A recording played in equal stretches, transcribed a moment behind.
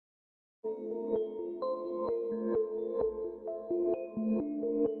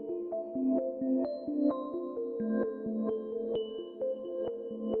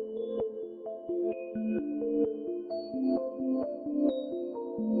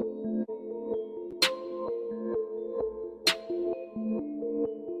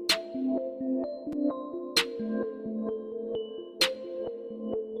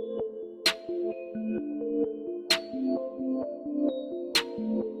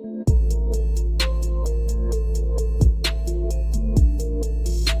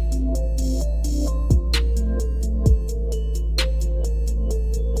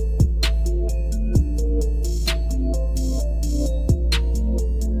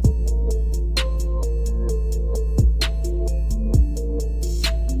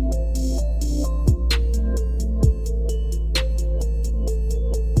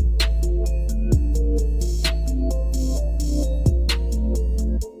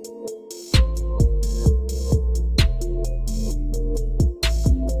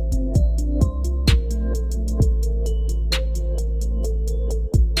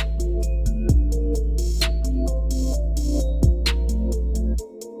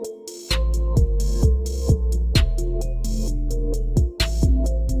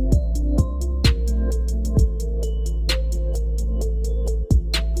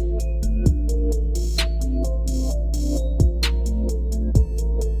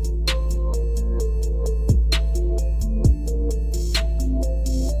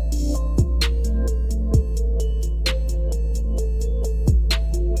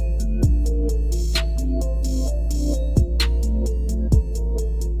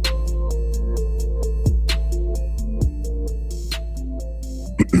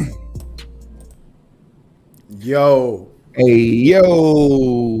Yo. Hey, yo.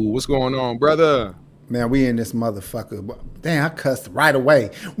 What's going on, brother? Man, we in this motherfucker. Damn, I cussed right away.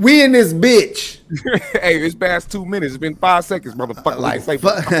 We in this bitch. Hey, it's past 2 minutes. It's been 5 seconds, motherfucker.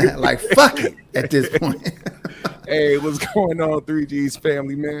 Like fuck it at this point. Hey, what's going on, 3G's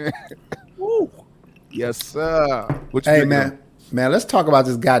family, man? Woo. Yes, sir. What you man, let's talk about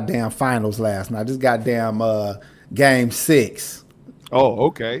this goddamn finals last night. This goddamn game 6. Oh,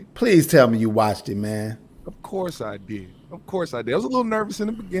 okay. Please tell me you watched it, man. Of course I did. I was a little nervous in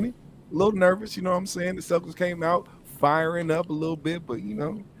the beginning. A little nervous, you know what I'm saying? The Celtics came out firing up a little bit, but you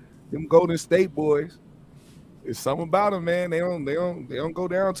know, them Golden State boys, it's something about them, man. They don't go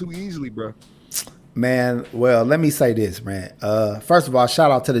down too easily, bro. Man, well, let me say this, man. First of all, shout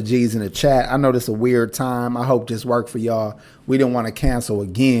out to the G's in the chat. I know this is a weird time. I hope this worked for y'all. We didn't want to cancel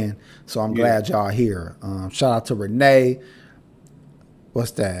again, so I'm glad y'all here. Shout out to Renee.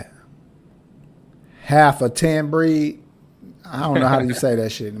 What's that? Half a 10 breed. I don't know how you say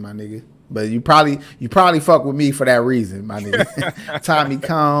that shit, my nigga. But you probably fuck with me for that reason, my nigga. Tommy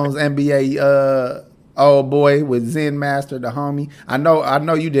Combs, NBA old boy with Zen Master, the homie. I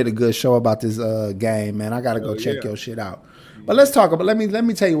know you did a good show about this game, man. I gotta go check your shit out. But let's talk about let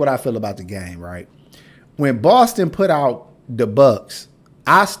me tell you what I feel about the game, right? When Boston put out the Bucks,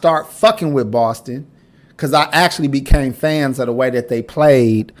 I start fucking with Boston because I actually became fans of the way that they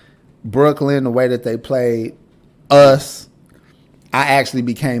played Brooklyn, the way that they played us. I actually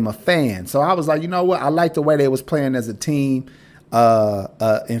became a fan. So I was like, you know what? I like the way they was playing as a team,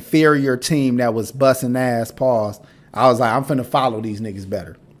 inferior team that was busting ass, pause. I was like, I'm finna follow these niggas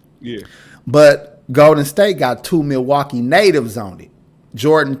better. Yeah. But Golden State got 2 Milwaukee natives on it.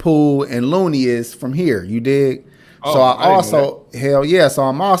 Jordan Poole and Looney is from here. You dig? Oh, so I also, hell yeah. So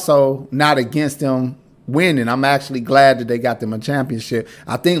I'm also not against them winning. I'm actually glad that they got them a championship.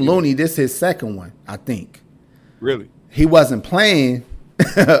 I think Looney, this is his second one, I think. Really? He wasn't playing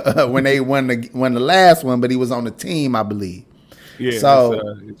when they won the last one, but he was on the team, I believe. Yeah, so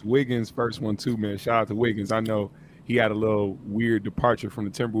it's Wiggins' first one too, man. Shout out to Wiggins. I know he had a little weird departure from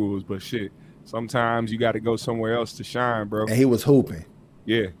the Timberwolves, but shit, sometimes you got to go somewhere else to shine, bro. And he was hooping.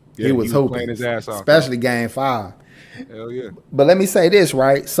 Yeah, he was hooping, playing his ass off, especially game 5. Hell yeah. But let me say this,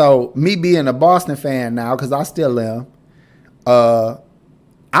 right? So me being a Boston fan now, because I still am,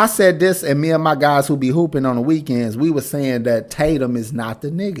 I said this, and me and my guys who be hooping on the weekends, we were saying that Tatum is not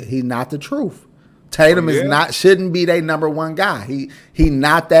the nigga. He's not the truth. Tatum shouldn't be their number one guy. He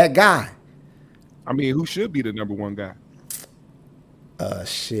not that guy. I mean, who should be the number one guy?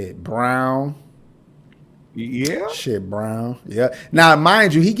 Brown. Yeah. Brown. Yeah. Now,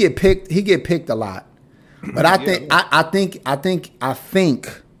 mind you, he get picked a lot. But I think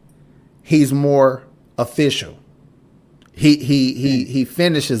he's more official. He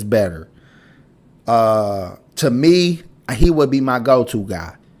finishes better. To me, he would be my go-to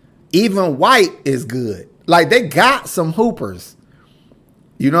guy. Even White is good. Like, they got some hoopers.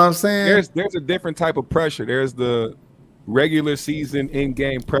 You know what I'm saying? There's a different type of pressure. There's the regular season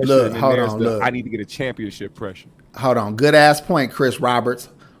in-game pressure. I need to get a championship pressure. Hold on. Good ass point, Chris Roberts.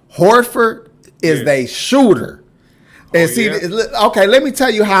 Horford is a shooter. And okay, let me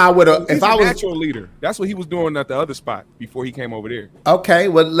tell you how I would have. If I was a natural leader, that's what he was doing at the other spot before he came over there. Okay,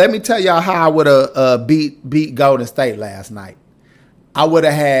 well, let me tell y'all how I would have beat Golden State last night. I would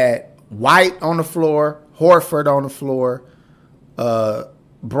have had White on the floor, Horford on the floor,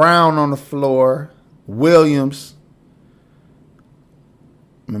 Brown on the floor, Williams.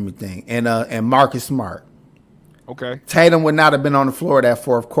 Let me think, and Marcus Smart. Okay. Tatum would not have been on the floor that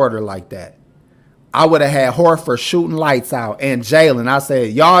fourth quarter like that. I would have had Horford shooting lights out and Jalen. I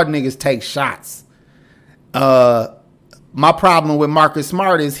said, y'all niggas take shots. My problem with Marcus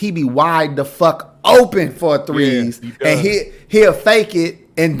Smart is he be wide the fuck open for threes, and he'll fake it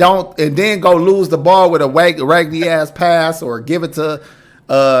and then go lose the ball with a raggedy ass pass or give it to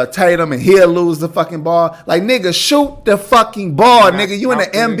Tatum and he'll lose the fucking ball. Like, nigga, shoot the fucking ball, nigga. You in the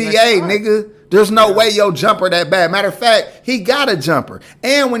NBA, nigga. There's no way your jumper that bad. Matter of fact, he got a jumper.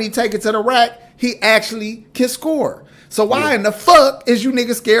 And when he take it to the rack, he actually can score. So why in the fuck is you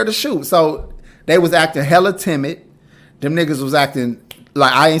niggas scared to shoot? So they was acting hella timid. Them niggas was acting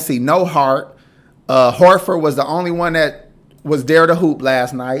like I ain't see no heart. Horford was the only one that was there to hoop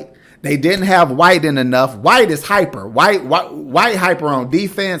last night. They didn't have White in enough. White is hyper. White hyper on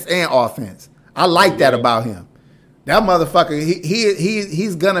defense and offense. I like that about him. That motherfucker,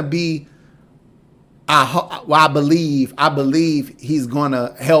 he's gonna be. I believe he's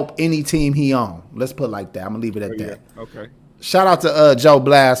gonna help any team he on. Let's put it like that. I'm gonna leave it at that. Okay. Shout out to Joe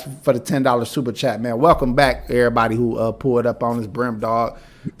Blast for the $10 super chat, man. Welcome back, everybody who pulled up on this Brim Dog.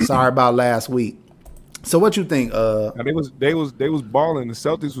 Sorry about last week. So what you think? Now they was balling. The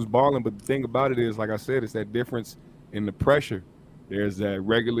Celtics was balling, but the thing about it is, like I said, it's that difference in the pressure. There's that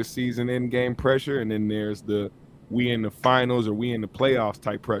regular season end game pressure, and then there's the we in the finals or we in the playoffs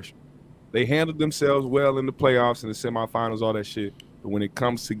type pressure. They handled themselves well in the playoffs and the semifinals, all that shit. But when it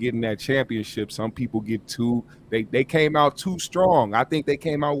comes to getting that championship, some people get they came out too strong. I think they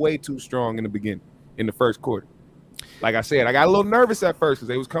came out way too strong in the beginning, in the first quarter. Like I said, I got a little nervous at first because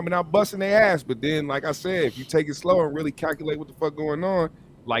they was coming out busting their ass. But then, like I said, if you take it slow and really calculate what the fuck going on,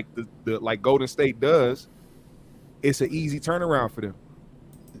 like like Golden State does, it's an easy turnaround for them.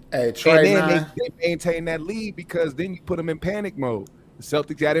 Hey, Trey, and then they maintain that lead because then you put them in panic mode. The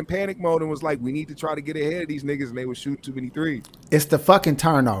Celtics got in panic mode and was like, we need to try to get ahead of these niggas, and they were shooting too many threes. It's the fucking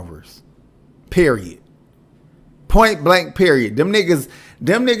turnovers. Period. Point blank, period. Them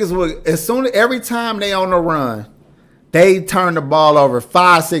niggas would, every time they on the run, they turn the ball over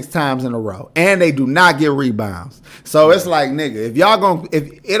 5-6 times in a row. And they do not get rebounds. So it's like, nigga, if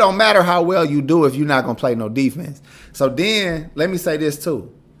it don't matter how well you do if you're not gonna play no defense. So then let me say this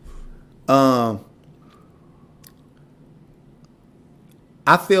too.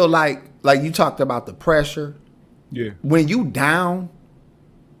 I feel like you talked about the pressure. Yeah. When you down,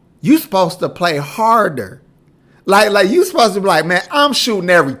 you supposed to play harder. Like you supposed to be like, man, I'm shooting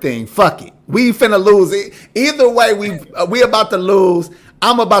everything. Fuck it. We finna lose it. Either way, we about to lose.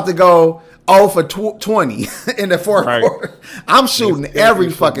 I'm about to go 0 for 20 in the fourth quarter. I'm shooting every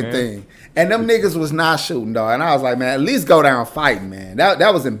fucking thing. And them niggas was not shooting, dog. And I was like, man, at least go down fighting, man.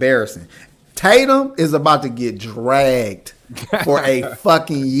 That was embarrassing. Tatum is about to get dragged for a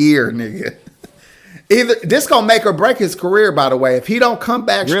fucking year, nigga. Either this gonna make or break his career, by the way. If he don't come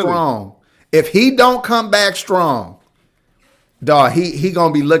back strong, dog, he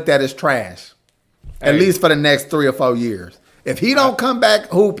gonna be looked at as trash. At least for the next 3 or 4 years. If he don't come back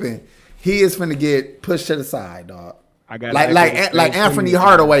hooping, he is finna get pushed to the side, dog. Like Anthony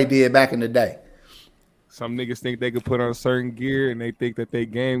Hardaway did back in the day. Some niggas think they could put on certain gear and they think that their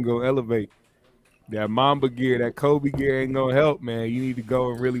game gonna elevate. That Mamba gear, that Kobe gear ain't gonna help, man. You need to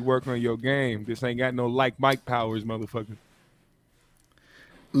go and really work on your game. This ain't got no like Mike Powers, motherfucker.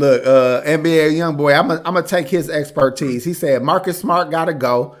 Look, NBA young boy, I'm gonna take his expertise. He said Marcus Smart gotta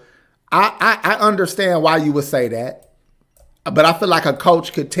go. I understand why you would say that, but I feel like a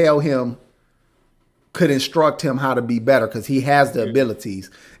coach could instruct him how to be better because he has the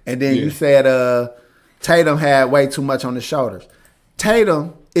abilities. And then you said Tatum had way too much on his shoulders.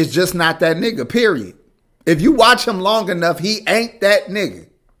 Tatum is just not that nigga, period. If you watch him long enough, he ain't that nigga.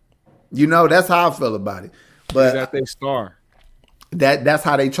 You know, that's how I feel about it. But that's their star. That's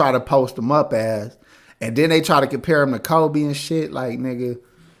how they try to post him up as. And then they try to compare him to Kobe and shit. Like, nigga.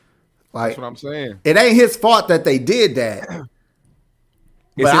 Like, that's what I'm saying. It ain't his fault that they did that.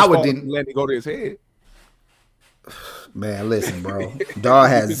 But I would let it go to his head. Man, listen, bro. Dawg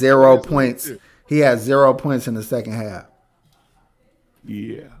had 0 points. He had 0 points in the second half.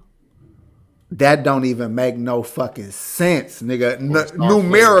 Yeah. That don't even make no fucking sense, nigga.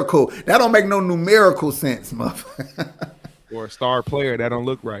 Numerical. Player. That don't make no numerical sense, motherfucker. Or a star player, that don't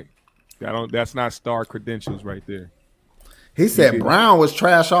look right. That's not star credentials right there. He said Brown was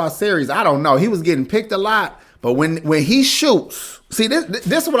trash all series. I don't know. He was getting picked a lot, but when he shoots, see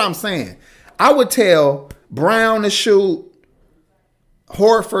this is what I'm saying. I would tell Brown to shoot,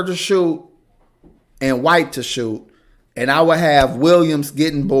 Horford to shoot, and White to shoot. and I would have Williams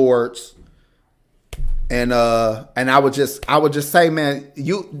getting boards. And I would just say, man,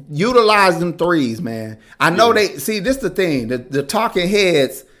 you utilize them threes, man. I know they see this. The thing, the talking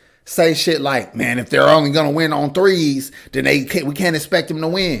heads say shit like, man, if they're only gonna win on threes, then we can't expect them to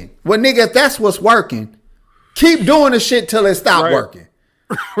win. Well, nigga, if that's what's working, keep doing the shit till it stop working.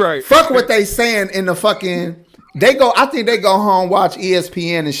 Right. Fuck what they saying in the fucking. I think they go home, watch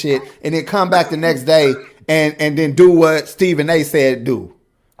ESPN and shit, and then come back the next day and then do what Stephen A. said do.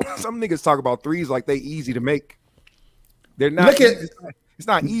 Some niggas talk about threes like they easy to make. They're not. It's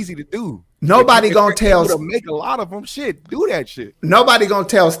not easy to do. Nobody gonna tell to make a lot of them. Shit, do that shit. Nobody gonna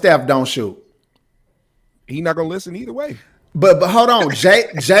tell Steph don't shoot. He not gonna listen either way. But hold on,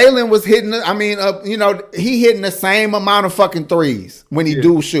 Jalen was hitting. He hitting the same amount of fucking threes when he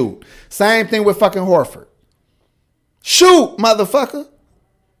do shoot. Same thing with fucking Horford. Shoot, motherfucker.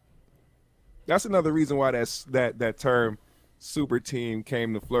 That's another reason why that term super team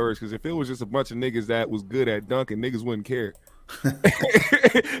came to flourish, because if it was just a bunch of niggas that was good at dunking, niggas wouldn't care.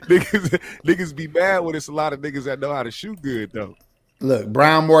 niggas be mad when it's a lot of niggas that know how to shoot good though. Look,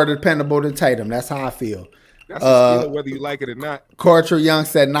 Brown more dependable than Tatum. That's how I feel. That's a skill, whether you like it or not. Cortra Young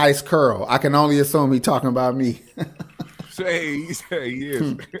said, "Nice curl." I can only assume he talking about me. He is.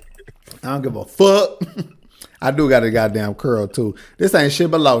 I don't give a fuck. I do got a goddamn curl too. This ain't shit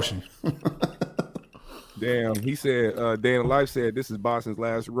but lotion. Damn, he said, Dan Life said, this is Boston's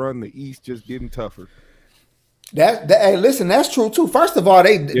last run. The East just getting tougher. Hey, listen, that's true too. First of all,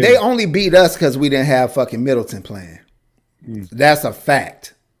 they only beat us because we didn't have fucking Middleton playing. That's a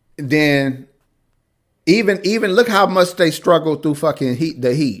fact. Then even look how much they struggled through fucking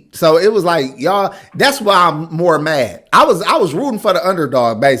the Heat. So it was like, y'all, that's why I'm more mad. I was rooting for the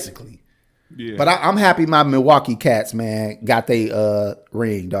underdog basically. Yeah. But I'm happy my Milwaukee Cats, man, got they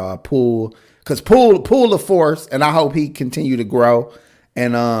ring, dog. Because Poole a force, and I hope he continue to grow.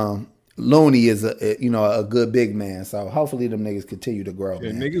 And Looney is a good big man, so hopefully them niggas continue to grow.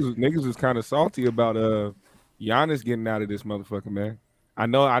 Yeah, man. niggas was kind of salty about Giannis getting out of this motherfucker, man. I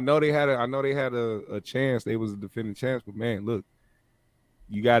know they had a chance. They was a defending chance, but man, look,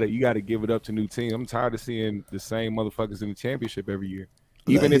 you gotta give it up to new team. I'm tired of seeing the same motherfuckers in the championship every year.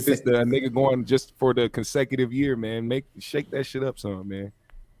 Even if it's the nigga going just for the consecutive year, man, shake that shit up some, man.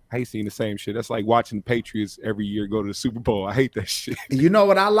 I hate seeing the same shit. That's like watching the Patriots every year go to the Super Bowl. I hate that shit. You know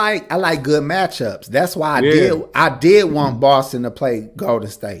what I like? I like good matchups. That's why I did want Boston to play Golden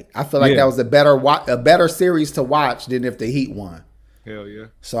State. I feel like that was a better series to watch than if the Heat won. Hell yeah.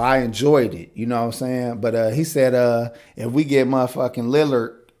 So I enjoyed it. You know what I'm saying? But he said if we get motherfucking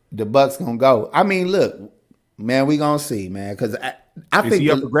Lillard, the Bucks gonna go. I mean, look, man, we gonna see, man. Because I think he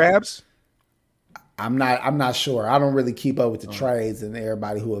up for grabs? I'm not sure. I don't really keep up with the trades and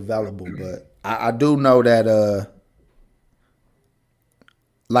everybody who available, but I do know that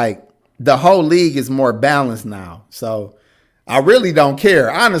like the whole league is more balanced now. So I really don't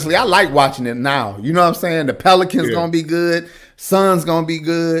care. Honestly, I like watching it now. You know what I'm saying? The Pelicans gonna be good. Suns gonna be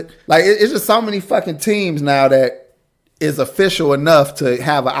good. Like it's just so many fucking teams now that is official enough to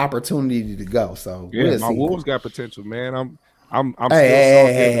have an opportunity to go. So yeah, my Wolves got potential, man. I'm Don't go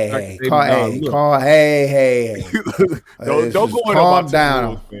calm down.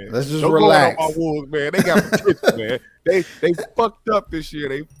 Wolves, man. Let's just relax. Don't go on my Wolves, man. They got potential, man. They fucked up this year.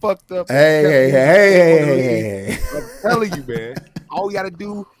 They fucked up. Hey. I'm telling you, man. All we got to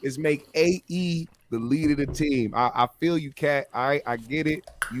do is make AE the leader of the team. I feel you, Cat. I get it.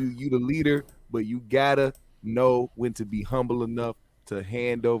 You the leader, but you gotta know when to be humble enough to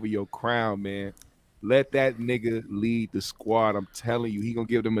hand over your crown, man. Let that nigga lead the squad. I'm telling you, he gonna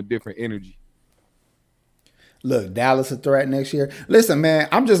give them a different energy. Look, Dallas a threat next year. Listen, man,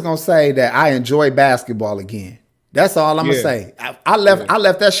 I'm just gonna say that I enjoy basketball again. That's all I'm gonna say. I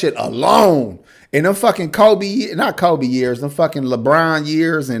left that shit alone. In them fucking not Kobe years, them fucking LeBron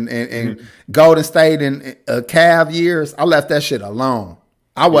years and Golden State and Cav years, I left that shit alone.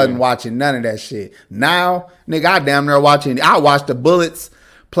 I wasn't watching none of that shit. Now, nigga, I damn near watching. I watched the Bullets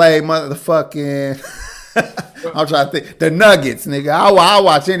play motherfucking. I'm trying to think. The Nuggets, nigga. I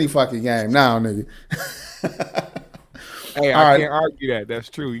watch any fucking game now, nigga. Hey, I can't argue that. That's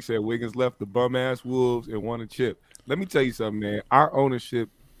true. He said Wiggins left the bum ass Wolves and won a chip. Let me tell you something, man. Our ownership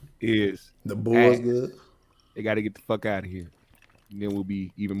is the Bulls good. They got to get the fuck out of here, and then we'll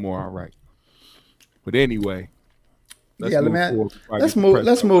be even more all right. But anyway. Let's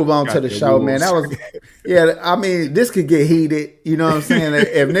move on to the show, man. That was, I mean, this could get heated. You know what I'm saying?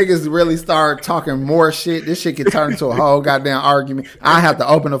 If niggas really start talking more shit, this shit could turn into a whole goddamn argument. I have to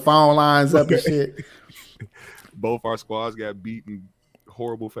open the phone lines up and shit. Both our squads got beaten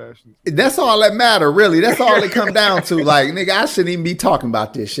horrible fashion. That's all that matter, really. That's all it come down to. Like, nigga, I shouldn't even be talking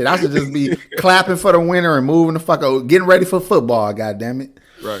about this shit. I should just be clapping for the winner and moving the fuck out, getting ready for football, goddamn it.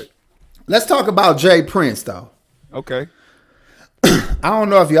 Right. Let's talk about Jay Prince, though. Okay. I don't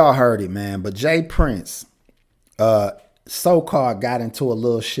know if y'all heard it, man, but Jay Prince, so-called got into a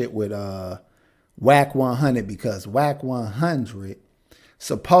little shit with Whack 100 because Whack 100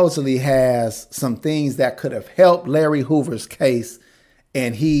 supposedly has some things that could have helped Larry Hoover's case,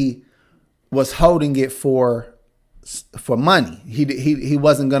 and he was holding it for money. He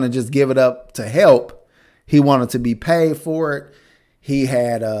wasn't going to just give it up to help. He wanted to be paid for it. He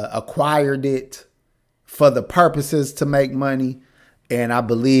had acquired it for the purposes to make money. And I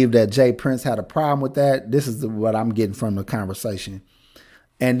believe that Jay Prince had a problem with that. This is what I'm getting from the conversation.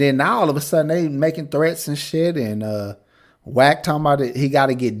 And then now all of a sudden they making threats and shit. And Whack talking about it, he got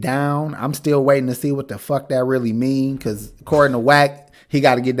to get down. I'm still waiting to see what the fuck that really mean. Because according to Whack, he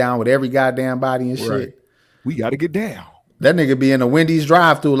got to get down with every goddamn body and shit. Right. We got to get down. That nigga be in a Wendy's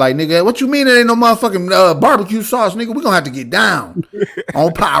drive-thru like, nigga, what you mean there ain't no motherfucking barbecue sauce, nigga? We gonna have to get down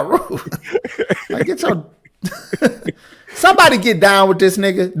on Pyro. Like, get your... Somebody get down with this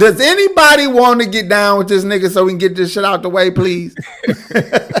nigga. Does anybody want to get down with this nigga so we can get this shit out the way, please?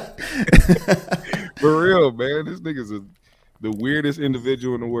 For real, man. This nigga's the weirdest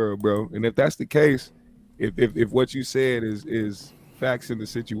individual in the world, bro. And if that's the case, if what you said is facts in the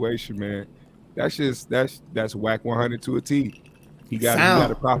situation, man, that's Whack 100 to a T. He got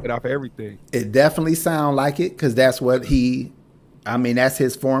to profit off everything. It definitely sound like it because that's what that's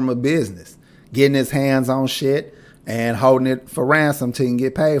his form of business. Getting his hands on shit and holding it for ransom till he can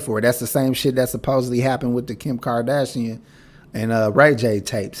get paid for it. That's the same shit that supposedly happened with the Kim Kardashian and Ray J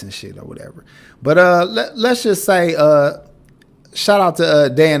tapes and shit or whatever. But let's just say shout out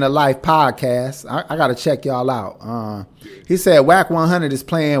to Day in the Life podcast. I got to check y'all out. He said Whack 100 is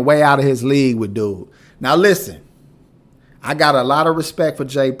playing way out of his league with dude. Now listen, I got a lot of respect for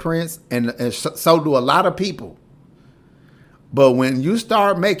Jay Prince, and so do a lot of people. But when you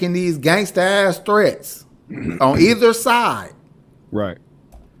start making these gangsta ass threats on either side, right?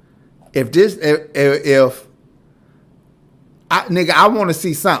 I want to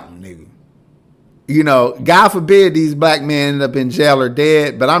see something, nigga. You know, God forbid these black men end up in jail or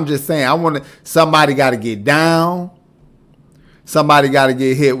dead. But I'm just saying, somebody got to get down. Somebody got to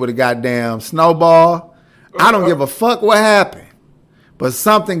get hit with a goddamn snowball. I don't give a fuck what happened, but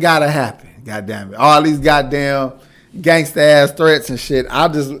something got to happen. Goddamn it! All these goddamn gangsta ass threats and shit. I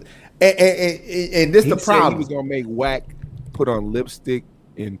just and this the problem. He was gonna make Whack put on lipstick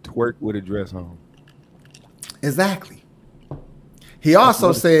and twerk with a dress on. Exactly. He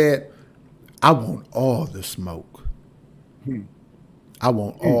also said, "I want all the smoke. I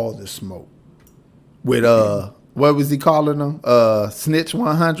want all the smoke." With what was he calling them? Snitch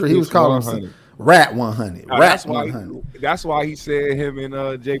 100. He was calling them Rat 100. Rat 100. That's why he said him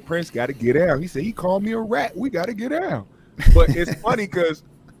and Jay Prince got to get out. He said he called me a rat. We got to get out. But it's funny because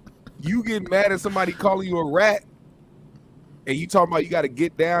you get mad at somebody calling you a rat, and you talking about you got to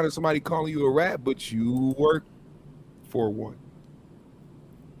get down and somebody calling you a rat, but you work for one.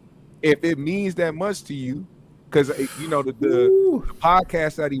 If it means that much to you, because you know the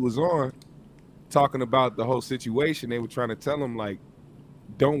podcast that he was on talking about the whole situation, they were trying to tell him like,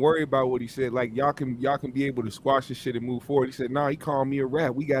 don't worry about what he said. Like y'all can be able to squash this shit and move forward. He said, "No, he called me a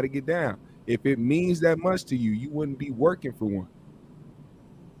rat. We got to get down." If it means that much to you, you wouldn't be working for one.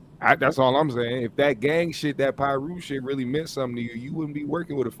 That's all I'm saying. If that gang shit, that Pyru shit really meant something to you, you wouldn't be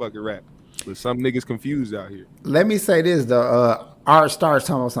working with a fucking rat. But some niggas confused out here. Let me say this though. Art starts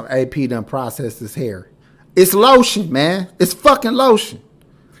talking about some AP done processed his hair. It's lotion, man. It's fucking lotion.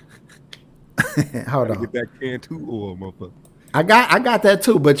 Hold on. Get that can too oil, motherfucker. I got that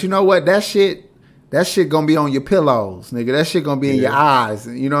too, but you know what? That shit gonna be on your pillows, nigga. That shit gonna be in your eyes.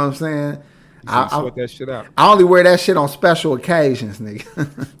 You know what I'm saying? I sweat that shit out. I only wear that shit on special occasions,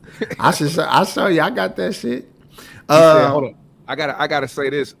 nigga. I'll show you. I got that shit. Said, hold on. I gotta say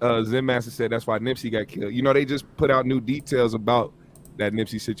this. Zen Master said that's why Nipsey got killed. You know, they just put out new details about that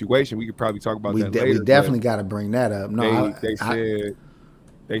Nipsey situation. We could probably talk about that later. We definitely got to bring that up. No,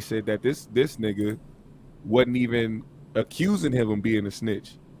 they said that this nigga wasn't even accusing him of being a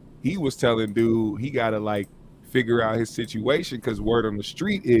snitch. He was telling dude he gotta like figure out his situation because word on the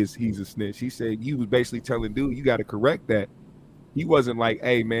street is he's a snitch. He said he was basically telling dude you gotta correct that. He wasn't like,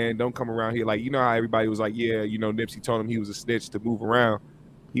 hey man, don't come around here. Like, you know how everybody was like, yeah, you know, Nipsey told him he was a snitch to move around.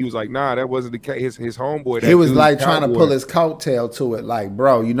 He was like, nah, that wasn't the case. His homeboy. He was like trying to pull his coattail to it. Like,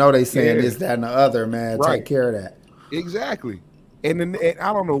 bro, you know they saying this, that, and the other, man. Right. Take care of that. Exactly. And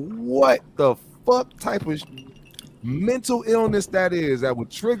I don't know what the fuck type of mental illness that is that would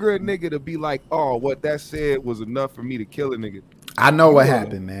trigger a nigga to be like, oh, what that said was enough for me to kill a nigga. I know what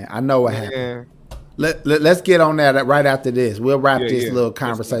happened, man. I know what happened. Let's get on that right after this. We'll wrap this little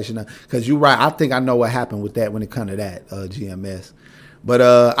conversation up because you're right. I think I know what happened with that when it comes to that GMS. But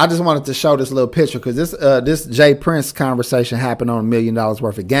I just wanted to show this little picture because this Jay Prince conversation happened on $1 million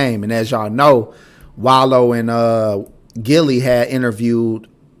worth of game, and as y'all know, Wallow and Gilly had interviewed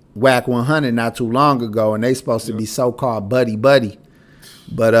Whack 100 not too long ago, and they supposed to be so-called buddy.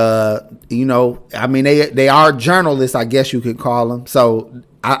 But you know, I mean, they are journalists, I guess you could call them. So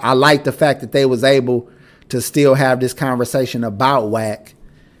I like the fact that they was able to still have this conversation about Whack.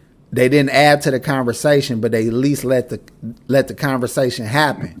 They didn't add to the conversation, but they at least let the conversation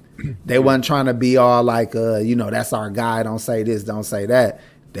happen. They wasn't trying to be all like, you know, that's our guy. Don't say this, don't say that.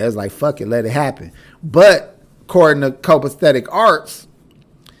 They was like, fuck it, let it happen. But according to Copacetic Arts,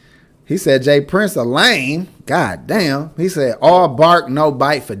 he said Jay Prince a lame. God damn. He said all bark, no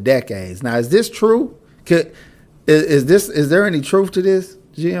bite for decades. Now, is this true? Is there any truth to this,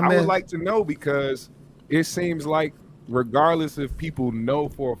 GMS? I would like to know because it seems like regardless if people know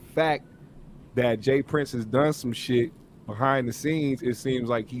for a fact that Jay Prince has done some shit behind the scenes, it seems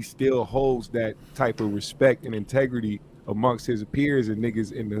like he still holds that type of respect and integrity amongst his peers and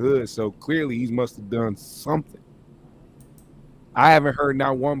niggas in the hood. So clearly he must have done something. I haven't heard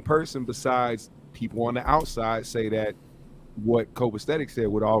not one person besides people on the outside say that what Copacetic said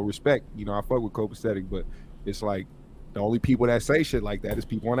with all respect. You know, I fuck with Copacetic, but it's like the only people that say shit like that is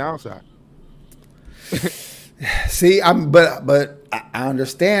people on the outside. See, but I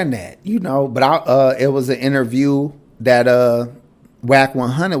understand that, you know, but it was an interview that Whack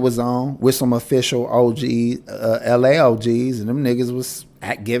 100 was on with some official OG LA OGs, and them niggas was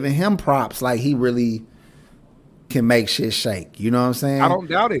giving him props like he really can make shit shake. You know what I'm saying? I don't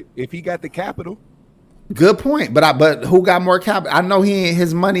doubt it. If he got the capital. Good point. But who got more capital? I know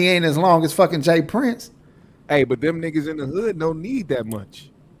his money ain't as long as fucking Jay Prince. Hey, but them niggas in the hood don't need that much.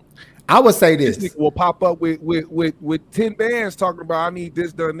 I would say this nigga will pop up with 10 bands talking about I need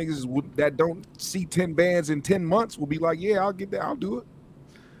this done. Niggas that don't see 10 bands in 10 months will be like, yeah, I'll get that. I'll do it.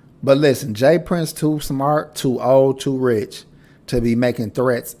 But listen, Jay Prince too smart, too old, too rich to be making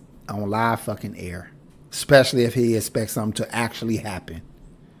threats on live fucking air. Especially if he expects something to actually happen.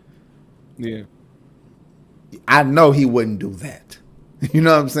 Yeah. I know he wouldn't do that. You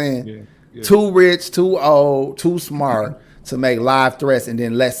know what I'm saying? Yeah. Too rich, too old, too smart to make live threats and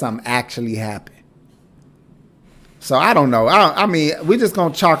then let something actually happen. So I don't know. I mean, we just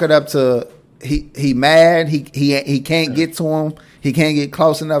gonna chalk it up to he mad. He can't get to him. He can't get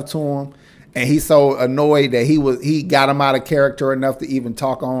close enough to him, and he's so annoyed that he got him out of character enough to even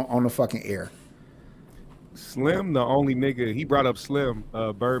talk on the fucking air. Slim, the only nigga, he brought up Slim,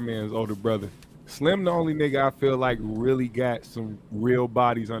 Birdman's older brother. Slim, the only nigga I feel like really got some real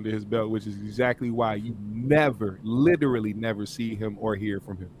bodies under his belt, which is exactly why you literally never see him or hear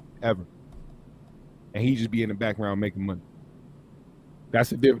from him, ever. And he just be in the background making money.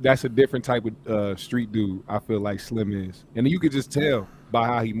 That's a different type of street dude, I feel like Slim is. And you could just tell by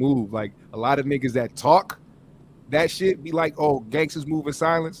how he moved. Like, a lot of niggas that talk, that shit be like, oh, gangsters move in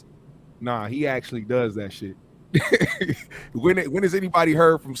silence. Nah, he actually does that shit. When has anybody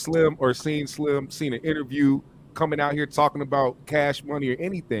heard from Slim or seen an interview coming out here talking about cash money or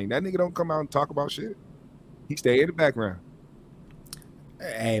anything? That nigga don't come out and talk about shit. He stay in the background.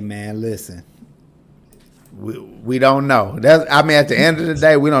 Hey man, listen. We don't know. I mean, at the end of the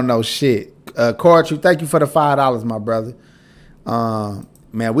day, we don't know shit. Cortry, thank you for the $5, my brother.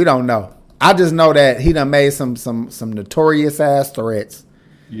 Man, we don't know. I just know that he done made some notorious ass threats.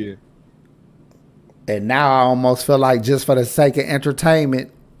 Yeah. And now I almost feel like just for the sake of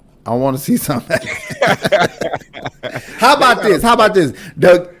entertainment, I want to see something. How about this?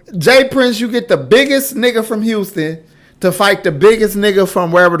 The Jay Prince, you get the biggest nigga from Houston to fight the biggest nigga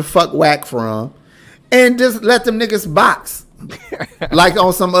from wherever the fuck Whack from, and just let them niggas box like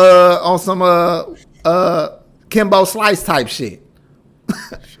on some Kimbo Slice type shit.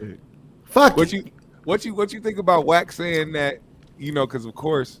 Fuck what you think about Whack saying that, you know, because of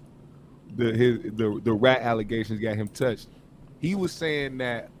course the rat allegations got him touched. He was saying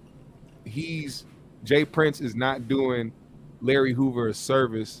that Jay Prince is not doing Larry Hoover a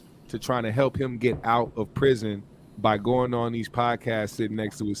service to trying to help him get out of prison by going on these podcasts sitting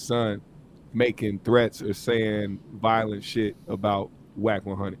next to his son making threats or saying violent shit about Whack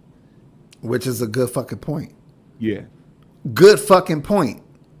 100. Which is a good fucking point. Yeah. Good fucking point.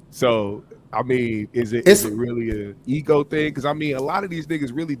 So, I mean, is it really an ego thing? Because, I mean, a lot of these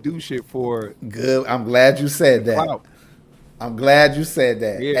niggas really do shit for... Good. I'm glad you said that. Clout. I'm glad you said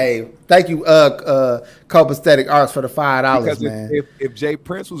that. Yeah. Hey, thank you, Copaesthetic Arts for the $5, Because man. if Jay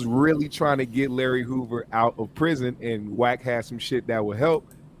Prince was really trying to get Larry Hoover out of prison and Wack had some shit that would help,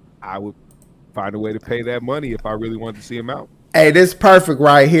 I would find a way to pay that money if I really wanted to see him out. Hey, this perfect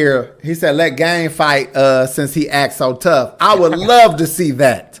right here. He said, let Game fight since he acts so tough. I would love to see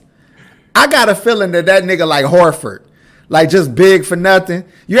that. I got a feeling that nigga like Horford, like just big for nothing.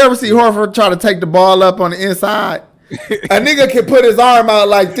 You ever see Horford try to take the ball up on the inside? A nigga can put his arm out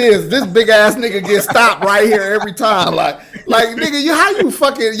like this. This big ass nigga gets stopped right here every time. Like nigga, how you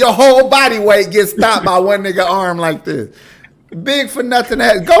fucking your whole body weight gets stopped by one nigga arm like this? Big for nothing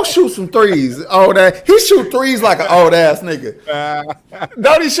ass. Go shoot some threes. Old ass. He shoot threes like an old ass nigga.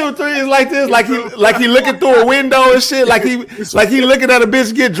 Don't he shoot threes like this? Like he looking through a window and shit. Like he looking at a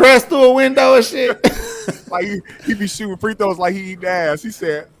bitch get dressed through a window and shit. Like he be shooting free throws like he eating ass. He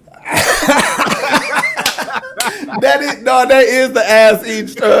said. That is the ass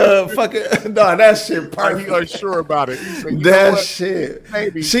each fucking that shit perfect. He unsure about it. Said, that shit.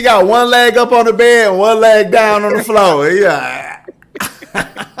 Maybe. She got one leg up on the bed and one leg down on the floor. Yeah.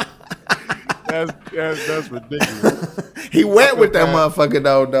 That's ridiculous. He went with that motherfucker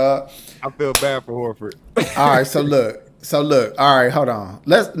though, dog. I feel bad for Horford. All right, so look. All right, hold on.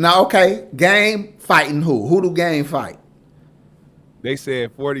 Okay. Game fighting who? Who do Game fight? They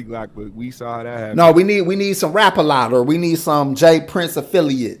said 40 Glock, but we saw that happen. No, we need some Rap-A-Lot, or we need some Jay Prince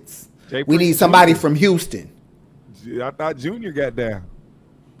affiliates. We need somebody from Houston. I thought Junior got down.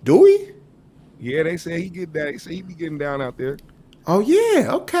 Do we? Yeah, they say he get that. They say he be getting down out there. Oh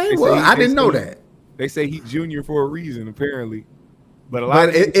yeah, okay. Well, I didn't know that. They say he Junior for a reason, apparently.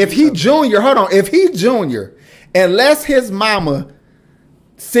 But if he Junior, hold on. If he Junior, unless his mama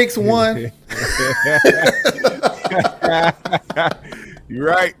 6'1". You're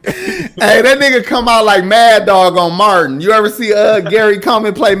right. Hey, that nigga come out like Mad Dog on Martin. You ever see Gary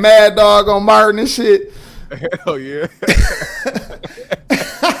Coleman play Mad Dog on Martin and shit? Hell yeah.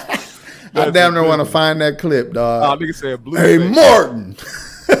 I damn near want to find that clip, dog. Oh, nigga said blue. Hey, Martin.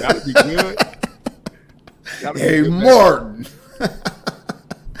 That'd be good. Hey, Martin.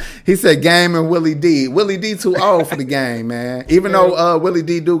 He said Game and Willie D. Willie D too old for the game, man. Even though Willie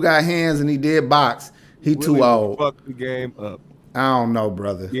D do got hands and he did box, he Willie too old. Fuck the game up. I don't know,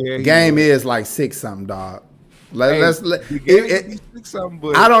 brother. Yeah, game is like 6-something, dog. I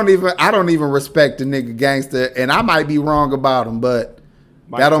don't even respect the nigga gangster, and I might be wrong about him, but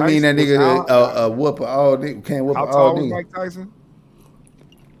Mike that don't Tyson mean that nigga whoop a old nigga can't whoop How a tall old was nigga. Mike Tyson?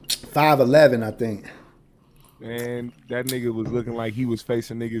 5'11", I think. Man, that nigga was looking like he was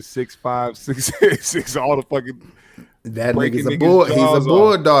facing niggas 6'5", 6'6", all the fucking. That nigga's a bull. He's a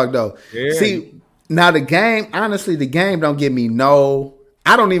bulldog though. Yeah. See, now the game. Honestly, the game don't give me no.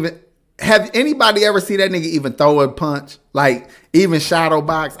 I don't even have anybody ever see that nigga even throw a punch, like even shadow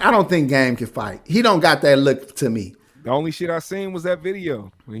box. I don't think Game can fight. He don't got that look to me. The only shit I seen was that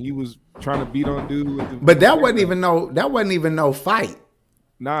video when he was trying to beat on dude. But that wasn't even no fight.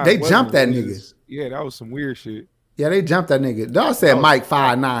 Nah, they jumped that nigga. Yeah, that was some weird shit. Yeah, they jumped that nigga. Dog said Mike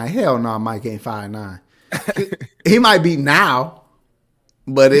 5'9". Hell no, Mike ain't 5'9". He might be now,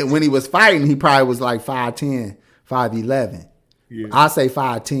 but when he was fighting, he probably was like 5'10", 5'11". Yeah. I say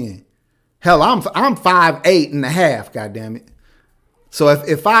 5'10". Hell, I'm 5'8" and a half. Goddamn it. So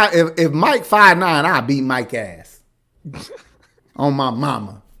if Mike 5'9", I beat Mike ass on my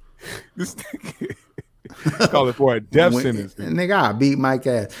mama. This nigga calling for a death sentence. Nigga, I beat Mike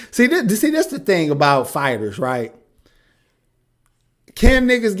ass. See, that's the thing about fighters, right? Can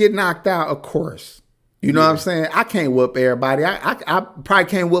niggas get knocked out? Of course. You know what I'm saying? I can't whoop everybody. I probably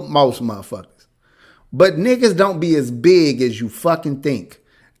can't whoop most motherfuckers. But niggas don't be as big as you fucking think.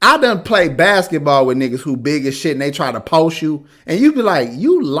 I done play basketball with niggas who big as shit and they try to post you. And you be like,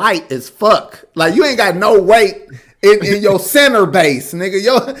 you light as fuck. Like, you ain't got no weight in your center base, nigga.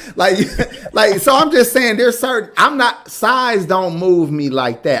 So I'm just saying there's certain, size don't move me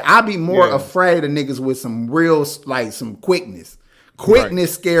like that. I be more afraid of niggas with some real, like some quickness.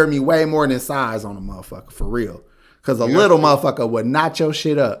 Quickness scare me way more than size on a motherfucker, for real. Because a little motherfucker would knot your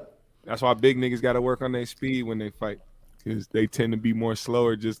shit up. That's why big niggas got to work on their speed when they fight. Because they tend to be more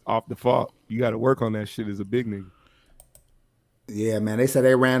slower just off the fall. You got to work on that shit as a big nigga. Yeah, man. They said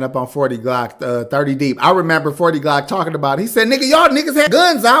they ran up on 40 Glock 30 deep. I remember 40 Glock talking about it. He said, nigga, y'all niggas had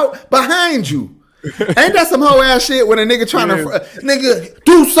guns out behind you. Ain't that some hoe ass shit when a nigga trying to, nigga,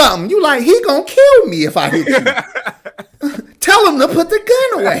 do something. You like, he gonna kill me if I hit you. Tell him to put the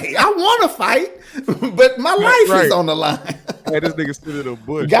gun away. I want to fight, but my life is on the line. Hey, this nigga stood in a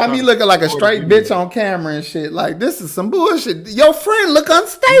bush. Got me looking like a straight bitch on camera and shit. Like, this is some bullshit. Your friend look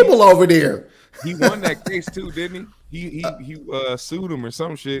unstable over there. He won that case too, didn't he? He sued him or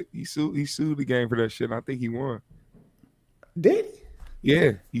some shit. He sued the game for that shit. And I think he won. Did he?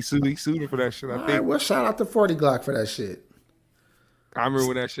 Yeah, he sued him for that shit. All right, well, shout out to 40 Glock for that shit. I remember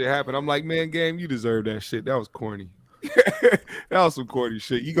when that shit happened. I'm like, man, game, you deserve that shit. That was corny. That was some corny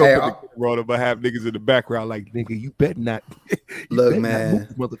shit. You go put the camera on him, but have niggas in the background like, nigga, you better not. Look,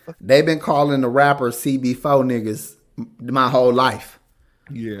 man, they've been calling the rapper CB4 niggas my whole life.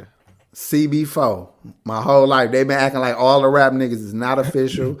 Yeah. CB4, my whole life. They've been acting like all the rap niggas is not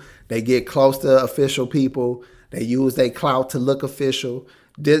official. They get close to official people. They use their clout to look official.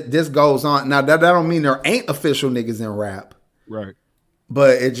 This goes on. Now, that don't mean there ain't official niggas in rap. Right.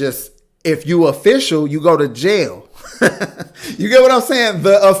 But it just, if you official, you go to jail. You get what I'm saying?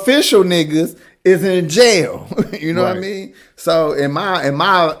 The official niggas is in jail. You know what I mean? So in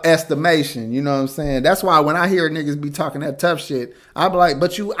my estimation, you know what I'm saying? That's why when I hear niggas be talking that tough shit, I be like,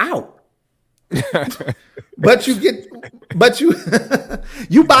 but you out. But you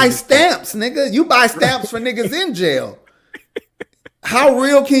you buy stamps, nigga. You buy stamps for niggas in jail. How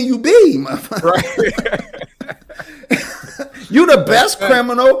real can you be, motherfucker? You the best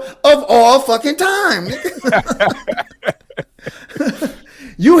criminal of all fucking time.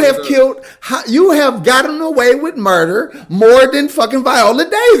 You have gotten away with murder more than fucking Viola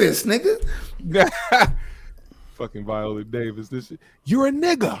Davis, nigga. Fucking Viola Davis. You're a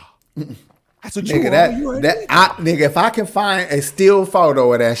nigga. That's what nigga, nigga, if I can find a still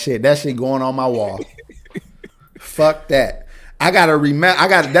photo of that shit going on my wall. Fuck that. I gotta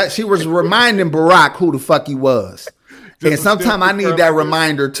that she was reminding Barack who the fuck he was. And sometimes I need that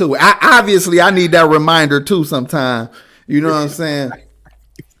reminder too. I need that reminder too sometime. You know what I'm saying?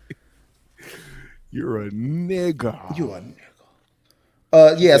 You're a nigga. You a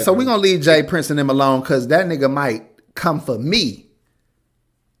nigga. Yeah, so we're gonna leave Jay Prince and them alone because that nigga might come for me.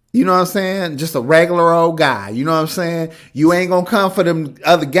 You know what I'm saying? Just a regular old guy. You know what I'm saying? You ain't gonna come for them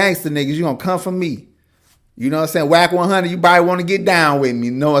other gangster niggas. You gonna come for me. You know what I'm saying? Whack 100, you probably want to get down with me,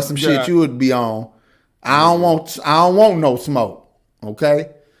 knowing some shit you would be on. I don't want no smoke.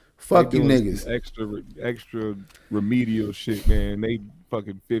 Okay? Fuck you niggas. Extra remedial shit, man. They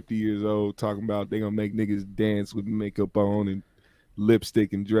fucking 50 years old talking about they gonna make niggas dance with makeup on and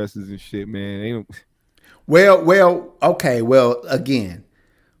lipstick and dresses and shit, man. They don't. Well, okay. Well, again,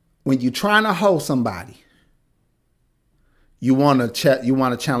 when you trying to hold somebody, you want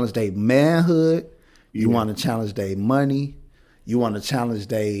to challenge their manhood. You want to challenge their money. You want to challenge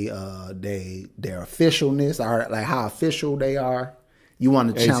their officialness, or like how official they are. You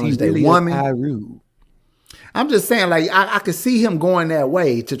want to challenge their woman. I'm just saying, like I could see him going that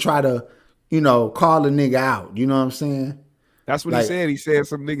way to try to, call a nigga out. You know what I'm saying? That's what he said. He said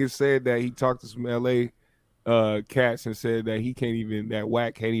some niggas said that he talked to some LA cats and said that that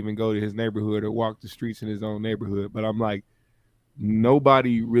Wack can't even go to his neighborhood or walk the streets in his own neighborhood. But I'm like,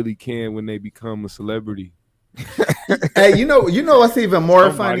 nobody really can when they become a celebrity. Hey, you know what's even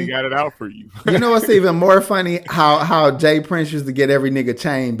more funny? Somebody got it out for you. You know what's even more funny? How Jay Prince used to get every nigga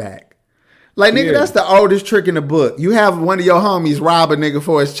chain back. Like, nigga, that's the oldest trick in the book. You have one of your homies rob a nigga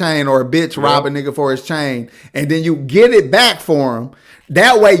for his chain, or a bitch rob a nigga for his chain, and then you get it back for him.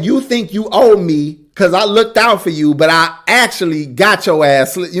 That way you think you owe me because I looked out for you, but I actually got your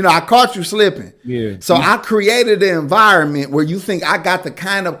ass. I caught you slipping. Yeah. So I created an environment where you think I got the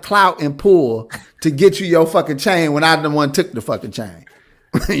kind of clout and pull to get you your fucking chain when I the one took the fucking chain.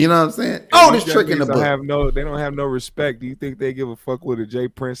 You know what I'm saying? This trick in the book. They don't have no respect. Do you think they give a fuck what a Jay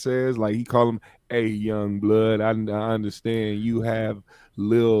Prince says? Like he call him, "Hey, young blood, I understand you have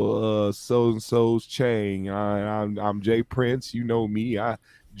Lil so and so's chain. I'm Jay Prince. You know me.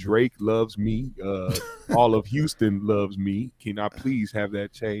 Drake loves me. All of Houston loves me. Can I please have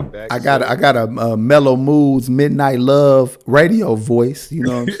that chain back?" I got a Mellow Moods Midnight Love radio voice. You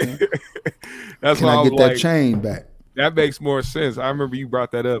know what I'm saying? That's Can I get that chain back? That makes more sense. I remember you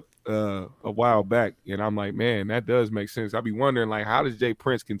brought that up a while back, and I'm like, man, that does make sense. I'd be wondering, like, how does Jay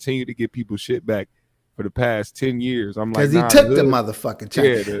Prince continue to get people shit back for the past 10 years? I'm like, because he took the motherfucking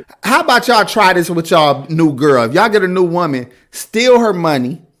chain. Yeah, how about y'all try this with y'all new girl? If y'all get a new woman, steal her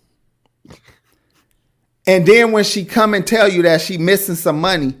money, and then when she come and tell you that she missing some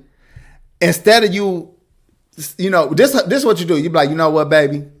money, instead of this is what you do. You be like, you know what,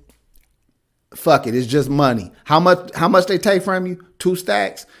 baby? Fuck it, it's just money. How much they take from you? 2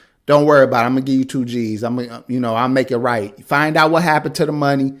 stacks? Don't worry about it. I'm gonna give you 2 G's. I'll make it right. Find out what happened to the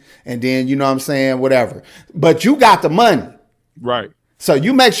money, and then you know what I'm saying, whatever. But you got the money. Right. So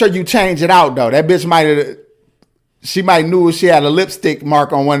you make sure you change it out though. That bitch might knew she had a lipstick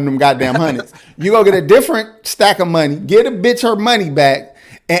mark on one of them goddamn hundreds. You go get a different stack of money, get a bitch her money back,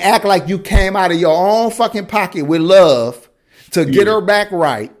 and act like you came out of your own fucking pocket with love to get her back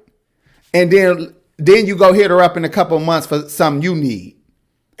right, and then you go hit her up in a couple of months for something you need.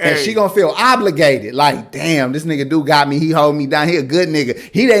 And she gonna feel obligated, like, damn, this nigga dude got me. He hold me down. He a good nigga.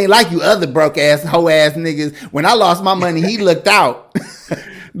 He ain't like you other broke ass, hoe ass niggas. When I lost my money, he looked out.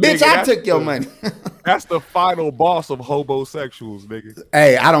 Bitch, I took your money. That's the final boss of hobosexuals, nigga.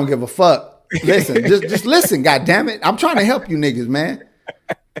 Hey, I don't give a fuck. Listen, just listen, goddammit. I'm trying to help you niggas, man.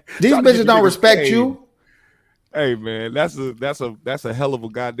 These bitches don't respect you. Hey man, that's a hell of a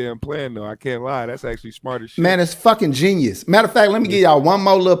goddamn plan though. I can't lie. That's actually smart as shit. Man, it's fucking genius. Matter of fact, let me give y'all one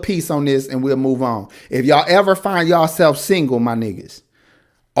more little piece on this and we'll move on. If y'all ever find yourself single, my niggas,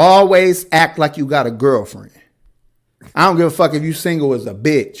 always act like you got a girlfriend. I don't give a fuck if you single as a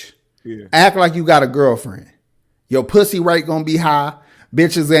bitch. Yeah. Act like you got a girlfriend. Your pussy rate gonna be high.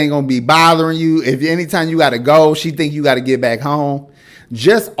 Bitches ain't gonna be bothering you. If anytime you gotta go, she think you gotta get back home.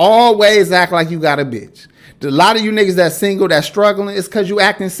 Just always act like you got a bitch. A lot of you niggas that single, that struggling, it's because you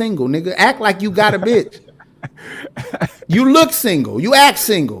acting single, nigga. Act like you got a bitch. You look single. You act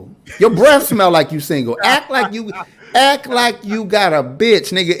single. Your breath smell like you single. Act like you got a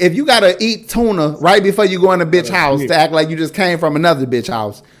bitch, nigga. If you gotta eat tuna right before you go in a bitch house to act like you just came from another bitch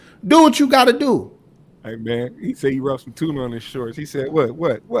house, do what you gotta do. Hey man, he said he rubbed some tuna on his shorts. He said, what?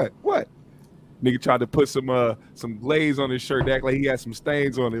 Nigga tried to put some glaze on his shirt to act like he had some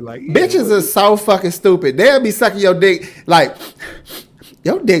stains on it. Like bitches are so fucking stupid. They'll be sucking your dick like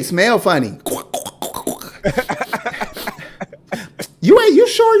your dick smell funny. You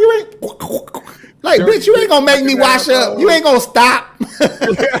sure you ain't like bitch, you ain't gonna make me wash up. You ain't gonna stop.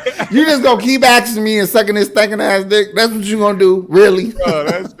 You just gonna keep asking me and sucking this stinking ass dick. That's what you gonna do, really? Bro,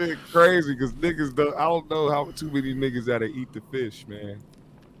 that's been crazy because niggas I don't know how too many niggas that eat the fish, man.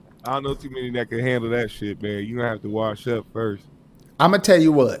 I don't know too many that can handle that shit, man. You gonna have to wash up first. I'm gonna tell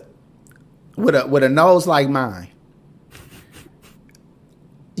you what. With a nose like mine,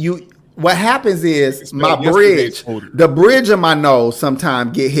 what happens is my bridge, the bridge of my nose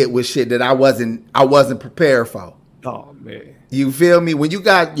sometimes get hit with shit that I wasn't prepared for. Oh man. You feel me? When you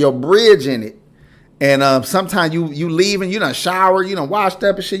got your bridge in it, and sometimes you leave and you done shower, you done washed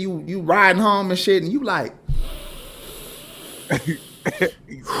up and shit, you riding home and shit, and you like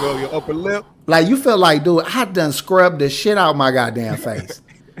you smell your upper lip. Like you feel like, dude, I done scrubbed the shit out my goddamn face.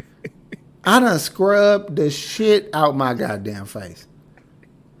 I done scrubbed the shit out my goddamn face.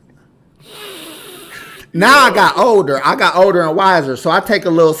 Now I got older and wiser, so I take a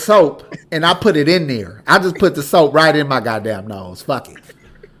little soap and I put it in there. I just put the soap right in my goddamn nose. Fuck it.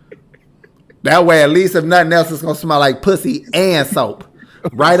 That way, at least if nothing else, it's gonna smell like pussy and soap.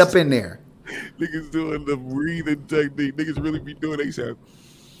 Right up in there. Niggas doing the breathing technique. Niggas really be doing they sound.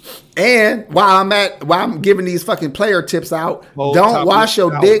 And while I'm giving these fucking player tips out, don't wash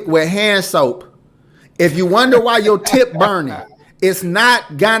your dick with hand soap. If you wonder why your tip burning, it's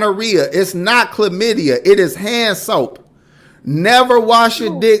not gonorrhea, it's not chlamydia, it is hand soap. Never wash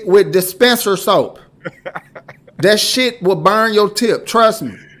your dick with dispenser soap. That shit will burn your tip, trust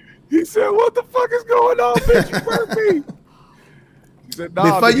me. He said, "What the fuck is going on, bitch? You burn me." Said,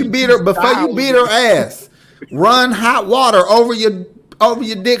 nah, before you beat her ass, run hot water over your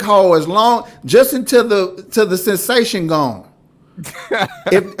dick hole just until the sensation gone.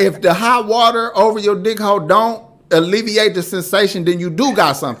 if the hot water over your dick hole don't alleviate the sensation, then you do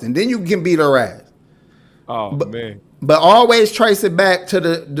got something. Then you can beat her ass. Oh man! But always trace it back to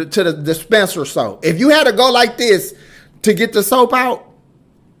the dispenser soap. If you had to go like this to get the soap out,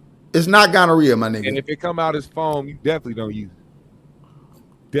 it's not gonorrhea, my nigga. And if it come out as foam, you definitely don't use it.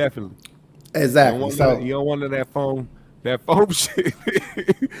 Definitely. Exactly. You don't want that foam shit.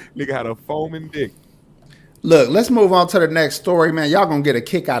 Nigga had a foaming dick. Look, let's move on to the next story, man. Y'all gonna get a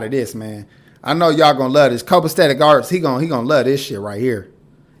kick out of this, man. I know y'all gonna love this. Copacetic Arts, he gonna love this shit right here.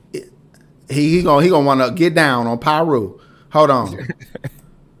 He gonna want to get down on Pyru. Hold on.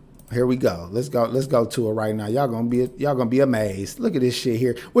 Here we go. Let's go to it right now. Y'all gonna be amazed. Look at this shit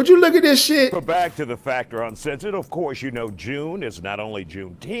here. Would you look at this shit? But back to the Factor Uncensored. Of course, you know June is not only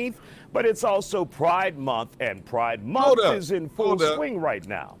Juneteenth, but it's also Pride Month, and Pride Month is in full swing right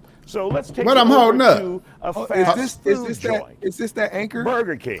now. So let's take what I'm holding up. To a fast food joint. Is this that anchor?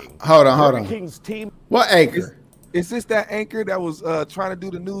 Burger King. Hold on. Burger King's team. What anchor? Is this that anchor that was trying to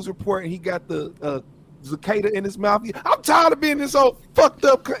do the news report and he got the cicada in his mouth? I'm tired of being this old fucked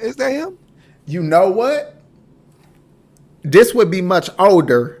up. Is that him? You know what? This would be much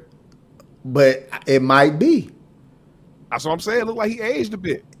older, but it might be. That's what I'm saying. It look like he aged a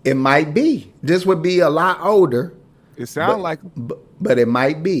bit. It might be. This would be a lot older. It sounds like, but it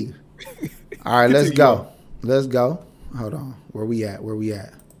might be. All right, let's go. Let's go. Hold on. Where we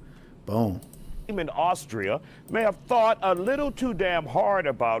at? Boom. In Austria may have thought a little too damn hard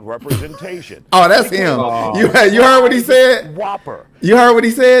about representation. Oh, that's him. You heard what he said? Whopper. You heard what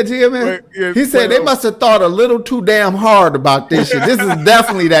he said, G-Man? He said they must have thought a little too damn hard about this shit. This is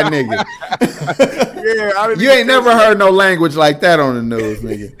definitely that nigga. You ain't never heard no language like that on the news,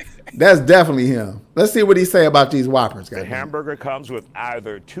 nigga. That's definitely him. Let's see what he say about these Whoppers, guys. The hamburger comes with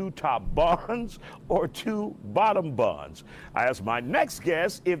either 2 top buns or 2 bottom buns. I asked my next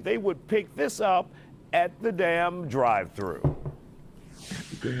guest if they would pick this up at the damn drive-thru.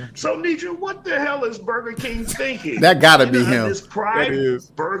 So, Nidra, what the hell is Burger King thinking? That gotta be him. This Pride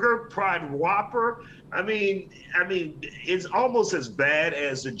Burger, Pride Whopper. I mean, it's almost as bad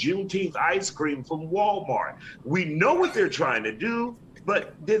as the Juneteenth ice cream from Walmart. We know what they're trying to do,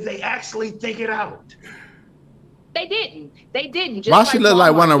 but did they actually think it out? They didn't. Just why she look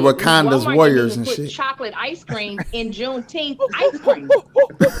like one of Wakanda's warriors and shit? Chocolate ice cream in Juneteenth ice cream.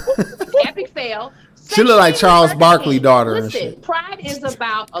 Epic fail. She look like Charles Barkley's daughter. Listen, and shit. Pride is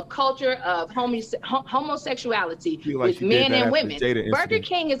about a culture of homosexuality with men and women. Burger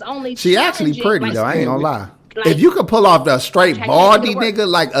King is only. She actually pretty though. I ain't gonna lie. If you could pull off the straight baldy nigga,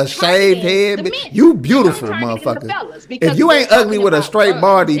 like a shaved head, you beautiful, motherfucker. If you ain't ugly with a straight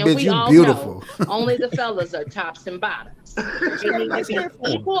baldy, bitch, you beautiful. Only the fellas are tops and bottoms. You need to be an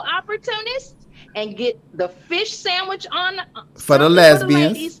equal opportunist and get the fish sandwich on for the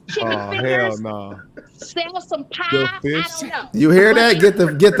lesbians. Ladies, chicken fingers. Hell no. Sell some pie. I don't know. You hear that? Get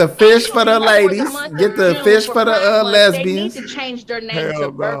the fish for the ladies. Get the fish for the lesbians. They need to change their name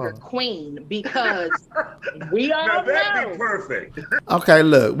to Burger Queen because we all know. That'd be perfect. Okay,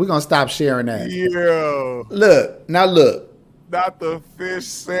 look, we're gonna stop sharing that. Yeah. Look. Not the fish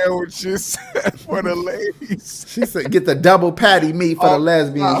sandwiches for the ladies. She said, "Get the double patty meat for the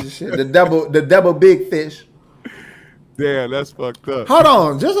lesbians and shit. The double big fish." Damn, that's fucked up. Hold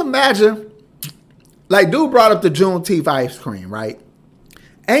on, just imagine. Like, dude brought up the Juneteenth ice cream, right?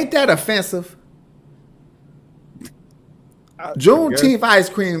 Ain't that offensive? Juneteenth ice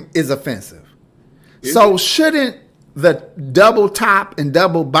cream is offensive. So shouldn't the double top and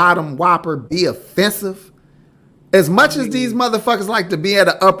double bottom Whopper be offensive? As much as these motherfuckers like to be at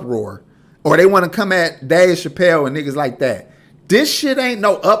an uproar, or they want to come at Dave Chappelle and niggas like that, this shit ain't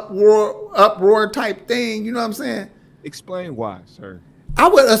no uproar type thing. You know what I'm saying? Explain why, sir. I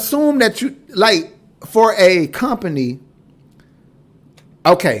would assume that you, like, for a company.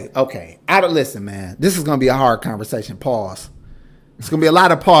 Okay. Listen, man. This is going to be a hard conversation. Pause. There's going to be a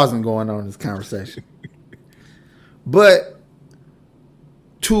lot of pausing going on in this conversation. But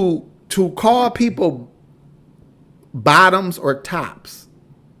to call people bottoms or tops,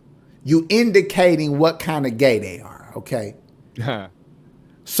 you indicating what kind of gay they are, okay?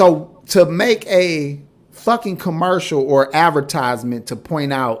 So to make a fucking commercial or advertisement to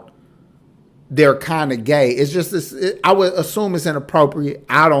point out they're kind of gay, it's just this. I would assume it's inappropriate.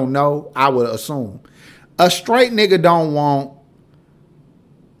 I don't know. I would assume a straight nigga don't want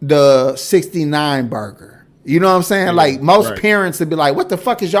the 69 burger. You know what I'm saying? Like most parents would be like, "What the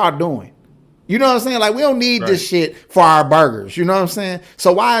fuck is y'all doing?" You know what I'm saying? Like, we don't need this shit for our burgers. You know what I'm saying?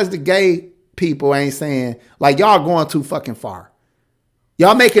 So why is the gay people ain't saying, like, y'all going too fucking far?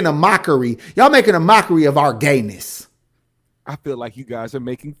 Y'all making a mockery. Y'all making a mockery of our gayness. I feel like you guys are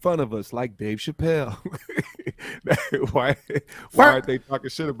making fun of us like Dave Chappelle. Why aren't they talking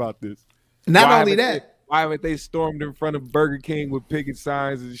shit about this? Not only that. Why haven't they stormed in front of Burger King with picket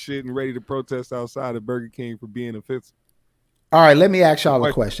signs and shit and ready to protest outside of Burger King for being offensive? All right, let me ask y'all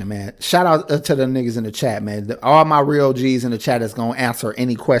a question, man. Shout out to the niggas in the chat, man. All my real G's in the chat is going to answer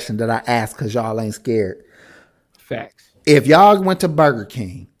any question that I ask because y'all ain't scared. Facts. If y'all went to Burger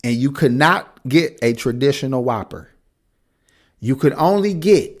King and you could not get a traditional Whopper, you could only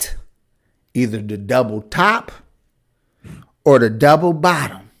get either the double top or the double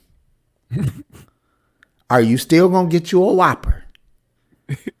bottom. Are you still going to get you a Whopper?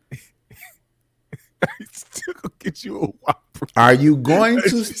 Still gonna get you a Whopper. Are you going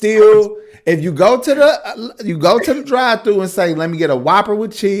to still, if you go to the drive-thru and say, let me get a Whopper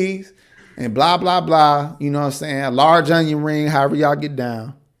with cheese and blah, blah, blah, you know what I'm saying? A large onion ring, however y'all get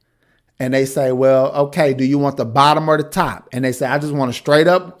down. And they say, well, okay, do you want the bottom or the top? And they say, I want a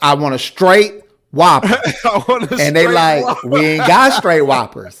straight Whopper. And they like, Whopper. We ain't got straight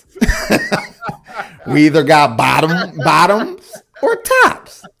Whoppers. We either got bottoms or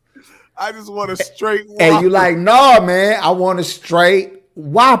tops. I just want a straight Whopper. And you like, no, man, I want a straight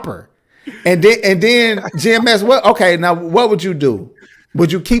Whopper. And then GMS, what? Okay, now what would you do?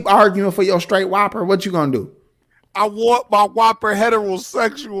 Would you keep arguing for your straight Whopper? What you gonna do? I want my Whopper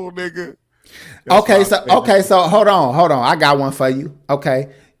heterosexual, nigga. Okay, so hold on. I got one for you. Okay,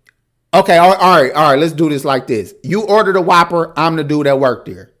 all right. Let's do this like this. You order the Whopper. I'm the dude that worked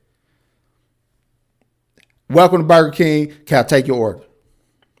there. Welcome to Burger King. Can I take your order?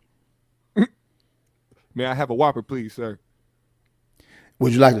 May I have a Whopper, please, sir?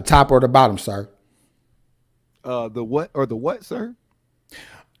 Would you like the top or the bottom, sir? The what, sir?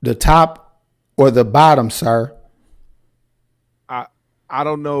 The top or the bottom, sir? I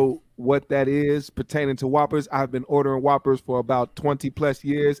don't know what that is pertaining to Whoppers. I've been ordering Whoppers for about 20 plus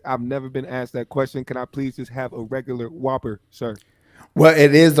years. I've never been asked that question. Can I please just have a regular Whopper, sir? Well,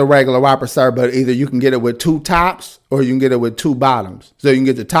 it is the regular Whopper, sir, but either you can get it with 2 tops or you can get it with 2 bottoms. So you can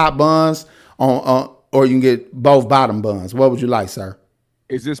get the top buns or you can get both bottom buns. What would you like, sir?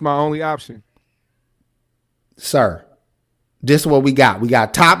 Is this my only option? Sir, this is what we got. We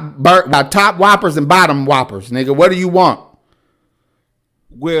got top Whoppers and bottom Whoppers, nigga. What do you want?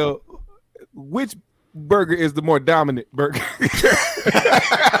 Well, which burger is the more dominant burger?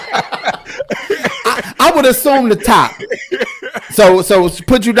 I would assume the top. So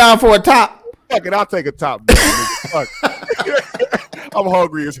put you down for a top. Fuck it, I'll take a top. Fuck. I'm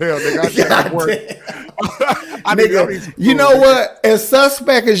hungry as hell, nigga. Nigga, you know what? As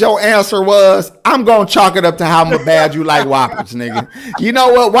suspect as your answer was, I'm gonna chalk it up to how bad you like Whoppers, nigga. You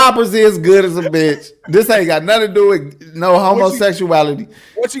know what? Whoppers is good as a bitch. This ain't got nothing to do with no homosexuality.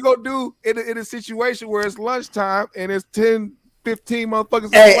 What you gonna do in a situation where it's lunchtime and it's 10, 15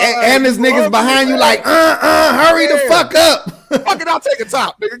 motherfuckers? Hey, and there's niggas behind you like, hurry the fuck up. Fuck it, I'll take a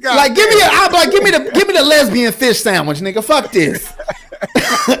top, nigga. God like, give me the lesbian fish sandwich, nigga. Fuck this.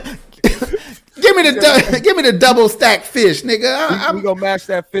 Give me the double stacked fish, nigga. We gonna match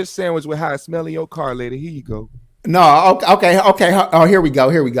that fish sandwich with how it smell in your car later. Here you go. No, okay. Oh, here we go.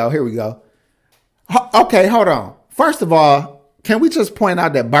 Okay, hold on. First of all, can we just point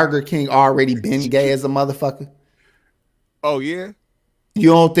out that Burger King already been gay as a motherfucker? Oh yeah. You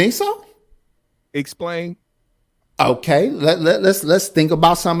don't think so? Explain. Okay, let's think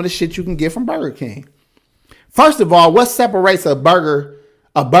about some of the shit you can get from Burger King. First of all, what separates a Burger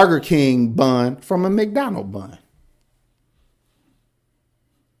King bun from a McDonald's bun?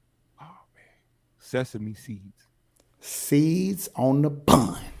 Oh man, sesame seeds. Seeds on the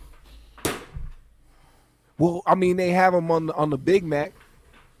bun. Well, I mean, they have them on the Big Mac.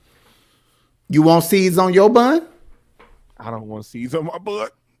 You want seeds on your bun? I don't want seeds on my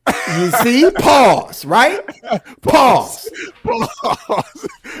butt. You see? Pause, right? Pause.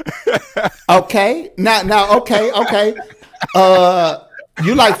 Okay. Now, okay.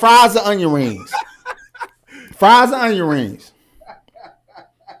 You like fries or onion rings? Fries or onion rings?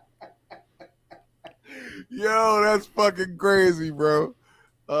 Yo, that's fucking crazy, bro.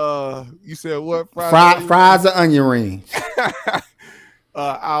 You said what? Fries or onion rings?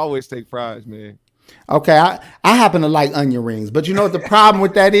 I always take fries, man. Okay, I happen to like onion rings, but you know what the problem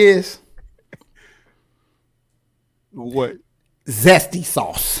with that is? What? Zesty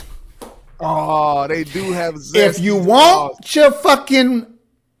sauce. Oh, they do have zesty If you want your fucking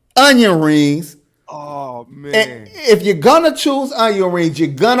onion rings, oh man. If you're gonna choose onion rings, you're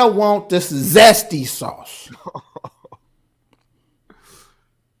gonna want this zesty sauce.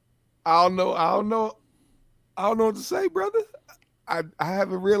 I don't know what to say, brother. I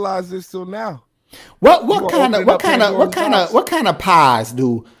haven't realized this till now. What kind of pies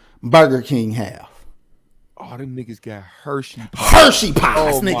do Burger King have? Oh, them niggas got Hershey pies. Hershey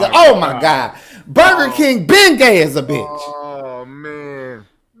pies, nigga. Oh my God. Burger King been gay as a bitch. Oh man.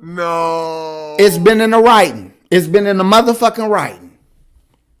 No. It's been in the writing. It's been in the motherfucking writing.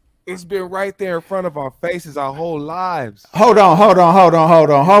 It's been right there in front of our faces our whole lives. Hold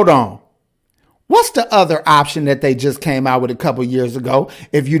on. What's the other option that they just came out with a couple years ago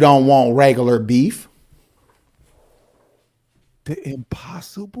if you don't want regular beef? The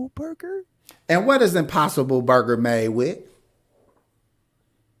Impossible Burger? And what is Impossible Burger made with?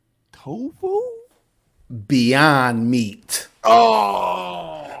 Tofu? Beyond Meat.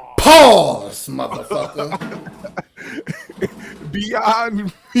 Oh! Pause, motherfucker.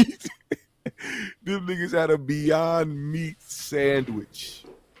 Beyond Meat. Them niggas had a Beyond Meat sandwich.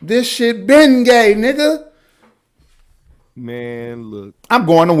 This shit been gay, nigga. Man, look. I'm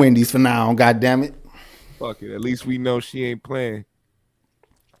going to Wendy's for now, goddammit. Fuck it. At least we know she ain't playing.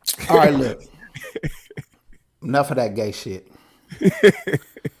 All right, look. Enough of that gay shit.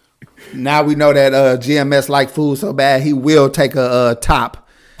 Now we know that GMS like food so bad, he will take a top.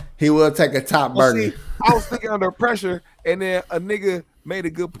 He will take a top burger. See, I was thinking under pressure, and then a nigga made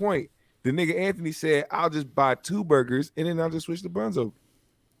a good point. The nigga Anthony said, I'll just buy 2 burgers, and then I'll just switch the buns over.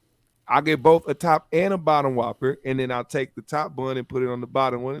 I'll get both a top and a bottom Whopper, and then I'll take the top bun and put it on the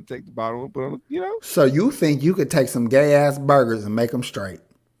bottom one, and take the bottom one and put it on, you know. So you think you could take some gay ass burgers and make them straight?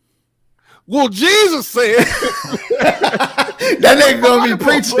 Well, Jesus said That nigga gonna be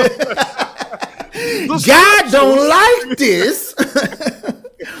preaching. God don't like this.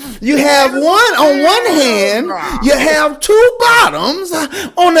 You have one on one hand, you have two bottoms.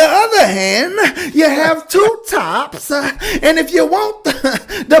 On the other hand, you have two tops. And if you want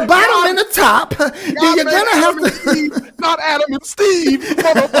the bottom and the top, then you're gonna have to. Steve, not Adam and Steve,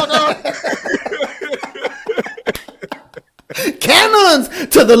 motherfucker. Cannons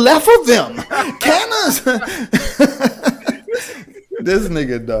to the left of them. Cannons. This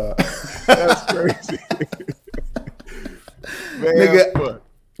nigga, dog. That's crazy. Man, Nigga,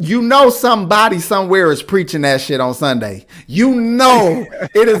 you know somebody somewhere is preaching that shit on Sunday. You know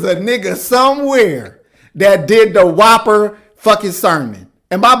it is a nigga somewhere that did the Whopper fucking sermon.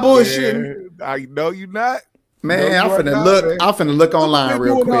 Am I bullshitting? I know you not. Man, No, I'm you are finna not, look. man. I'm finna look online What they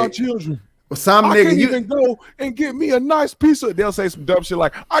real doing to our quick. children? Some I nigga, can't you even go and get me a nice piece of. They'll say some dumb shit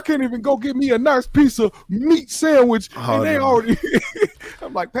like, "I can't even go get me a nice piece of meat sandwich," Hold and they on. already.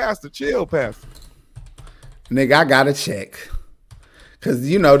 I'm like, Pastor, chill, Pastor. nigga, I gotta check. Cause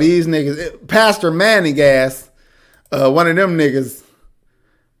you know these niggas, Pastor Manning ass, one of them niggas.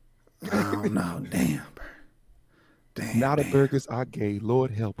 I don't know. Damn, bro. Damn. Not a man. burgers I gave.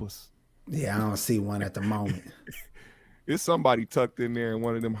 Lord help us. Yeah, I don't see one at the moment. It's somebody tucked in there in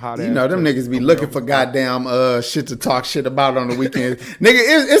one of them hot. You know, them niggas be looking for goddamn shit to talk shit about on the weekend. Nigga,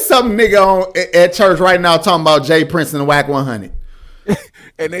 it's some nigga on at church right now talking about Jay Prince and Whack 100.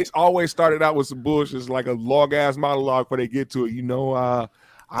 And they always started out with some bullshit, it's like a long ass monologue before they get to it. You know, I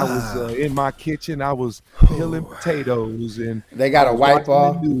was in my kitchen, I was peeling potatoes, and They got I a was wipe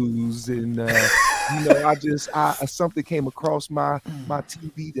watching off. the news, and you know, I something came across my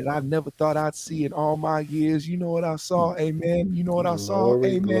TV that I never thought I'd see in all my years. You know what I saw? Amen. You know what I saw?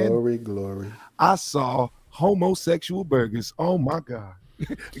 Glory, Amen. glory, glory. I saw homosexual burgers. Oh my God.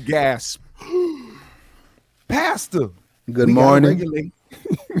 Gasp. Pastor. Good we gotta morning. regulate.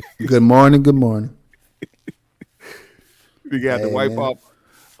 Good morning. Good morning. We got to Hey, wipe man. off.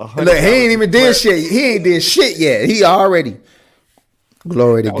 Look, he ain't even did shit. He ain't did shit yet. He already.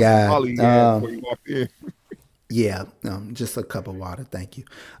 Glory to God. Before you walked in. Yeah, just a cup of water, thank you.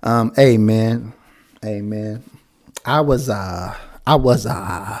 Hey man. I was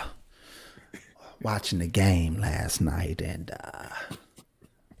watching the game last night and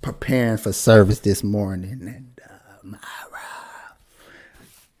preparing for service this morning, and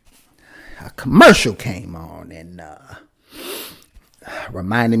a commercial came on and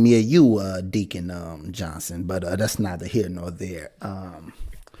reminded me of you, Deacon Johnson, but that's neither here nor there.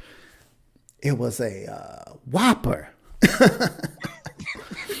 It was a Whopper.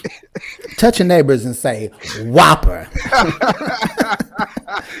 Touch your neighbors and say Whopper.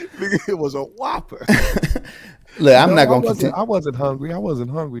 It was a Whopper. Look, I'm not gonna I continue. wasn't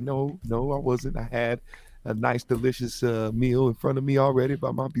hungry. No, I wasn't. I had a nice, delicious meal in front of me already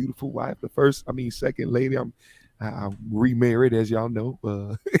by my beautiful wife. Second lady. I'm remarried, as y'all know.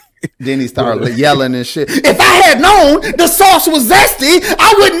 Then he started yelling and shit. If I had known the sauce was zesty,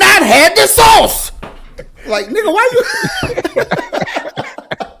 I would not have the sauce. Like, nigga, why you?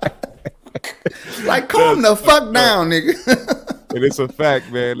 Like, calm the fuck down, nigga. And it's a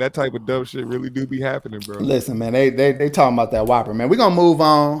fact, man. That type of dumb shit really do be happening, bro. Listen, man, they talking about that Whopper, man. We're gonna move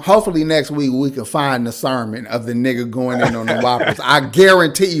on. Hopefully next week we can find the sermon of the nigga going in on the Whoppers. I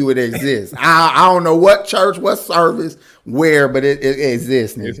guarantee you it exists. I don't know what church, what service, where, but it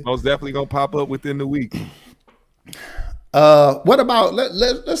exists, nigga. It's most definitely gonna pop up within the week. What about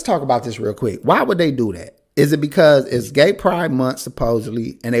let's talk about this real quick. Why would they do that? Is it because it's Gay Pride Month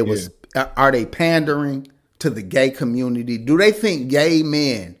supposedly, and are they pandering to the gay community? Do they think gay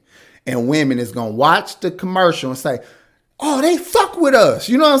men and women is gonna watch the commercial and say, "Oh, they fuck with us"?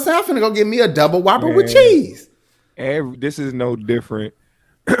 You know what I'm saying? I'm finna go get me a double Whopper with cheese. This is no different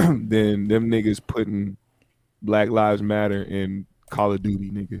than them niggas putting Black Lives Matter in Call of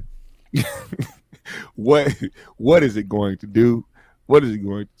Duty, nigga. What is it going to do? What is it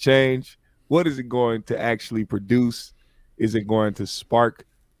going to change? What is it going to actually produce? Is it going to spark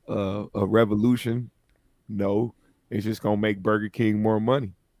a revolution? No, it's just gonna make Burger King more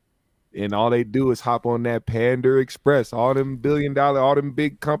money. And all they do is hop on that Pander Express. All them all them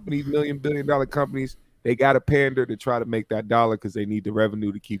big companies, $1 billion companies, they got to pander to try to make that dollar because they need the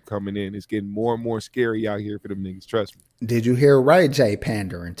revenue to keep coming in. It's getting more and more scary out here for them niggas, trust me. Did you hear Ray J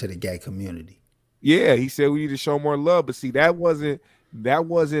pandering to the gay community? Yeah, he said we need to show more love. But see, that wasn't That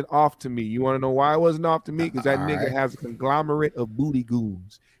wasn't off to me. You want to know why it wasn't off to me? Because that All nigga right. has a conglomerate of booty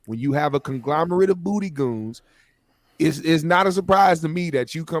goons. When you have a conglomerate of booty goons, it's not a surprise to me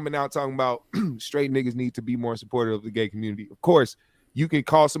that you coming out talking about straight niggas need to be more supportive of the gay community. Of course, you can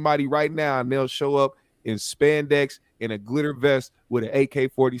call somebody right now and they'll show up in spandex in a glitter vest with an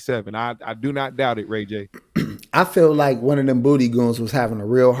AK-47. I do not doubt it, Ray J. I feel like one of them booty goons was having a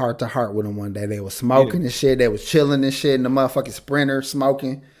real heart to heart with him one day. They was smoking and shit. They was chilling and shit in the motherfucking Sprinter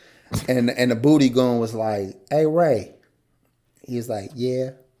smoking. And the booty goon was like, hey, Ray. He was like,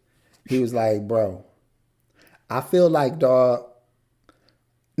 yeah. He was like, bro, I feel like, dog.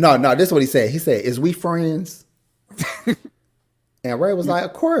 No, this is what he said. He said, is we friends? And Ray was like,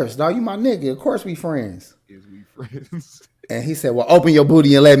 of course, dog. You my nigga. Of course we friends. Is we friends? And he said, well, open your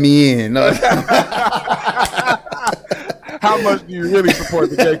booty and let me in. No. How much do you really support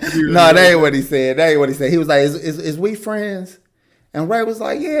the gay community? No, that ain't what he said. That ain't what he said. He was like, is we friends? And Ray was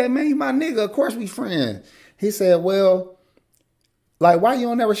like, yeah, man, you my nigga. Of course we friends. He said, well, like, why you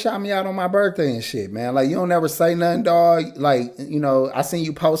don't never shout me out on my birthday and shit, man? Like, you don't never say nothing, dog. Like, you know, I seen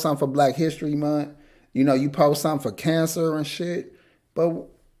you post something for Black History Month. You know, you post something for cancer and shit. But,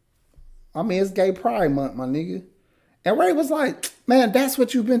 I mean, it's Gay Pride Month, my nigga. And Ray was like, man, that's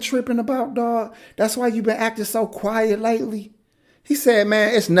what you've been tripping about, dog. That's why you've been acting so quiet lately. He said,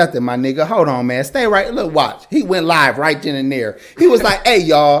 man, it's nothing, my nigga. Hold on, man. Stay right. Look, watch. He went live right then and there. He was like, hey,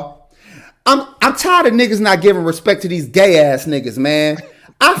 y'all, I'm tired of niggas not giving respect to these gay ass niggas, man.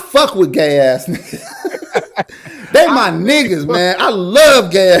 I fuck with gay ass niggas. They my niggas, man. I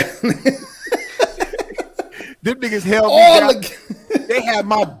love gay ass niggas. Them niggas held me down. They had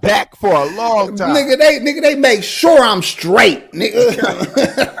my back for a long time. Nigga, they make sure I'm straight, nigga.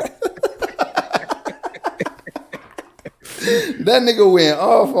 That nigga went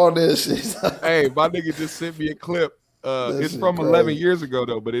off on this shit. Hey, my nigga just sent me a clip. It's from crazy. 11 years ago,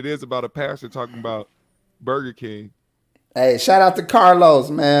 though, but it is about a pastor talking about Burger King. Hey, shout out to Carlos,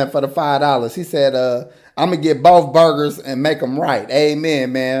 man, for the $5. He said, I'm going to get both burgers and make them right.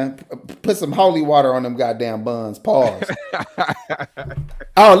 Amen, man. Put some holy water on them goddamn buns. Pause.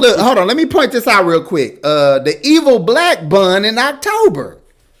 Oh, look, hold on. Let me point this out real quick. The Evil Black bun in October.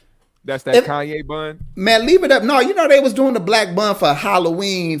 That's that Kanye bun? Man, leave it up. No, you know they was doing the black bun for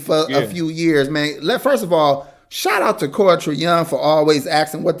Halloween for a few years, man. First of all, shout out to Courtney Young for always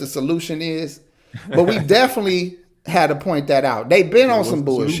asking what the solution is. But we definitely had to point that out. They've been on some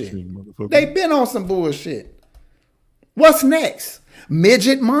bullshit. They've been on some bullshit. What's next?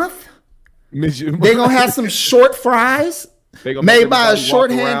 Midget month? They're going to have some short fries made by a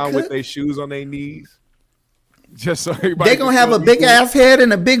shorthand cook? With their shoes on their knees. Just so everybody. They're going to have a big ass head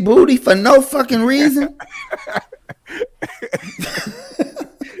and a big booty for no fucking reason?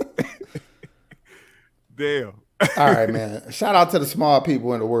 Damn. All right, man. Shout out to the small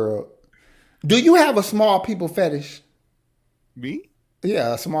people in the world. Do you have a small people fetish? Me?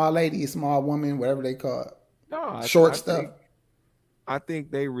 Yeah, a small lady, a small woman, whatever they call it. No, short stuff. I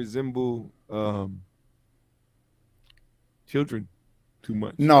think they resemble children too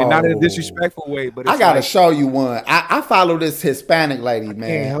much. No, and not in a disrespectful way, but I gotta show you one. I follow this Hispanic lady,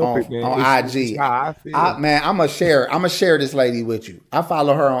 man, on IG. It's how I feel. Man, I'm gonna share this lady with you. I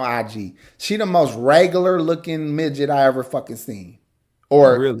follow her on IG. She the most regular looking midget I ever fucking seen,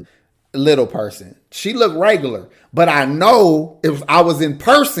 or really little person. She looked regular, but I know if I was in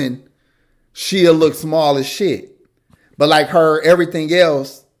person, she'll look small as shit. But like her, everything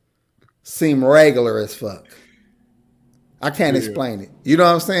else seemed regular as fuck. I can't explain it. You know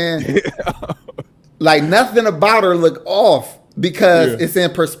what I'm saying? Like nothing about her look off because it's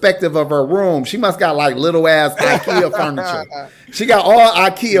in perspective of her room. She must got like little ass IKEA furniture. She got all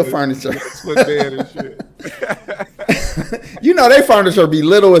IKEA furniture. You know they furniture be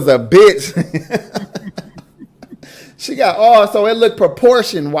little as a bitch. She got all, so it looked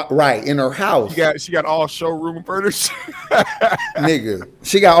proportioned right in her house. She got all showroom furniture. Nigga,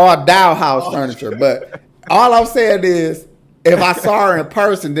 she got all doll house furniture. But all I'm saying is, if I saw her in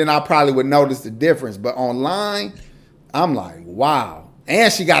person, then I probably would notice the difference. But online, I'm like, wow.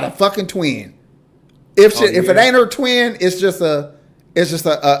 And she got a fucking twin. If it ain't her twin, it's just a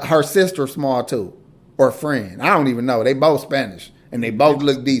her sister small too, or friend. I don't even know. They both Spanish and they both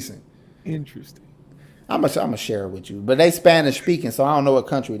look decent. Interesting. I'm gonna share it with you, but they Spanish speaking, so I don't know what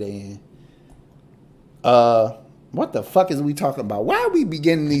country they in. What the fuck is we talking about? Why are we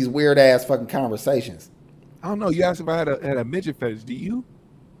beginning these weird ass fucking conversations? I don't know. You asked if I had a midget fetish. Do you?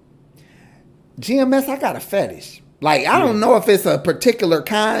 GMS, I got a fetish. Like I don't know if it's a particular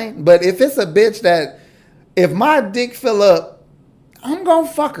kind, but if it's a bitch that, if my dick fill up, I'm gonna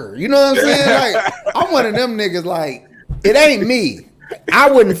fuck her. You know what I'm saying? Like I'm one of them niggas. Like it ain't me. I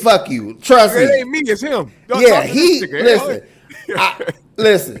wouldn't fuck you. Trust me. It ain't me, it's him. Don't Yeah, talk to he this nigga.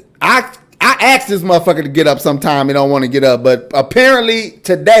 listen. I asked this motherfucker to get up sometime. He don't want to get up, but apparently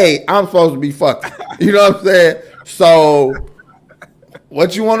today I'm supposed to be fucking. You know what I'm saying? So,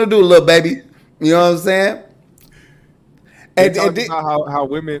 what you want to do, little baby? You know what I'm saying? They talk about how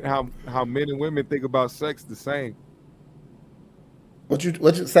men and women think about sex the same. What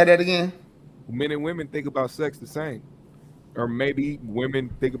you say that again? Men and women think about sex the same, or maybe women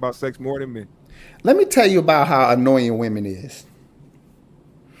think about sex more than men. Let me tell you about how annoying women is.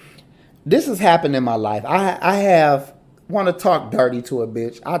 This has happened in my life. I have want to talk dirty to a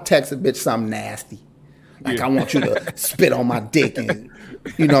bitch. I text a bitch something nasty. Like, I want you to spit on my dick and,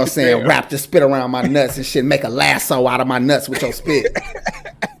 you know what I'm saying, wrap the spit around my nuts and shit, make a lasso out of my nuts with your spit.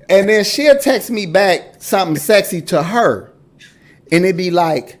 And then she'll text me back something sexy to her. And it'd be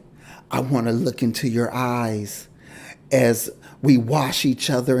like, I want to look into your eyes as we wash each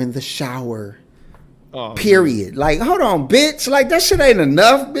other in the shower. Oh, period. Man. Like, hold on, bitch. Like, that shit ain't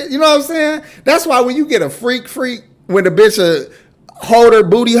enough, bitch. You know what I'm saying? That's why when you get a freak, when the bitch hold her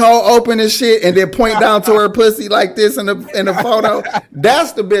booty hole open and shit and then point down to her pussy like this in the photo,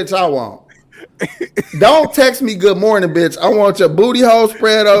 that's the bitch I want. Don't text me good morning, bitch. I want your booty hole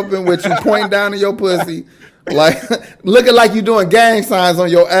spread open with you pointing down to your pussy, like looking like you doing gang signs on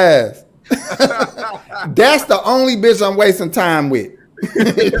your ass. That's the only bitch I'm wasting time with.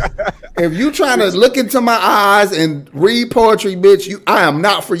 If you trying to look into my eyes and read poetry, bitch, I am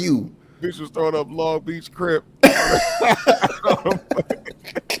not for you. Bitch was throwing up Long Beach Crip.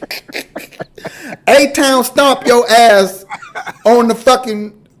 A-Town stomp your ass on the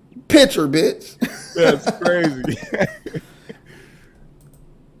fucking picture, bitch. That's crazy.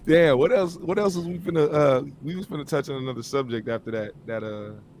 Damn, what else is we was finna touch on another subject after that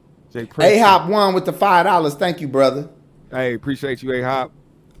Jay Prince. A-Hop won with the $5. Thank you, brother. Hey, appreciate you, A-Hop.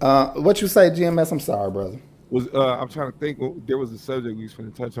 What you say, GMS? I'm sorry, brother. I'm trying to think. There was a subject we was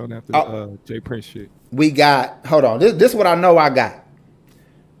going to touch on after the Jay Prince shit. We got. Hold on. This is what I know. I got.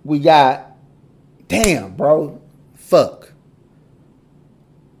 We got. Damn, bro. Fuck.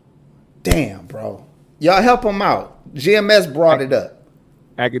 Damn, bro. Y'all help him out. GMS brought it up.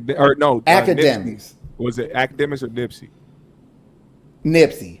 Academics. Was it Academics or Nipsey?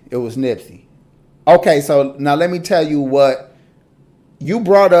 Nipsey. It was Nipsey. Okay, so now let me tell you what you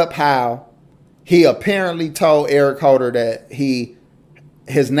brought up. How he apparently told Eric Holder that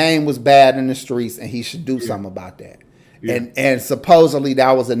his name was bad in the streets and he should do something about that. Yeah. And supposedly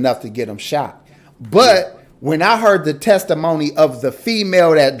that was enough to get him shot. But when I heard the testimony of the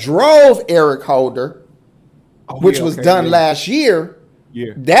female that drove Eric Holder, which was done last year,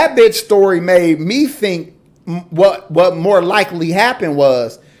 that bitch story made me think what more likely happened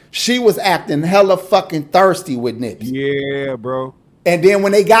was she was acting hella fucking thirsty with Nipsey. Yeah, bro. And then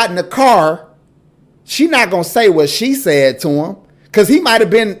when they got in the car, she not gonna say what she said to him, because he might have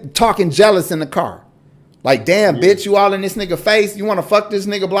been talking jealous in the car. Like, damn, bitch, you all in this nigga face. You want to fuck this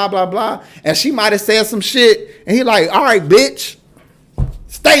nigga, blah, blah, blah. And she might have said some shit. And he like, all right, bitch,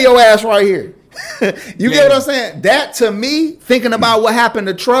 stay your ass right here. You get what I'm saying? That, to me, thinking about what happened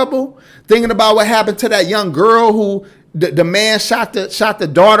to Trouble, thinking about what happened to that young girl who the man shot the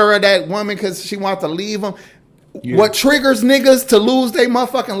daughter of that woman because she wanted to leave him. Yeah. What triggers niggas to lose their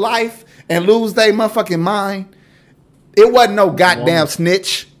motherfucking life and lose their motherfucking mind? It wasn't no goddamn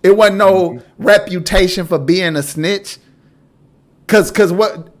snitch. It wasn't no reputation for being a snitch. Cause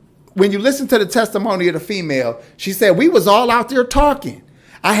when you listen to the testimony of the female, she said, we was all out there talking.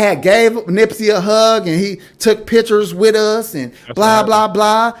 I had gave Nipsey a hug and he took pictures with us and blah, blah,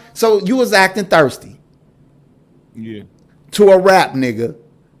 blah. So you was acting thirsty. Yeah. To a rap nigga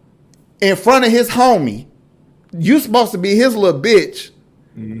in front of his homie. You supposed to be his little bitch.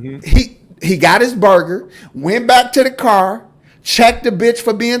 Mm-hmm. He got his burger, went back to the car, checked the bitch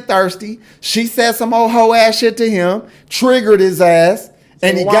for being thirsty. She said some old hoe ass shit to him, triggered his ass,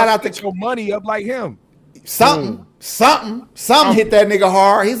 and he got out your money up like him. Something hit that nigga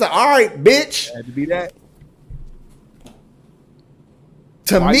hard. He's like, all right, bitch. Had to be that.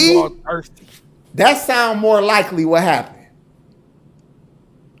 To me, that sound more likely what happened.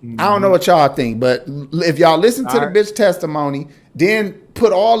 I don't know what y'all think, but if y'all listen to the bitch testimony, then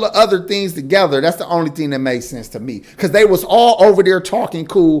put all the other things together, that's the only thing that makes sense to me. Because they was all over there talking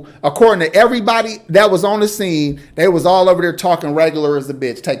cool. According to everybody that was on the scene, they was all over there talking regular as a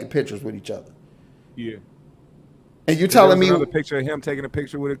bitch, taking pictures with each other. Yeah. And you telling me another picture of him taking a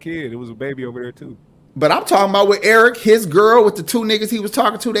picture with a kid. It was a baby over there too. But I'm talking about with Eric, his girl, with the two niggas he was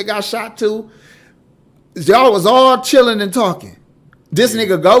talking to that got shot too. Y'all was all chilling and talking. This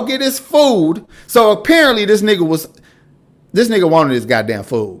nigga go get his food. So apparently this nigga was This nigga wanted his goddamn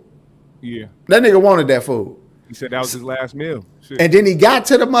food. Yeah. That nigga wanted that food. He said that was his last meal. Shit. And then he got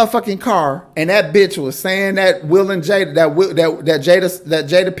to the motherfucking car, and that bitch was saying that Will and Jada, that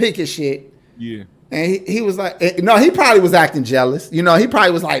Jada Pinkett shit. Yeah. And he was like, no, he probably was acting jealous. You know, he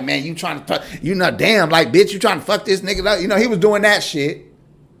probably was like, man, you trying to, damn, like, bitch, you trying to fuck this nigga up. You know, he was doing that shit.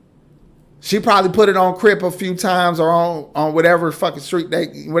 She probably put it on Crip a few times or on whatever fucking street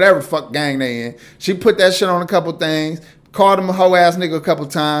whatever fuck gang they in. She put that shit on a couple things, called him a hoe ass nigga a couple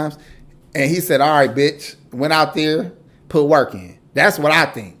times, and he said, all right, bitch, went out there, put work in. That's what I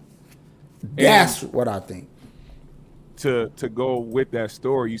think. That's what I think. To go with that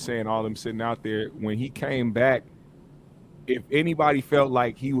story, you saying all them sitting out there, when he came back, if anybody felt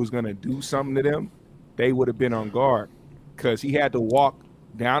like he was gonna do something to them, they would have been on guard, because he had to walk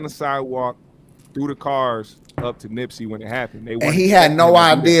down the sidewalk through the cars up to Nipsey when it happened. And he had no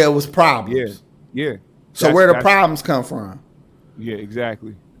idea it was problems. Yeah. So where the problems come from? Yeah,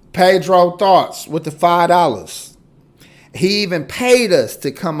 exactly. Pedro Thoughts with the $5. He even paid us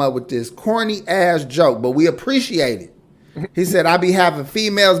to come up with this corny ass joke, but we appreciate it. He said, I be having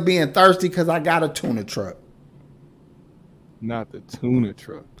females being thirsty because I got a tuna truck. Not the tuna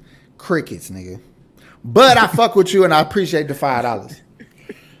truck. Crickets, nigga. But I fuck with you and I appreciate the $5.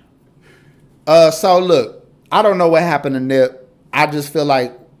 So look, I don't know what happened to Nip. I just feel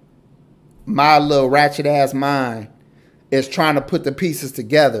like my little ratchet ass mind is trying to put the pieces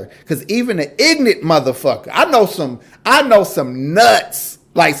together. Cause even an ignorant motherfucker, I know some nuts.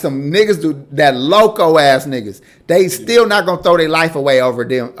 Like some niggas do that loco ass niggas. They still not gonna throw their life away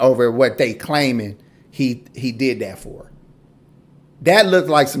over what they claiming he did that for. That looked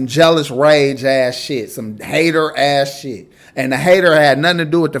like some jealous rage ass shit, some hater ass shit. And the hater had nothing to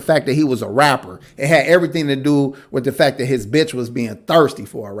do with the fact that he was a rapper. It had everything to do with the fact that his bitch was being thirsty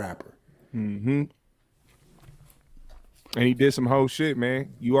for a rapper. Mm-hmm. And he did some whole shit,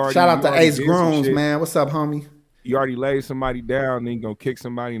 man. Shout out to Ace Grooms, man. What's up, homie? You already laid somebody down, then you gonna kick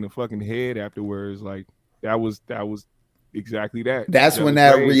somebody in the fucking head afterwards. Like that was exactly that. That's when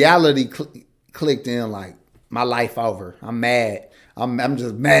that reality clicked in. Like my life over. I'm mad. I'm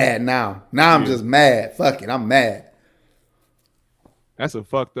just mad now. Now I'm just mad. Fuck it. I'm mad. That's a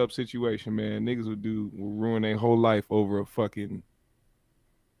fucked up situation, man. Niggas would ruin their whole life over a fucking.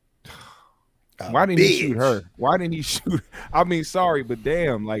 Why didn't he shoot her? Why didn't he shoot? I mean, sorry, but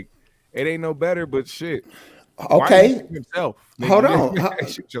damn, like it ain't no better. But shit. Okay. Himself. Hold on.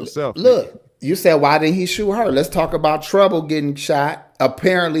 Shoot yourself. Look, you said why didn't he shoot her? Let's talk about Trouble getting shot.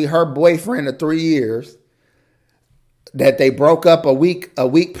 Apparently, her boyfriend of 3 years that they broke up a week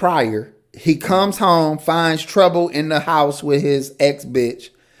prior. He comes home, finds Trouble in the house with his ex bitch.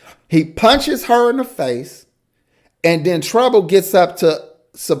 He punches her in the face, and then Trouble gets up to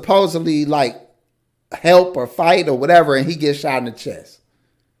supposedly like help or fight or whatever, and he gets shot in the chest.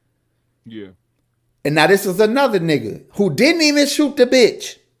 Yeah. And now this is another nigga who didn't even shoot the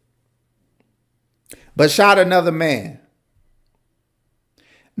bitch, but shot another man.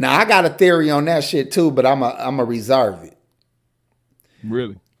 Now I got a theory on that shit too, but I'm a reserve it.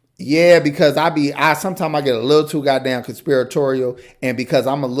 Really? Yeah, because sometimes I get a little too goddamn conspiratorial, and because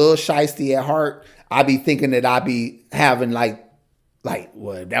I'm a little shiesty at heart, I be thinking that I be having like,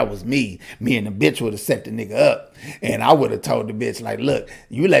 well, that was me. Me and the bitch would have set the nigga up. And I would have told the bitch, like, look,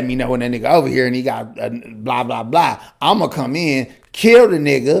 you let me know when that nigga over here and he got blah, blah, blah. I'm going to come in, kill the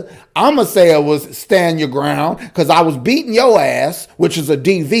nigga. I'm going to say it was stand your ground because I was beating your ass, which is a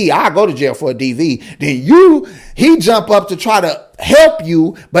DV. I go to jail for a DV. Then he jump up to try to help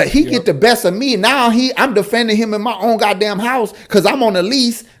you, but he get the best of me. Now I'm defending him in my own goddamn house because I'm on the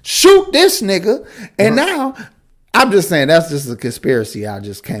lease. Shoot this nigga. And now... I'm just saying that's just a conspiracy I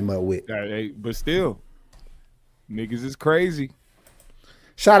just came up with. But still, niggas is crazy.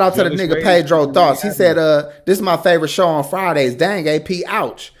 Shout out to the nigga Pedro Thoughts. He said, this is my favorite show on Fridays. Dang, AP,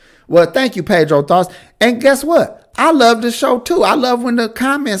 ouch. Well, thank you, Pedro Thoughts. And guess what? I love the show too. I love when the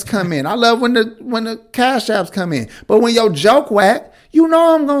comments come in. I love when the cash apps come in. But when your joke whack, you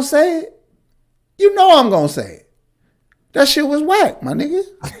know I'm going to say it. You know I'm going to say it. That shit was whack, my nigga.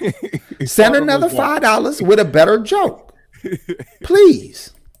 Send another $5 with a better joke.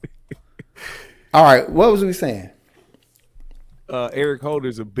 Please. All right, what was we saying? Eric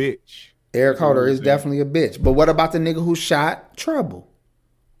Holder's a bitch. Eric Holder is definitely a bitch. But what about the nigga who shot Trouble?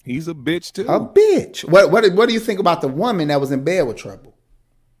 He's a bitch too. A bitch. What do you think about the woman that was in bed with Trouble?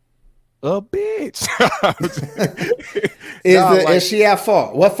 A bitch. Is she at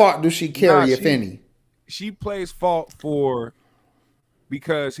fault? What fault does she carry, if any? She plays fault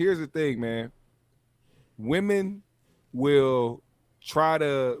because here's the thing, man. Women will try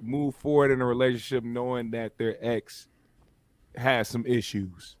to move forward in a relationship knowing that their ex has some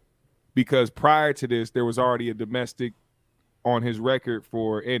issues because prior to this, there was already a domestic on his record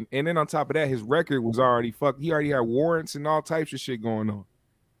and then on top of that, his record was already fucked. He already had warrants and all types of shit going on.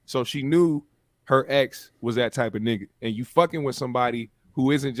 So she knew her ex was that type of nigga. And you fucking with somebody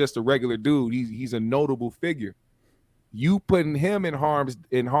who isn't just a regular dude. He's a notable figure. You putting him in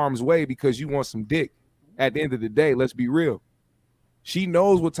harm's way because you want some dick. At the end of the day, let's be real. She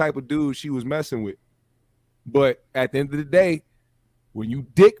knows what type of dude she was messing with. But at the end of the day, when you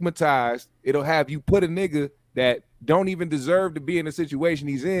dickmatized, it'll have you put a nigga that don't even deserve to be in the situation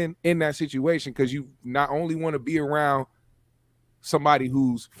he's in that situation because you not only want to be around somebody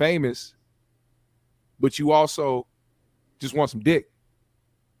who's famous, but you also just want some dick.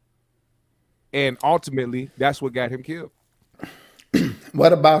 And ultimately, that's what got him killed.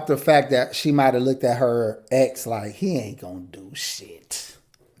 What about the fact that she might have looked at her ex like, he ain't gonna do shit.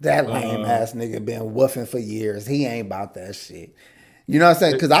 That lame ass nigga been woofing for years. He ain't about that shit. You know what I'm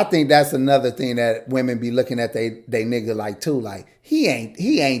saying? Because I think that's another thing that women be looking at they nigga like too. Like he ain't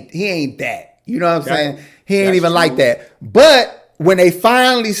that. You know what I'm saying? He ain't even like that. But when they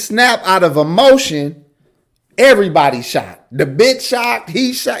finally snap out of emotion, everybody shocked. The bitch shocked.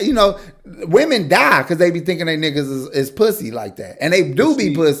 He shocked. You know, women die because they be thinking they niggas is pussy like that, and they do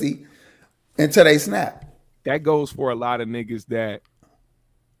be pussy until they snap. That goes for a lot of niggas that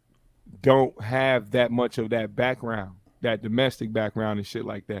don't have that much of that background. That domestic background and shit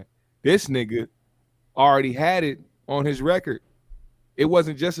like that. This nigga already had it on his record. It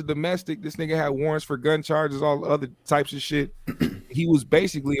wasn't just a domestic. This nigga had warrants for gun charges, all other types of shit. He was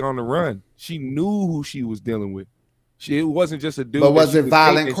basically on the run. She knew who she was dealing with. It wasn't just a dude. But was it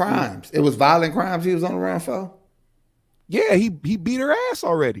violent crimes? It was violent crimes he was on the run for? Yeah, he beat her ass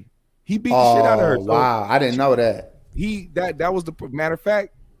already. He beat the shit out of her. So wow, I didn't know that. That was the matter of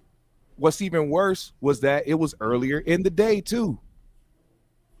fact. What's even worse was that it was earlier in the day too.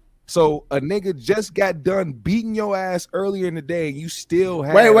 So a nigga just got done beating your ass earlier in the day, and you still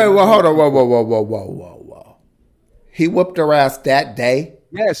have. Wait, hold on, whoa. He whooped her ass that day.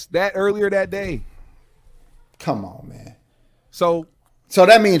 Yes, earlier that day. Come on, man. So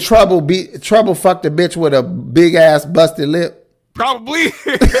that means Trouble fucked a bitch with a big ass busted lip. Probably.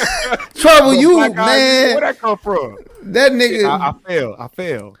 Trouble, you man. Where that come from? That nigga. I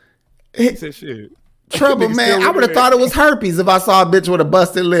failed. He said shit. Trouble, man. I would have thought it was herpes if I saw a bitch with a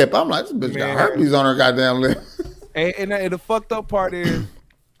busted lip. I'm like, this bitch got herpes on her goddamn lip. And the fucked up part is,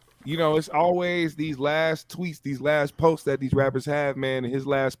 you know, it's always these last tweets, these last posts that these rappers have, man. And his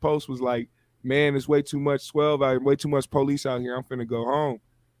last post was like, man, it's way too much 12 out, way too much police out here. I'm finna go home.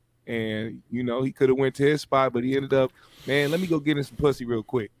 And, you know, he could have went to his spot, but he ended up, man, let me go get in some pussy real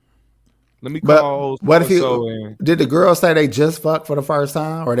quick. Let me call. But what if did the girl say they just fucked for the first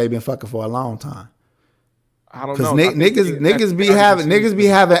time, or they been fucking for a long time? I don't know. Niggas be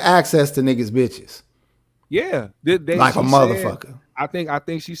having access to niggas bitches. Yeah, like a motherfucker. I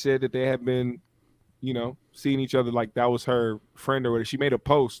think she said that they had been, you know, seeing each other like that was her friend or whatever. She made a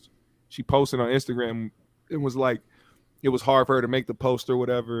post. She posted on Instagram. It was like it was hard for her to make the post or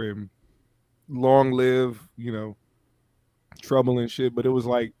whatever, and long live, you know, Trouble and shit. But it was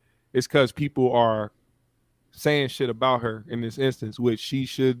like, it's because people are saying shit about her in this instance, which she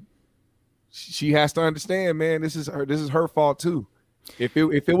has to understand, man. This is her fault too. If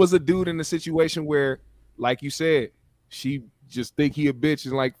it was a dude in a situation where, like you said, she just think he a bitch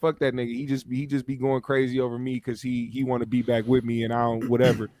and like, fuck that nigga. He just be going crazy over me because he want to be back with me and I don't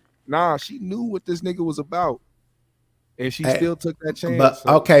whatever. Nah, she knew what this nigga was about. And she still took that chance. But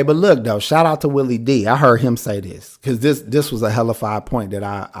okay, but look though, shout out to Willie D. I heard him say this because this was a hellified point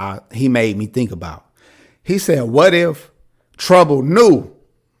that he made me think about. He said, "What if Trouble knew?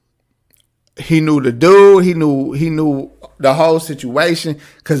 He knew the dude. He knew the whole situation.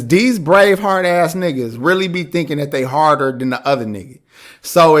 Because these brave heart ass niggas really be thinking that they harder than the other nigga.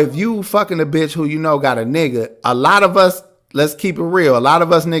 So if you fucking a bitch who you know got a nigga, a lot of us, let's keep it real. A lot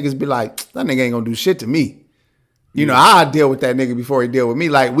of us niggas be like, that nigga ain't gonna do shit to me. You know, I deal with that nigga before he deal with me.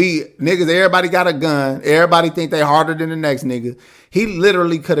 Like niggas, everybody got a gun. Everybody think they harder than the next nigga. He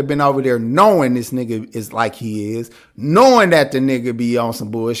literally could have been over there knowing this nigga is like he is, knowing that the nigga be on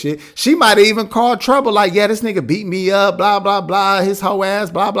some bullshit. She might have even called Trouble like, yeah, this nigga beat me up, blah, blah, blah, his hoe ass,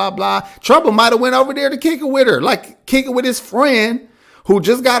 blah, blah, blah. Trouble might have went over there to kick it with her, like kick it with his friend who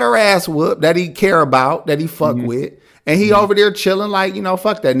just got her ass whooped that he care about, that he fuck with. And he over there chilling like, you know,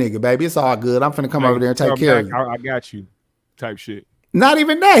 fuck that nigga, baby. It's all good. I'm finna come over there and take care of you. I got you type shit. Not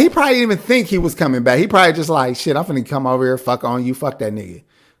even that. He probably didn't even think he was coming back. He probably just like, shit, I'm finna come over here, fuck on you, fuck that nigga.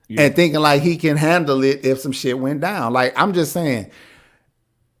 Yeah. And thinking like he can handle it if some shit went down. Like, I'm just saying,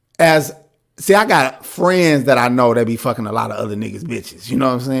 as See, I got friends that I know that be fucking a lot of other niggas' bitches. You know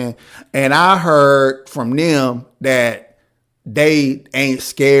what I'm saying? And I heard from them that they ain't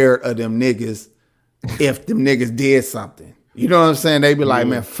scared of them niggas if them niggas did something. You know what I'm saying? They be like,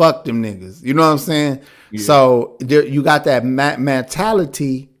 man, fuck them niggas. You know what I'm saying? Yeah. So you got that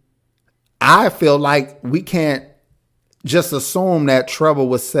mentality. I feel like we can't just assume that trouble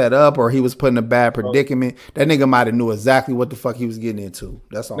was set up or he was put in a bad predicament. That nigga might have knew exactly what the fuck he was getting into.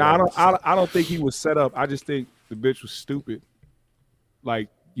 That's all. No, I don't think he was set up. I just think the bitch was stupid. Like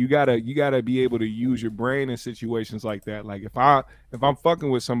you gotta be able to use your brain in situations like that. Like if I'm fucking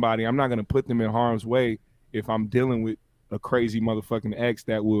with somebody, I'm not gonna put them in harm's way if I'm dealing with a crazy motherfucking ex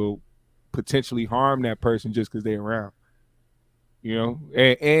that will potentially harm that person just because they're around. You know,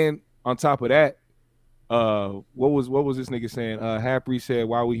 and on top of that. What was this nigga saying? Happy said,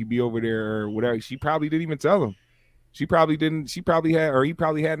 why would he be over there or whatever? She probably didn't even tell him. He probably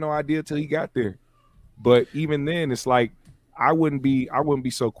had no idea till he got there. But even then, it's like I wouldn't be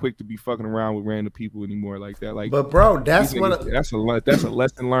so quick to be fucking around with random people anymore like that. Like, but bro, that's a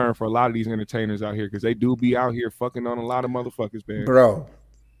lesson learned for a lot of these entertainers out here because they do be out here fucking on a lot of motherfuckers, man. Bro,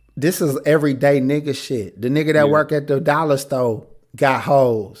 this is everyday nigga shit. The nigga that work at the dollar store got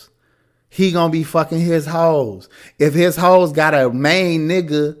hoes. He gonna be fucking his hoes. If his hoes got a main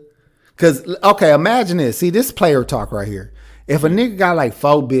nigga, cause okay, imagine this. See, this player talk right here. If a nigga got like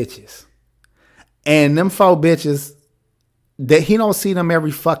 4 bitches, and them 4 bitches, that he don't see them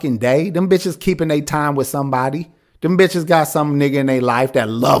every fucking day. Them bitches keeping their time with somebody. Them bitches got some nigga in their life that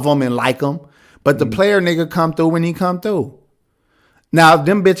love them and like them. But the player nigga come through when he come through. Now,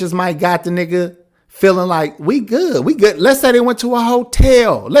 them bitches might got the nigga feeling like we good. Let's say they went to a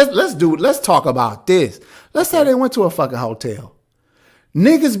hotel. Let's talk about this. Let's say they went to a fucking hotel.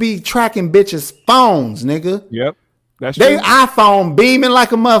 Niggas be tracking bitches' phones, nigga. Yep. That's they true. iPhone beaming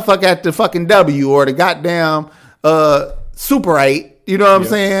like a motherfucker at the fucking W or the goddamn Super 8. You know what I'm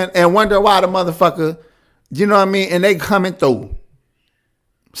saying? And wonder why the motherfucker, you know what I mean? And they coming through.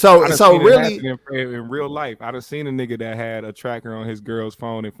 So really in real life, I done seen a nigga that had a tracker on his girl's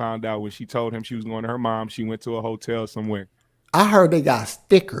phone and found out when she told him she was going to her mom, she went to a hotel somewhere. I heard they got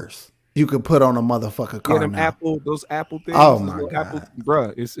stickers you could put on a motherfucker car now. Those Apple things. Oh my God.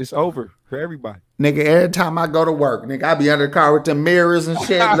 Bruh, it's over for everybody. Nigga, every time I go to work, nigga, I be under the car with the mirrors and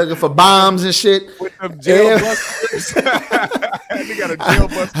shit, looking for bombs and shit. With them jail busters. They got a jail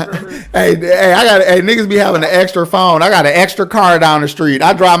buster. Hey, niggas be having an extra phone. I got an extra car down the street.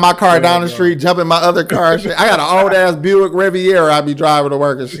 I drive my car down the street, jump in my other car and shit. I got an old ass Buick Riviera I be driving to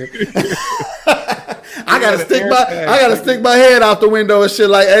work and shit. I gotta stick my head out the window and shit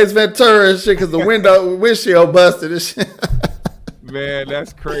like Ace Ventura and shit because the windshield busted and shit. Man,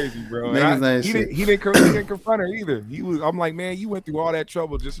 that's crazy, bro. He didn't confront her either. I'm like, man, you went through all that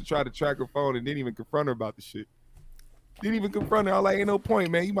trouble just to try to track her phone and didn't even confront her about the shit. Didn't even confront her. I was like, ain't no point,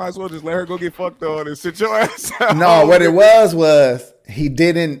 man. You might as well just let her go get fucked on and sit your ass out. No, what it was he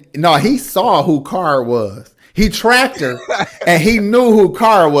didn't. No, he saw who Carr was. He tracked her, and he knew who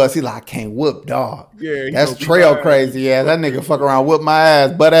Carr was. He like, I can't whoop dog. Yeah, that's trail crazy. Yeah, that nigga fuck around, whoop my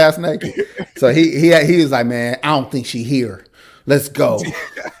ass, butt ass naked. So he was like, man, I don't think she here. Let's go.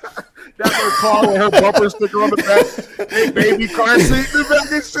 That's her car with her bumper sticker on the back. Hey, baby car seat in the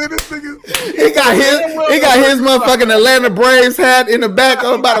back and shit. This nigga. He got his motherfucking Atlanta Braves hat in the back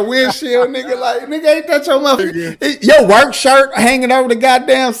on by the windshield. Nigga, like, nigga, ain't that your motherfucker? Your work shirt hanging over the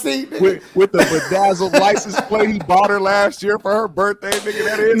goddamn seat. With the bedazzled license plate he bought her last year for her birthday. Nigga,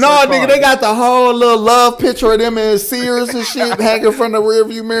 that is no, nigga, they got the whole little love picture of them in Sears and shit hanging from the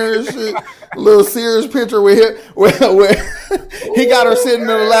rearview mirror and shit. Little Sears picture with him, where he got her sitting in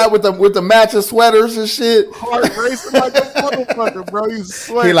the lap with the matching sweaters and shit. Heart racing like a motherfucker, bro. He's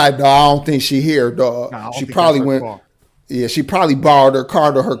sweating. He like, dog, I don't think she here, dog. Nah, she probably went. Yeah, she probably borrowed her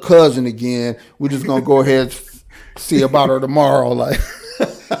car to her cousin again. We're just gonna go ahead and see about her tomorrow. Like,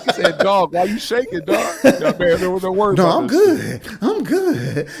 he said, dog, why you shaking, dog? That man, there was no word. No, I'm good. I'm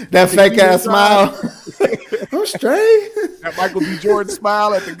good. That fake ass smile. I'm straight. That Michael B. Jordan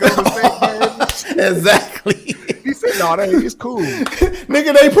smile at the Golden State game. Exactly. He said, no, it's cool.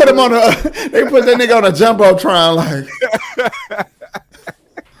 Nigga, they put that nigga on a jumbotron like.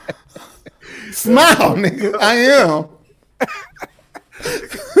 Smile, nigga. I am.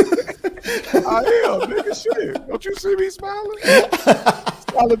 Nigga, shit. Don't you see me smiling?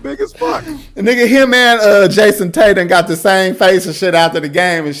 Smiling big as fuck. Nigga, him and Jason Tatum got the same face and shit after the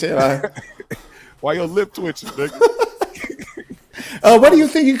game and shit. Like. Why your lip twitching, nigga? What do you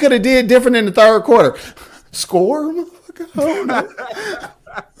think you could have did different in the third quarter? Score?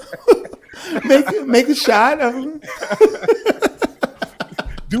 Make a shot.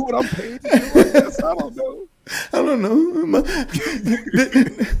 do what I'm paid to do? I guess I don't know. I don't know.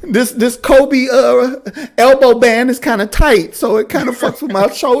 This Kobe elbow band is kind of tight, so it kind of fucks with my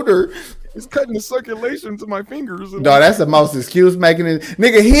shoulder. It's cutting the circulation to my fingers. No, that's the most excuse making it.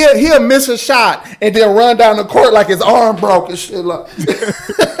 Nigga, he'll miss a shot and then run down the court like his arm broke and shit. Like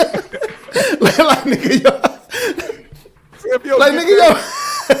nigga, yo.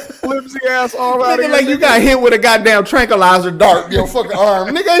 Flips the ass all out Nigga, of like you got hit with a goddamn tranquilizer dart, your fucking arm.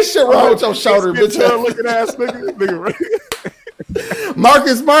 Nigga, that shit wrong with your shoulder, bitch. Looking ass nigga.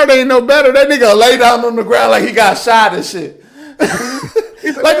 Marcus Smart ain't no better. That nigga lay down on the ground like he got shot and shit.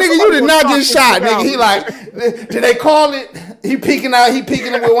 Like nigga, you did not get shot, nigga. He like, did they call it? He peeking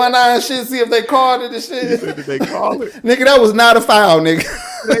him with one eye and shit, see if they called it and shit. Did they call it? Nigga, that was not a foul, nigga.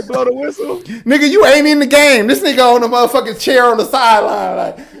 Did they blow the whistle? Nigga, you ain't in the game. This nigga on the motherfucking chair on the sideline,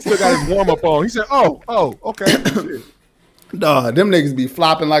 like still got his warm up on. He said, "Oh, okay." Shit. Dawg, them niggas be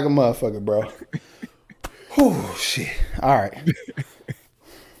flopping like a motherfucker, bro. Whew, shit. All right.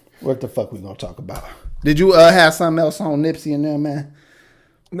 What the fuck we gonna talk about? Did you have something else on Nipsey and them, man?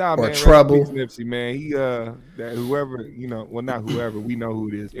 Nah, or man. Trouble? Nipsey, man. He that whoever, well, not whoever, we know who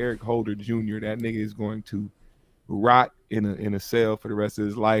it is. Eric Holder Jr. That nigga is going to rot in a cell for the rest of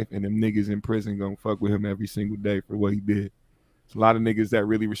his life, and them niggas in prison gonna fuck with him every single day for what he did. There's a lot of niggas that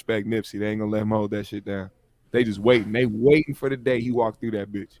really respect Nipsey. They ain't gonna let him hold that shit down. They just waiting. They waiting for the day he walked through that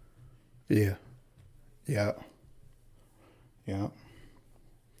bitch. Yeah.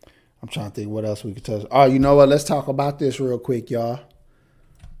 I'm trying to think what else we could touch. Oh, you know what? Let's talk about this real quick, y'all.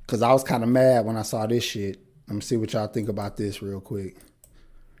 Because I was kind of mad when I saw this shit. Let me see what y'all think about this real quick.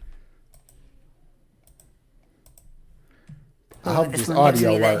 I hope this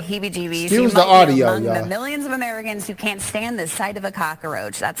audio works. Excuse the audio, among y'all. the millions of Americans who can't stand the sight of a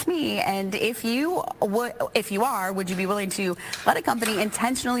cockroach. That's me. And if you are, would you be willing to let a company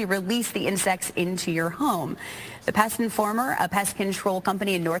intentionally release the insects into your home? The Pest Informer, a pest control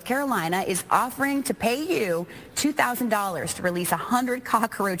company in North Carolina, is offering to pay you $2,000 to release 100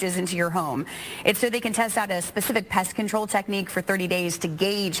 cockroaches into your home. It's so they can test out a specific pest control technique for 30 days to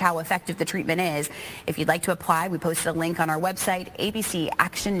gauge how effective the treatment is. If you'd like to apply, we posted a link on our website,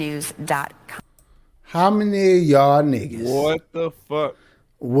 abcactionnews.com. How many of y'all niggas What the fuck?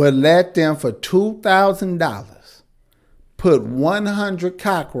 would let them for $2,000 put 100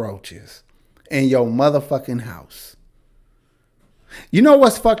 cockroaches in your motherfucking house? You know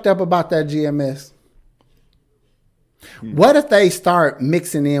what's fucked up about that, GMS? What if they start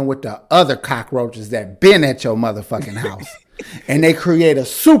mixing in with the other cockroaches that been at your motherfucking house and they create a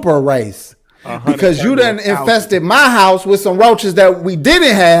super race? Because you done infested my house with some roaches that we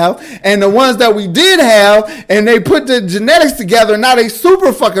didn't have, and the ones that we did have, and they put the genetics together, and now they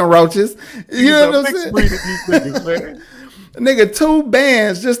super fucking roaches. You know what I'm saying? Nigga, 2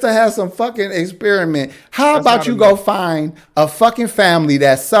 bands just to have some fucking experiment. How about you go find a fucking family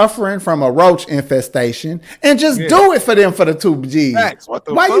that's suffering from a roach infestation and just do it for them for the 2 G's?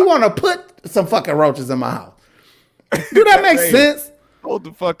 Why you want to put some fucking roaches in my house? Do that make sense? Hold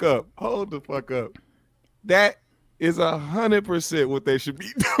the fuck up. That is 100% what they should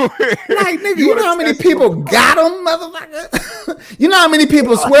be doing. Like, nigga, you know how many people got them, motherfucker? You know how many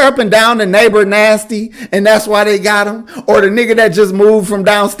people swear up and down the neighbor nasty, and that's why they got them? Or the nigga that just moved from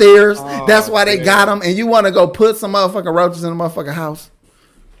downstairs, that's why they got them, and you want to go put some motherfucking roaches in the motherfucking house?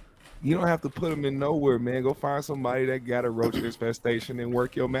 You don't have to put them in nowhere, man. Go find somebody that got a roach infestation and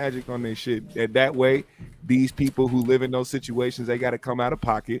work your magic on their shit. And that way, these people who live in those situations, they got to come out of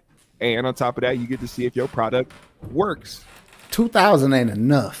pocket. And on top of that, you get to see if your product works. 2,000 ain't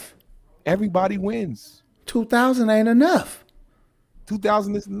enough. Everybody wins. 2,000 ain't enough.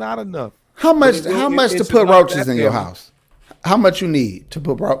 2,000 is not enough. How much to put roaches in your house? How much you need to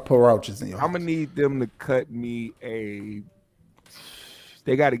put roaches in your house? I'm going to need them to cut me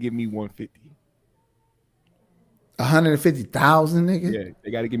they got to give me 150. 150,000, nigga? Yeah,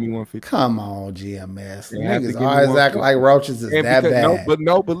 they got to give me 150. Come on, GMS. Niggas always act like roaches is that bad. But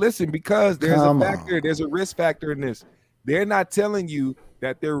listen, because there's a risk factor in this. They're not telling you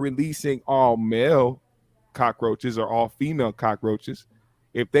that they're releasing all male cockroaches or all female cockroaches.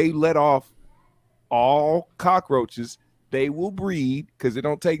 If they let off all cockroaches, they will breed, because it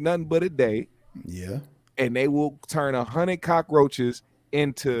don't take nothing but a day. Yeah. And they will turn 100 cockroaches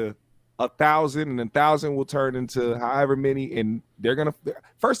into 1,000, and 1,000 will turn into however many, and they're gonna.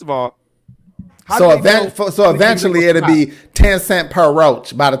 First of all, eventually it'll be 10 cents per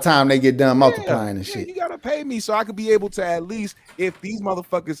roach by the time they get done multiplying and shit. You gotta pay me so I could be able to, at least if these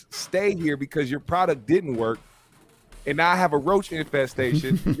motherfuckers stay here because your product didn't work, and now I have a roach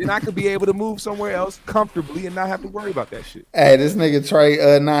infestation, then I could be able to move somewhere else comfortably and not have to worry about that shit. Hey, this nigga Trey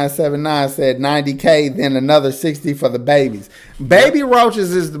 979 said $90K, then another 60 for the babies. Baby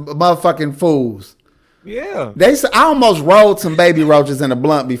roaches is the motherfucking fools. Yeah. I almost rolled some baby roaches in a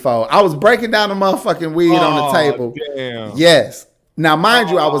blunt before. I was breaking down the motherfucking weed on the table. Damn. Yes. Now, mind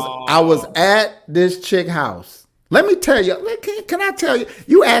you, I was at this chick house. Let me tell you. Can I tell you?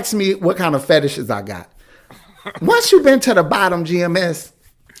 You asked me what kind of fetishes I got. Once you've been to the bottom, GMS,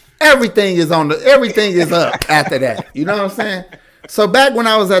 everything is up after that. You know what I'm saying? So back when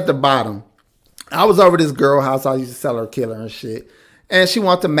I was at the bottom, I was over this girl house. I used to sell her killer and shit. And she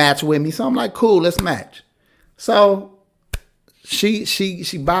wanted to match with me. So I'm like, cool, let's match. So she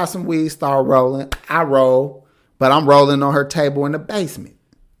buys some weed, start rolling. I roll, but I'm rolling on her table in the basement.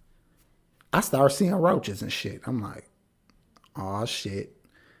 I start seeing roaches and shit. I'm like, oh shit.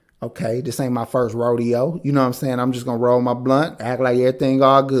 Okay, this ain't my first rodeo. You know what I'm saying? I'm just gonna roll my blunt, act like everything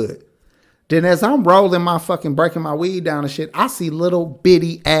all good. Then as I'm rolling breaking my weed down and shit, I see little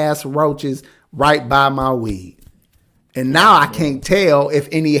bitty ass roaches right by my weed. And now I can't tell if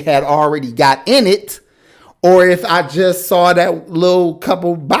any had already got in it or if I just saw that little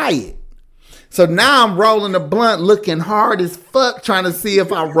couple by it. So now I'm rolling the blunt looking hard as fuck trying to see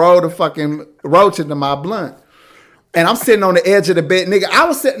if I rolled a fucking roach into my blunt. And I'm sitting on the edge of the bed. Nigga, I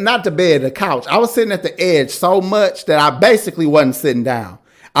was sitting, not the bed, the couch. I was sitting at the edge so much that I basically wasn't sitting down.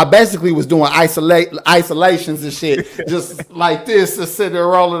 I basically was doing isolations and shit. Just like this, just sitting there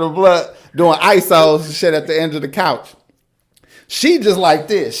rolling the blunt, doing isos and shit at the end of the couch. She just like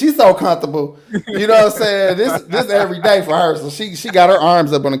this. She's so comfortable. You know what I'm saying? This every day for her. So she got her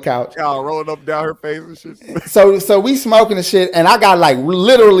arms up on the couch. Y'all rolling up down her face and shit. So we smoking the shit, and I got like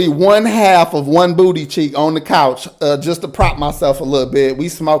literally one half of one booty cheek on the couch just to prop myself a little bit. We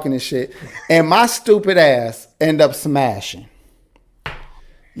smoking and shit. And my stupid ass end up smashing.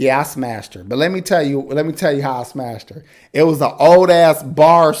 Yeah, I smashed her. But let me tell you how I smashed her. It was an old ass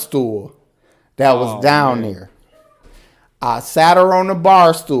bar stool that was down there. I sat her on the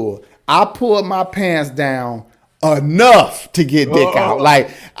bar stool. I pulled my pants down enough to get dick out.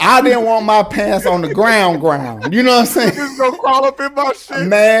 Like, I didn't want my pants on the ground. You know what I'm saying? Just gonna crawl up in my shit.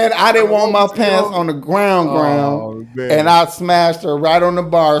 Man, I didn't want my pants on the ground. And I smashed her right on the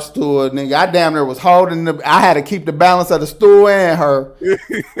bar stool, nigga. I damn near was holding I had to keep the balance of the stool and her.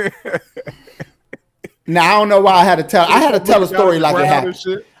 Now, I don't know why I had to tell a story like it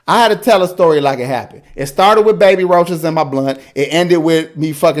happened. I had to tell a story like it happened. It started with baby roaches in my blunt. It ended with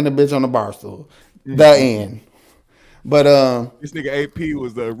me fucking the bitch on the bar stool. The end. But this nigga AP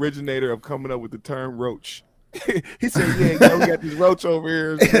was the originator of coming up with the term roach. He said, "Yeah, we got this roach over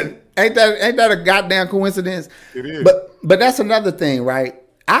here." ain't that a goddamn coincidence? It is. But that's another thing, right?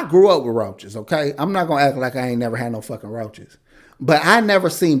 I grew up with roaches. Okay, I'm not gonna act like I ain't never had no fucking roaches, but I never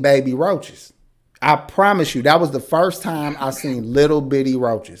seen baby roaches. I promise you, that was the first time I seen little bitty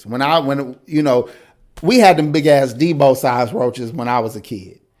roaches. When we had them big ass Debo size roaches when I was a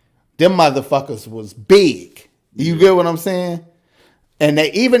kid. Them motherfuckers was big. You get what I'm saying? And they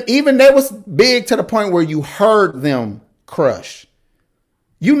they was big to the point where you heard them crush.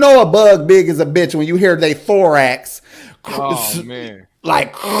 You know a bug big as a bitch when you hear they thorax. Oh man.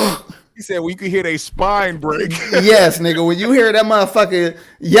 Like he said, well, you could hear their spine break. Yes, nigga. When you hear that motherfucker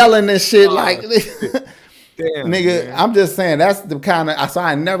yelling and shit, like, damn, nigga, man. I'm just saying that's the kind of. So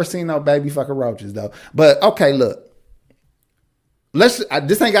I ain't never seen no baby fucking roaches though. But okay, look, this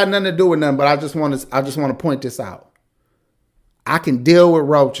ain't got nothing to do with nothing. But I just want to point this out. I can deal with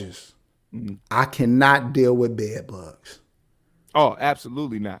roaches. Mm-hmm. I cannot deal with bed bugs. Oh,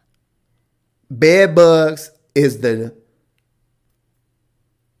 absolutely not. Bed bugs is the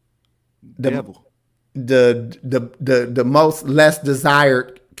devil. The most less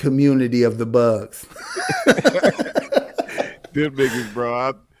desired community of the bugs. Them niggas,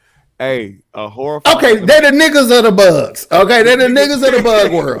 bro. A horror. Okay, they're the niggas of the bugs. Okay, they're the niggas of the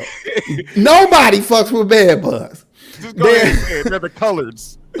bug world. Nobody fucks with bed bugs. Just go ahead and say it. They're the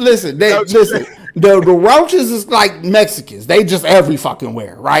coloreds. Listen. The roaches is like Mexicans. They just every fucking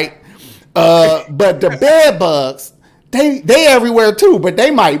where, right? But the bed bugs, they everywhere too, but they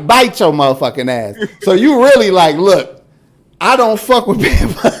might bite your motherfucking ass. So you really like, look, I don't fuck with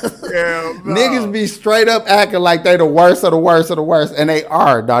bed bugs. Yeah, no. Niggas be straight up acting like they the worst of the worst of the worst, and they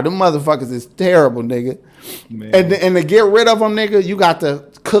are, dog. Them motherfuckers is terrible, nigga. Man. And to get rid of them, nigga, you got to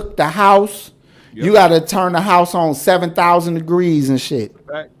cook the house. Yep. You got to turn the house on 7,000 degrees and shit.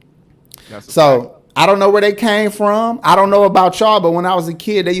 So I don't know where they came from. I don't know about y'all, but when I was a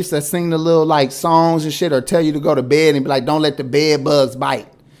kid, they used to sing the little like songs and shit, or tell you to go to bed and be like, "Don't let the bed bugs bite."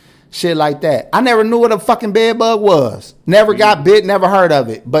 Shit like that. I never knew what a fucking bed bug was. Never got bit, never heard of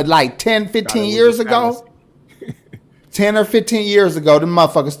it. But like 10, 15 years ago, 10 or 15 years ago, them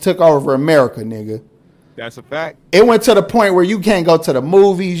motherfuckers took over America, nigga. That's a fact. It went to the point where you can't go to the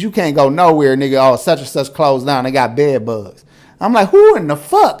movies. You can't go nowhere, nigga. Oh, such and such closed down. They got bed bugs. I'm like, who in the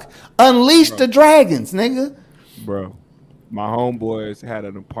fuck unleashed the dragons, nigga? Bro, my homeboys had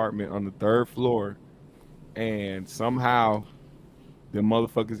an apartment on the 3rd floor, and somehow the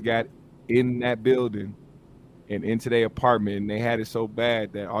motherfuckers got in that building and into their apartment, and they had it so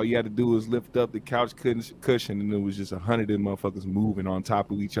bad that all you had to do was lift up the couch cushion, and it was just 100 of them motherfuckers moving on top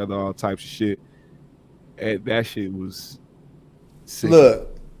of each other, all types of shit. And that shit was sick.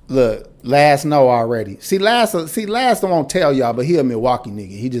 Look, Last know already. See, Last won't tell y'all, but he a Milwaukee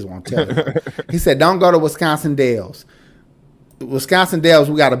nigga. He just won't tell y'all. He said, don't go to Wisconsin Dells. Wisconsin Dells,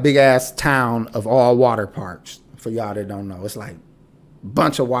 we got a big ass town of all water parks. For y'all that don't know, it's like a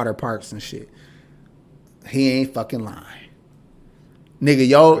bunch of water parks and shit. He ain't fucking lying. Nigga,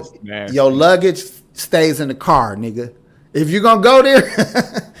 your luggage stays in the car, nigga. If you gonna go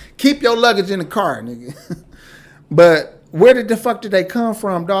there, keep your luggage in the car, nigga. But where the fuck did they come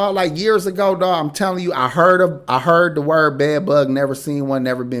from, dog? Like years ago, dog. I'm telling you, I heard the word bed bug, never seen one,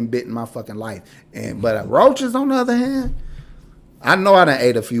 never been bit in my fucking life. But roaches, on the other hand, I know I done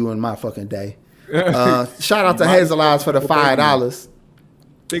ate a few in my fucking day. Shout out to Hazel Eyes for the $5.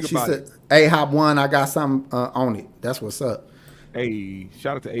 Think She about said, it. A-Hop1, I got something on it. That's what's up. Hey,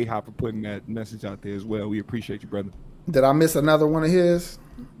 shout out to A-Hop for putting that message out there as well. We appreciate you, brother. Did I miss another one of his?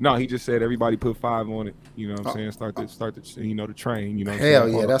 No, he just said everybody put 5 on it. You know what I'm saying? Start the train. You know. What Hell I'm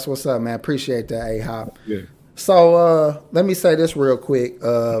saying? yeah, that's what's up, man. Appreciate that, A-Hop. Yeah. So let me say this real quick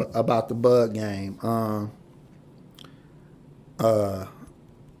about the bug game. What the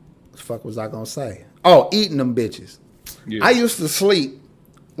fuck was I gonna say? Oh, eating them bitches. Yeah. I used to sleep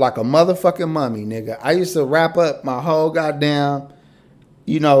like a motherfucking mummy, nigga. I used to wrap up my whole goddamn,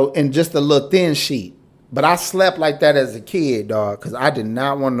 in just a little thin sheet. But I slept like that as a kid, dog, because I did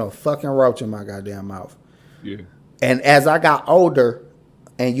not want no fucking roach in my goddamn mouth. Yeah. And as I got older,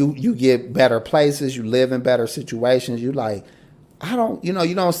 and you get better places, you live in better situations, you like, you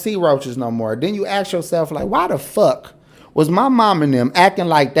don't see roaches no more. Then you ask yourself, like, why the fuck was my mom and them acting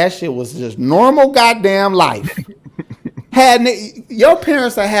like that shit was just normal goddamn life? Your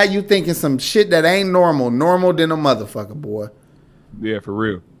parents had you thinking some shit that ain't normal than a motherfucker, boy. Yeah, for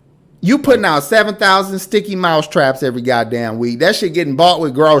real. You putting out 7,000 sticky mouse traps every goddamn week. That shit getting bought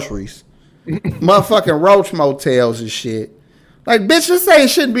with groceries. Motherfucking roach motels and shit. Like, bitch, this ain't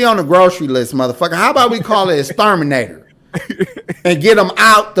shouldn't be on the grocery list, motherfucker. How about we call it exterminator and get them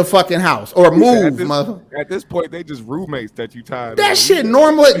out the fucking house or move, motherfucker. At this point, they just roommates that you tired. That shit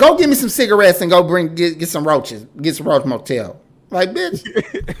normal. Go get me some cigarettes and go get some roaches. Get some roach motel. Like, bitch,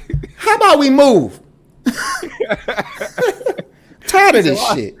 how about we move? Tired of this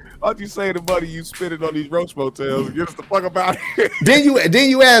shit. Why'd you say the money you spending on these roach motels? Get us the fuck about here. Then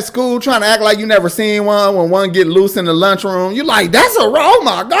you at school trying to act like you never seen one. When one get loose in the lunchroom, you like, that's a oh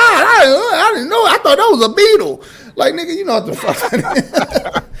my god, I didn't know. I thought that was a beetle. Like, nigga, you know what the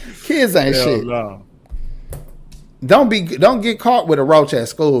fuck? Kids ain't Hell shit. no. Don't get caught with a roach at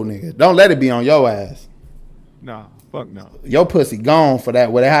school, nigga. Don't let it be on your ass. Nah, fuck no. Your pussy gone for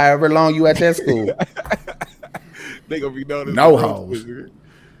that. With however long you at that school. They gonna be known as no the hoes. roach.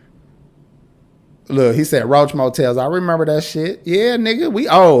 Look, he said roach motels. I remember that shit. Yeah, nigga, we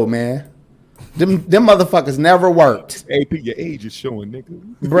old, man. Them motherfuckers never worked. AP, your age is showing, nigga.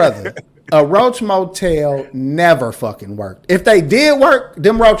 Brother, a roach motel never fucking worked. If they did work,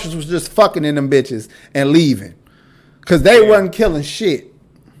 them roaches was just fucking in them bitches and leaving. Because they wasn't killing shit.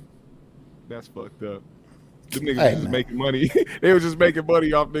 That's fucked up. Them niggas was just making money. They was just making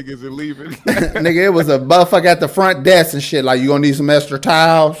money off niggas and leaving. Nigga, it was a motherfucker at the front desk and shit. Like, you gonna need some extra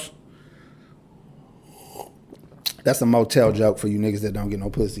towels? That's a motel joke for you niggas that don't get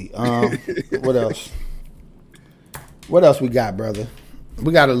no pussy. What else? What else we got, brother?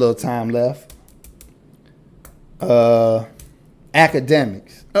 We got a little time left.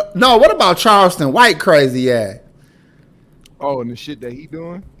 Academics. No, what about Charleston White crazy ass? Oh, and the shit that he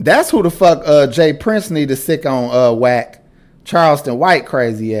doing? That's who the fuck Jay Prince need to sick on whack. Charleston White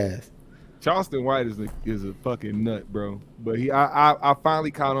crazy ass. Charleston White is a fucking nut, bro. But I finally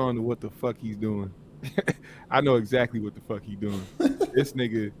caught on to what the fuck he's doing. I know exactly what the fuck he doing. This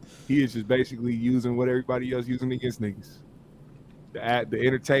nigga, he is just basically using what everybody else using against niggas. The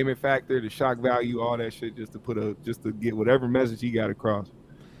entertainment factor, the shock value, all that shit, just to get whatever message he got across.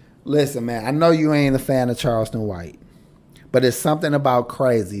 Listen, man, I know you ain't a fan of Charleston White, but it's something about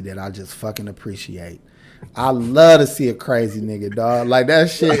crazy that I just fucking appreciate. I love to see a crazy nigga, dog. Like that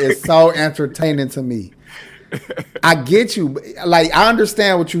shit is so entertaining to me. I get you. Like I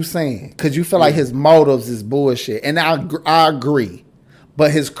understand what you're saying because you feel like his motives is bullshit, and I agree.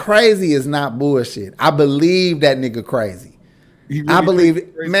 But his crazy is not bullshit. I believe that nigga crazy. He I really believe think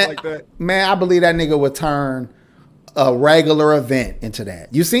he's crazy man, like that? man. I believe that nigga would turn a regular event into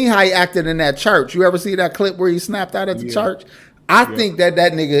that. You seen how he acted in that church? You ever see that clip where he snapped out at the church? I think that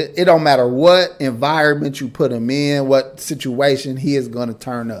nigga, it don't matter what environment you put him in, what situation, he is gonna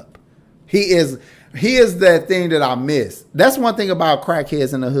turn up. He is that thing that I miss. That's one thing about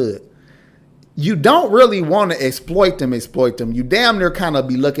crackheads in the hood. You don't really want to exploit them. You damn near kind of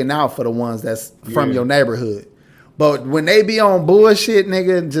be looking out for the ones that's from your neighborhood. But when they be on bullshit,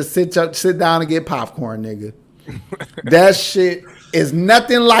 nigga, just sit down and get popcorn, nigga. That shit is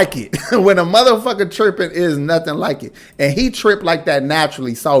nothing like it. When a motherfucker tripping is nothing like it. And he tripped like that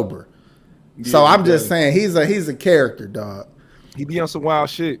naturally sober. So I'm just saying he's a character, dog. He be on some wild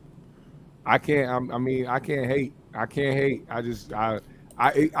shit. I can't hate.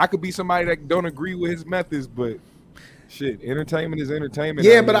 I could be somebody that don't agree with his methods, but shit, entertainment is entertainment.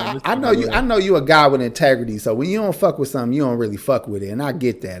 Yeah, but I know you a guy with integrity. So when you don't fuck with something, you don't really fuck with it, and I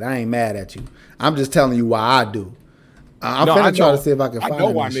get that. I ain't mad at you. I'm just telling you why I do. I'm finna try to see if I can find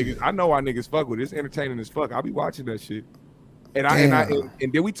it. I know why niggas fuck with it. It's entertaining as fuck. I'll be watching that shit.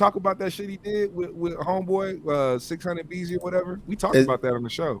 And did we talk about that shit he did with homeboy 600 BZ or whatever? We talked about that on the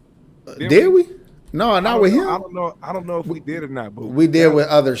show. Did we? No, not with him. I don't know if we did or not, but we did with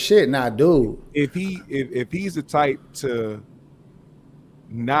other shit. Nah, dude. If he's the type to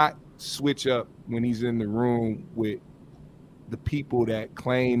not switch up when he's in the room with the people that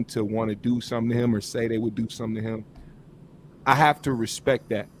claim to want to do something to him or say they would do something to him, I have to respect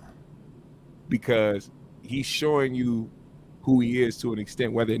that because he's showing you who he is to an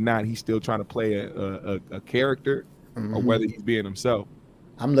extent, whether or not he's still trying to play a character or whether he's being himself.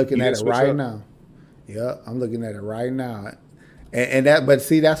 I'm looking at it right now. Yeah, I'm looking at it right now. And that, but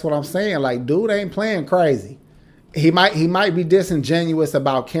see, that's what I'm saying. Like, dude ain't playing crazy. He might be disingenuous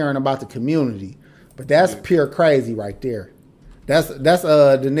about caring about the community, but that's pure crazy right there. That's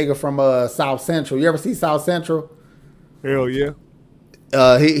the nigga from South Central. You ever see South Central? Hell yeah.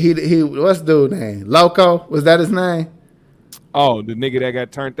 He what's the dude's name? Loco? Was that his name? Oh, the nigga that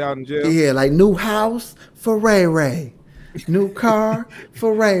got turned out in jail? Yeah, like new house for Ray Ray. New car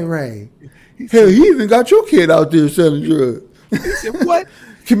for Ray Ray. Hell, he even got your kid out there selling drugs. He said, what?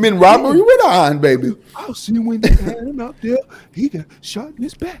 Commit robbery with iron, baby. I'll see when they had him out there. He got shot in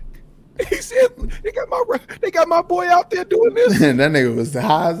his back. He said, they got my boy out there doing this. That nigga was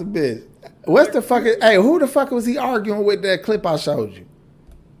high as a bitch. What's the fucking, hey, who the fuck was he arguing with that clip I showed you?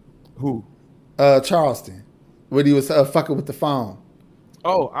 Who? Charleston. When he was fucking with the phone.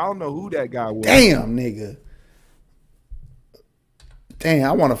 Oh, I don't know who that guy was. Damn, nigga. Damn,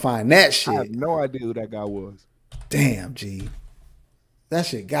 I want to find that shit. I have no idea who that guy was. Damn, G. That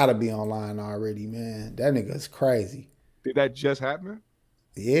shit gotta be online already, man. That nigga's crazy. Did that just happen?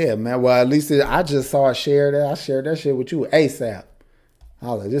 Yeah, man. Well, at least I just saw it shared. I shared that shit with you ASAP. I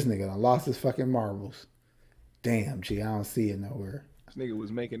was like, this nigga done lost his fucking marbles. Damn, G. I don't see it nowhere. This nigga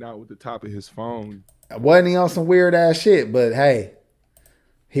was making out with the top of his phone. Wasn't he on some weird ass shit? But hey,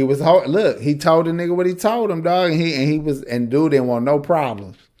 he was. Look, he told the nigga what he told him, dog, and dude didn't want no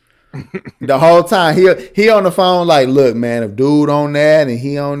problems. The whole time he on the phone like, look, man, if dude on that and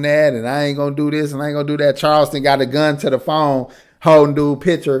he on that and I ain't gonna do this and I ain't gonna do that. Charleston got a gun to the phone, holding dude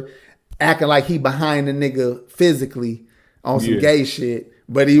picture, acting like he behind the nigga physically on some gay shit.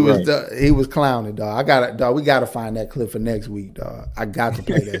 But he was clowning, dog. We gotta find that clip for next week, dog. I got to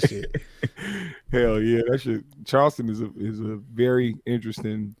play that shit. Hell yeah, that shit. Charleston is a very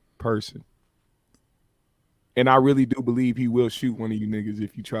interesting person. And I really do believe he will shoot one of you niggas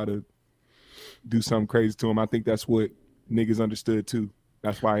if you try to do something crazy to him. I think that's what niggas understood too.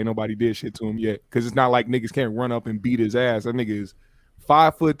 That's why ain't nobody did shit to him yet. Because it's not like niggas can't run up and beat his ass. That nigga is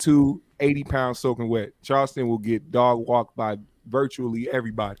 5'2", 80 pounds soaking wet. Charleston will get dog walked by virtually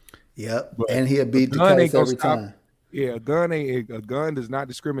everybody. Yep, and he'll beat the case every time. Yeah, a gun does not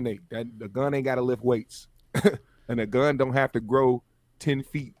discriminate. A gun ain't got to lift weights. And a gun don't have to grow 10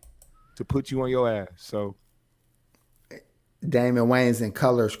 feet to put you on your ass. So Damon Wayans in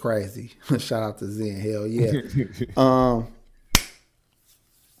colors crazy. Shout out to Zen. Hell yeah.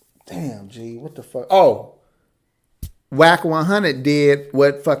 Damn, G, what the fuck? Oh, Whack 100 did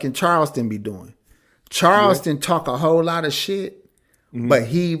what fucking Charleston be doing. Charleston talk a whole lot of shit, but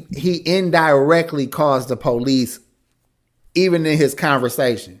he indirectly caused the police, even in his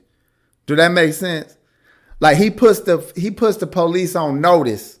conversation. Do that make sense? Like he puts the police on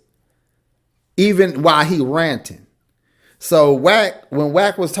notice, even while he ranting. So when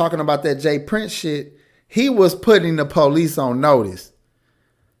Wack was talking about that Jay Prince shit, he was putting the police on notice.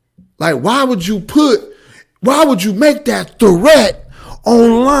 Like, why would you make that threat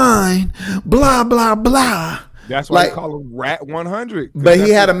online? Blah, blah, blah. That's why they call him Rat 100. But he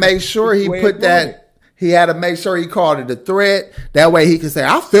had to make sure he put that. He had to make sure he called it a threat. That way he could say,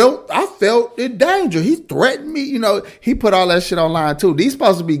 I felt in danger. He threatened me. You know, he put all that shit online too. These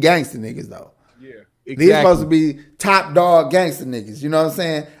supposed to be gangster niggas though. Yeah, exactly. These supposed to be top dog gangster niggas. You know what I'm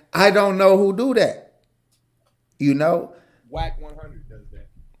saying? I don't know who do that. You know? Whack 100 does that.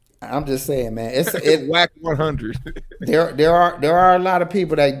 I'm just saying, man. It's Whack 100. there are a lot of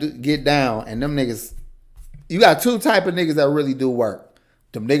people that get down, and them niggas. You got two type of niggas that really do work.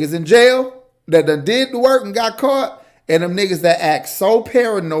 Them niggas in jail that done did the work and got caught, and them niggas that act so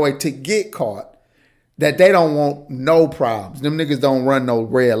paranoid to get caught that they don't want no problems. Them niggas don't run no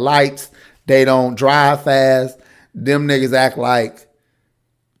red lights. They don't drive fast. Them niggas act like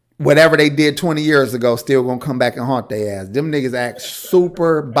whatever they did 20 years ago still gonna come back and haunt their ass. Them niggas act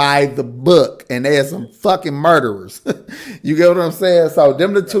super by the book, and they are some fucking murderers. You get what I'm saying? So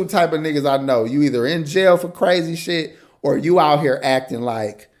them the two type of niggas I know. You either in jail for crazy shit, or you out here acting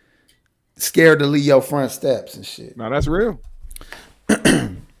like scared to leave your front steps and shit. No, that's real.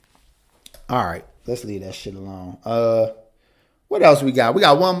 All right, let's leave that shit alone. What else we got? We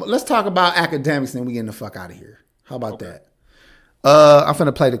got one. Let's talk about academics and we getting the fuck out of here. How about that? I'm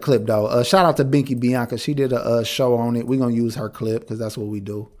finna play the clip though. Shout out to Binky Bianca. She did a show on it. We're gonna use her clip because that's what we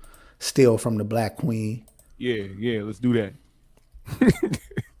do. Steal from the Black Queen. Yeah, let's do that.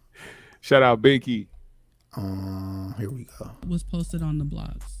 Shout out Binky. Here we go. Was posted on the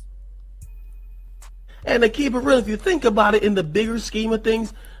blogs. And to keep it real, if you think about it in the bigger scheme of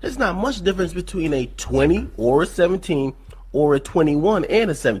things, there's not much difference between a 20 or a 17 or a 21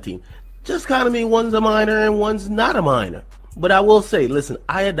 and a 17. Just kind of mean one's a minor and one's not a minor. But I will say, listen,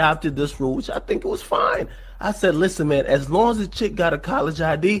 I adopted this rule, which I think it was fine. I said, listen, man, as long as the chick got a college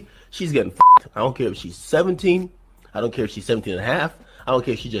ID, she's getting f***ed. I don't care if she's 17. I don't care if she's 17 and a half. I don't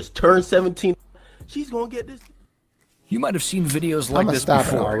care if she just turned 17. She's going to get this. You might have seen videos like this before. I'm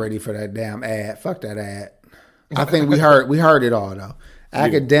before. already for that damn ad. Fuck that ad. I think we heard it all though.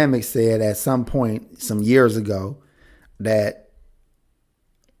 Academics said at some point some years ago that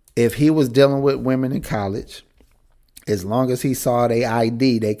if he was dealing with women in college, as long as he saw their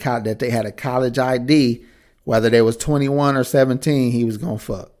ID, that they had a college ID, whether they was 21 or 17, he was gonna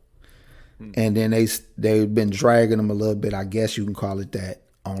fuck. And then they've been dragging him a little bit. I guess you can call it that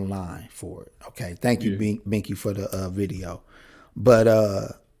online for it. Okay, thank you, Binky, for the video. But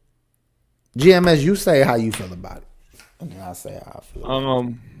GMS, you say how you feel about it, and then I'll say how I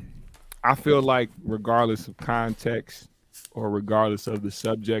feel. I feel like regardless of context or regardless of the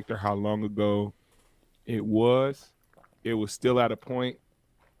subject or how long ago it was still at a point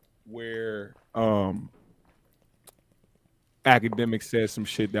where academics said some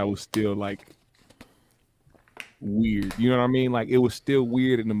shit that was still like weird. You know what I mean? Like it was still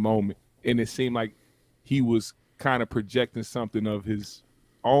weird in the moment. And it seemed like he was kind of projecting something of his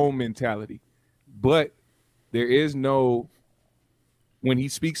own mentality. But there is no, when he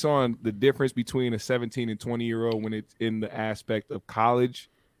speaks on the difference between a 17 and 20-year-old when it's in the aspect of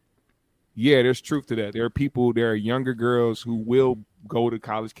college, yeah, there's truth to that. There are younger girls who will go to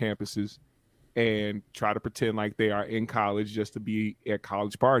college campuses and try to pretend like they are in college just to be at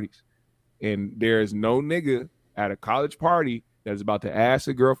college parties. And there is no nigga at a college party that's about to ask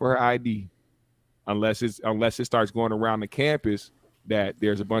a girl for her ID unless it starts going around the campus that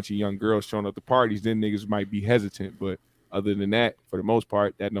there's a bunch of young girls showing up to parties. Then niggas might be hesitant. But other than that, for the most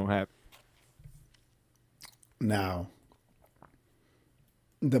part, that don't happen. Now,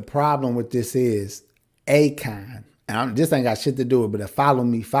 the problem with this is Akon, and this ain't got shit to do with it, but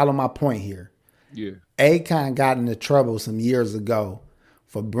follow my point here. Yeah. Akon got into trouble some years ago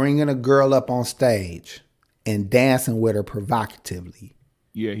for bringing a girl up on stage and dancing with her provocatively.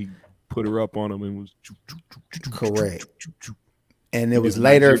 Yeah, he put her up on him and was correct. And it was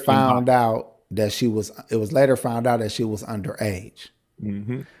later found out that she was underage.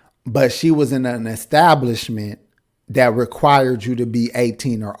 Mm-hmm. But she was in an establishment that required you to be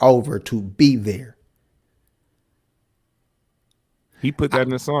 18 or over to be there. He put that in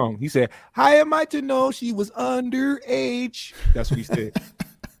the song. He said, "How am I to know she was underage?" That's what he said.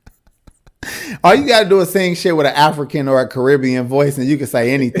 All you gotta do is sing shit with an African or a Caribbean voice, and you can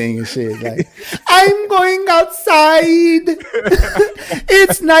say anything and shit. Like, I'm going outside.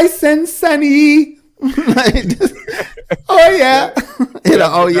 It's nice and sunny. Oh yeah,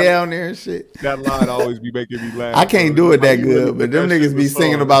 oh yeah on there and shit. That line always be making me laugh. I can't do it that good, but them niggas be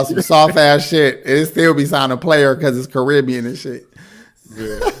singing about some soft ass shit. It still be sounding player because it's Caribbean and shit.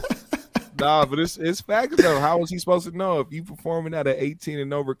 Yeah. Nah, but it's facts though. How was he supposed to know if you performing at an 18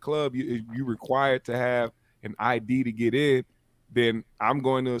 and over club, you required to have an ID to get in? Then I'm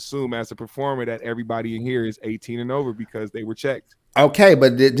going to assume as a performer that everybody in here is 18 and over because they were checked. Okay,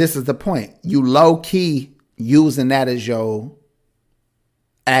 but this is the point. You low key using that as your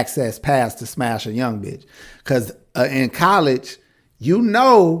access pass to smash a young bitch. Because in college, you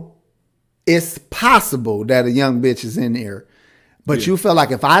know it's possible that a young bitch is in there. But you feel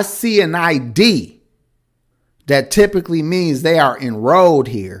like if I see an ID, that typically means they are enrolled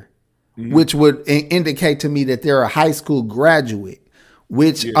here, which would indicate to me that they're a high school graduate,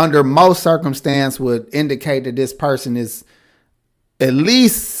 which under most circumstance would indicate that this person is at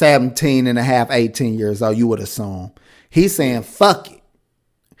least 17 and a half, 18 years old, you would assume. He's saying, fuck it.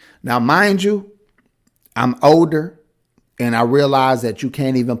 Now, mind you, I'm older and I realize that you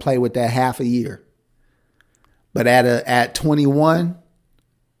can't even play with that half a year. But at 21,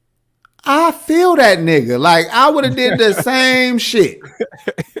 I feel that nigga. Like I would have did the same shit.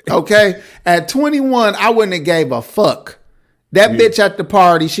 Okay? At 21, I wouldn't have gave a fuck. That bitch at the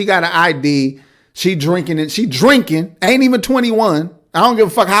party, she got an ID. She drinking it. She drinking. Ain't even 21. I don't give a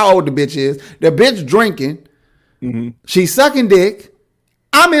fuck how old the bitch is. The bitch drinking. She sucking dick.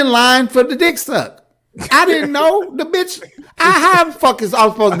 I'm in line for the dick suck. I didn't know the bitch. How the fuck is I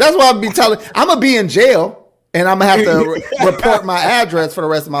supposed to? That's what I'll be telling. I'm going to be in jail. And I'm going to have to report my address for the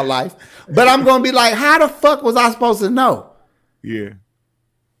rest of my life. But I'm going to be like, how the fuck was I supposed to know? Yeah.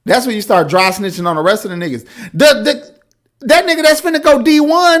 That's when you start dry snitching on the rest of the niggas. That nigga that's finna go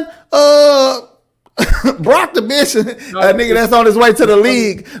D1, Brock the bitch, a nigga that's on his way to the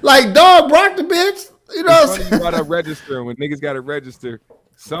league. Like, dog, Brock the bitch. You know what I'm saying? You gotta register. When niggas got to register,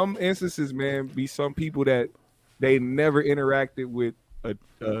 some instances, man, be some people that they never interacted with a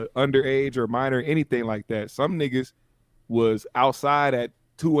underage or minor, anything like that. Some niggas was outside at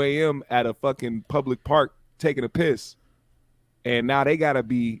 2 a.m. at a fucking public park taking a piss, and now they gotta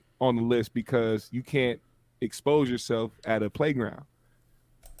be on the list because you can't expose yourself at a playground.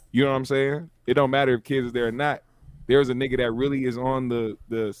 You know what I'm saying? It don't matter if kids is there or not. There's a nigga that really is on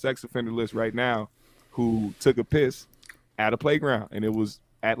the sex offender list right now who took a piss at a playground, and it was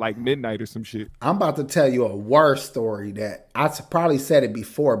at like midnight or some shit. I'm about to tell you a worse story that I probably said it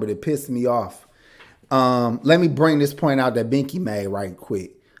before, but it pissed me off. Let me bring this point out that Binky made right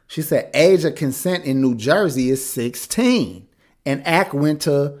quick. She said age of consent in New Jersey is 16. And Ack went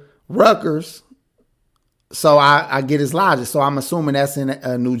to Rutgers. So I get his logic. So I'm assuming that's in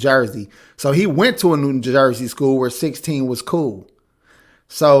New Jersey. So he went to a New Jersey school where 16 was cool.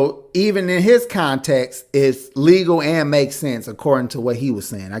 So even in his context, it's legal and makes sense according to what he was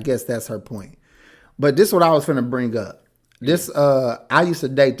saying. I guess that's her point. But this is what I was finna bring up. This I used to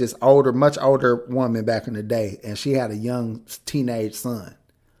date this much older woman back in the day, and she had a young teenage son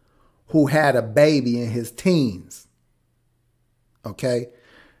who had a baby in his teens. Okay.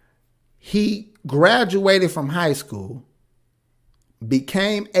 He graduated from high school,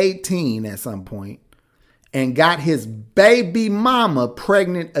 became 18 at some point, and got his baby mama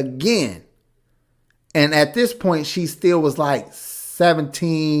pregnant again. And at this point, she still was like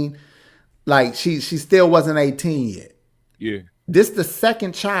 17. Like she still wasn't 18 yet. Yeah. This the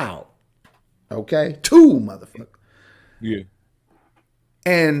second child. Okay? 2, motherfucker. Yeah.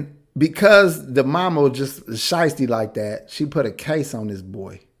 And because the mama was just shiesty like that, she put a case on this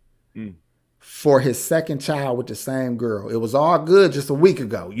boy for his second child with the same girl. It was all good just a week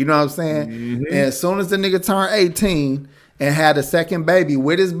ago. You know what I'm saying? Mm-hmm. And as soon as the nigga turned 18 and had a second baby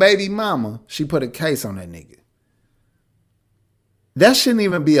with his baby mama, she put a case on that nigga. That shouldn't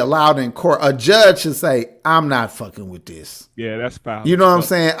even be allowed in court. A judge should say, I'm not fucking with this. Yeah, that's foul. You know what I'm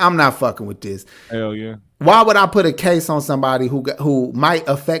saying? I'm not fucking with this. Hell yeah. Why would I put a case on somebody who might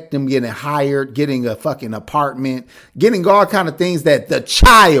affect them getting hired, getting a fucking apartment, getting all kind of things that the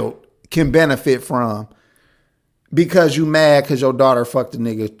child can benefit from because you mad because your daughter fucked a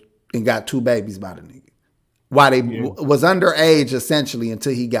nigga and got 2 babies by the nigga. Why they was underage essentially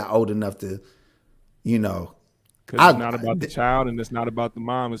until he got old enough to, you know. Because it's not about the child and it's not about the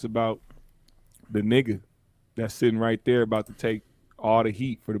mom. It's about the nigga that's sitting right there about to take all the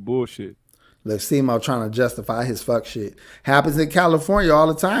heat for the bullshit. Look, Simo trying to justify his fuck shit. Happens in California all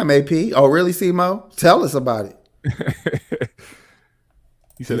the time, AP. Oh, really, Simo? Tell us about it.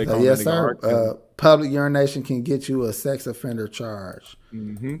 He said they call yes, sir. Public urination can get you a sex offender charge.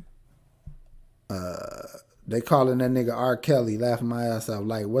 Mm-hmm. They calling that nigga R. Kelly, laughing my ass off.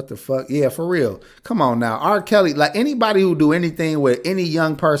 Like, what the fuck? Yeah, for real. Come on now. R. Kelly, like anybody who do anything with any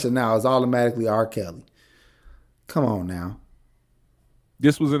young person now is automatically R. Kelly. Come on now.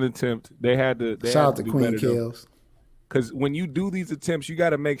 This was an attempt. They had to. Shout out to Queen Kills. Because when you do these attempts, you got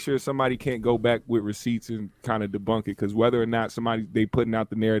to make sure somebody can't go back with receipts and kind of debunk it. Because whether or not they putting out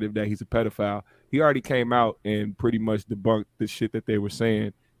the narrative that he's a pedophile, he already came out and pretty much debunked the shit that they were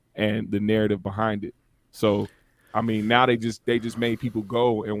saying and the narrative behind it. So, I mean, now they just made people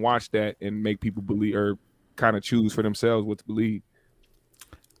go and watch that and make people believe or kind of choose for themselves what to believe.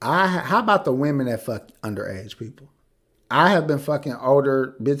 How about the women that fuck underage people? I have been fucking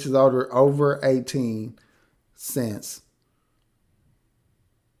older bitches over 18 since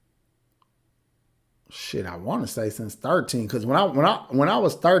shit. I want to say since 13 because when I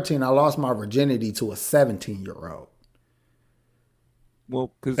was 13, I lost my virginity to a 17-year-old.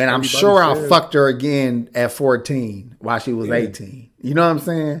 Well, and I'm sure I fucked her again at 14 while she was 18. You know what I'm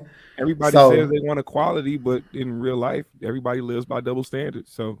saying? Everybody says they want equality, but in real life, everybody lives by double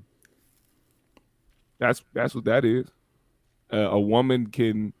standards. So that's what that is. A woman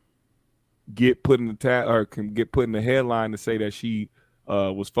can get put in the can get put in the headline to say that she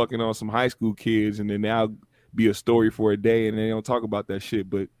was fucking on some high school kids, and then now be a story for a day, and they don't talk about that shit.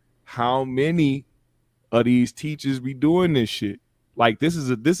 But how many of these teachers be doing this shit? Like this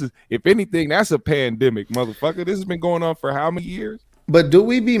is if anything, that's a pandemic, motherfucker. This has been going on for how many years? But do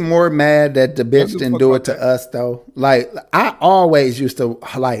we be more mad that the bitch didn't do it to us though? Like I always used to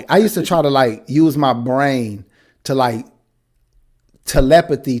I used to try to use my brain to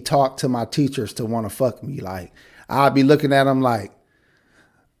telepathy talk to my teachers to want to fuck me. Like I'd be looking at them like,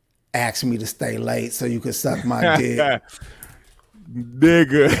 ask me to stay late so you could suck my dick.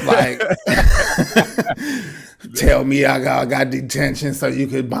 Nigga. Like tell me I got detention so you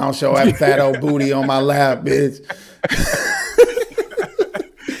could bounce your fat old booty on my lap, bitch.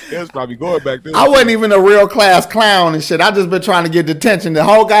 That's probably going back there. I wasn't even a real class clown and shit. I just been trying to get detention the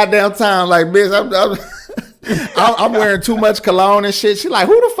whole goddamn time. Like, bitch, I'm wearing too much cologne and shit. She like,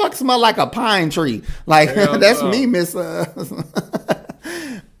 who the fuck smell like a pine tree? Like, that's me, miss. Man,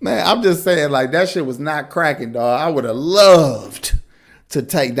 I'm just saying, like, that shit was not cracking, dog. I would have loved to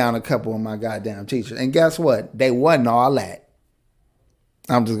take down a couple of my goddamn teachers. And guess what? They wasn't all that.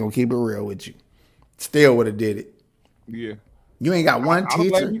 I'm just going to keep it real with you. Still would have did it. Yeah. You ain't got one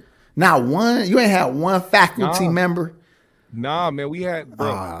teacher? Not one? You ain't had one faculty member? Nah, man, we had, bro.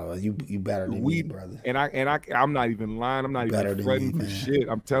 Oh, you better than me, brother. And I'm not even lying. I'm not even fretting for shit.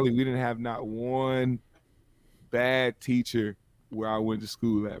 I'm telling you, we didn't have not one bad teacher where I went to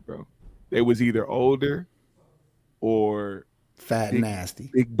school at, bro. They was either older or fat and nasty.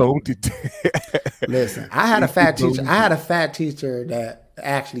 Big boned. Listen, I had a fat teacher. I had a fat teacher that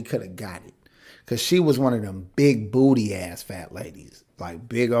actually could have got it. Cause she was one of them big booty ass fat ladies. Like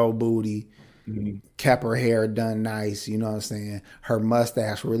big old booty. Mm-hmm. Kept her hair done nice, you know what I'm saying? Her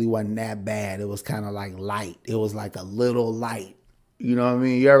mustache really wasn't that bad. It was kind of like light. It was like a little light. You know what I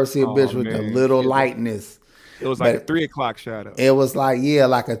mean? You ever see a bitch with a little lightness? It was like a 3 o'clock shadow. It was like,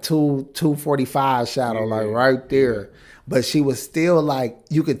 like a 2:45 shadow, like right there. But she was still like,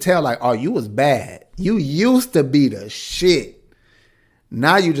 you could tell like, oh, you was bad. You used to be the shit.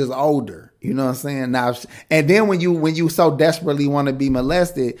 Now you just older. You know what I'm saying? Now, and then when you so desperately want to be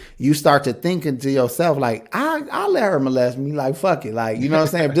molested, you start to thinking to yourself like, I'll let her molest me. Like, fuck it. Like, you know what I'm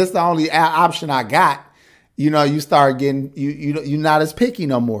saying? If this is the only option I got, you know, you start getting you're not as picky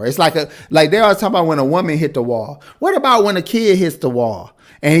no more. It's like they always talk about when a woman hit the wall. What about when a kid hits the wall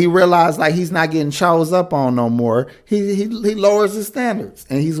and he realized like he's not getting chose up on no more? He lowers his standards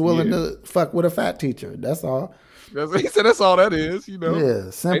and he's willing to fuck with a fat teacher. That's all. He said that's all that is, you know. Yeah,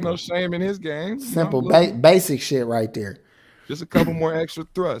 simple. Ain't no shame in his game. Simple, basic shit right there. Just a couple more extra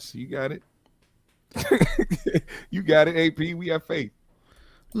thrusts. You got it. You got it, AP. We have faith.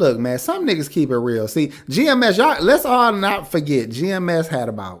 Look, man, some niggas keep it real. See, GMS, y'all, let's all not forget, GMS had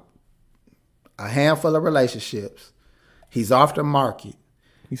about a handful of relationships. He's off the market.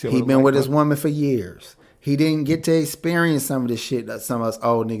 He's been with his woman for years. He didn't get to experience some of the shit that some of us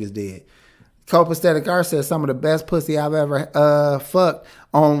old niggas did. Copacetic Art said some of the best pussy I've ever fucked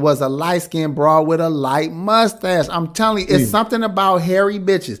on was a light-skinned broad with a light mustache. I'm telling you, it's something about hairy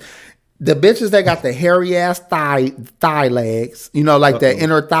bitches. The bitches that got the hairy ass thigh legs, you know, like that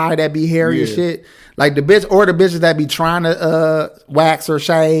inner thigh that be hairy and shit. Like the bitches that be trying to wax or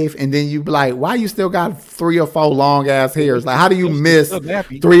shave, and then you be like, why you still got 3 or 4 long ass hairs? Like, how do you miss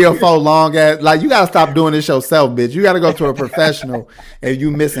 3 or 4 long ass? Like, you gotta stop doing this yourself, bitch. You gotta go to a professional if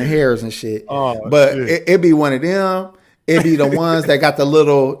you missing hairs and shit. But it be one of them. It be the ones that got the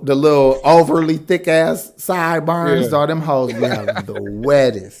little overly thick ass sideburns. Dog, them hoes be having the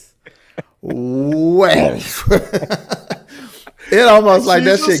wettest. It almost like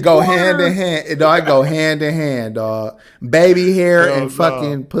that shit go hand in hand. Dog, it go hand in hand, dog. Baby hair and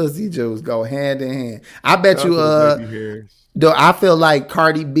fucking pussy juice go hand in hand. I bet you, though, I feel like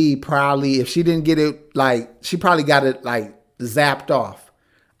Cardi B probably, if she didn't get it, like, she probably got it, like, zapped off.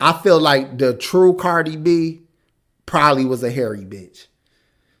 I feel like the true Cardi B probably was a hairy bitch.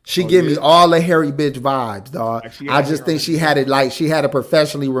 She give me all the hairy bitch vibes, dog. I just think she had it, like, she had it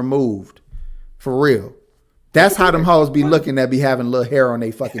professionally removed. For real. That's how them hoes be looking. That be having little hair on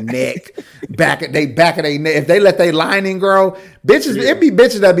their fucking neck, back of their neck. If they let their lining grow, bitches, it be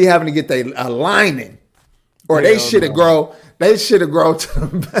bitches that be having to get their lining, or they should have grow. They should have grown to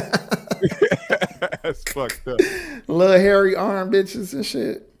them. That's fucked up. Little hairy arm bitches and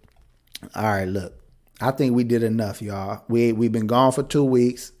shit. All right, look, I think we did enough, y'all. We've been gone for 2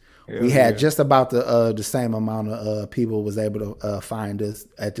 weeks. We had just about the same amount of people was able to find us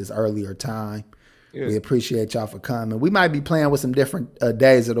at this earlier time. Yeah. We appreciate y'all for coming. We might be playing with some different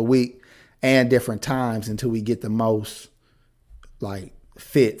days of the week and different times until we get the most like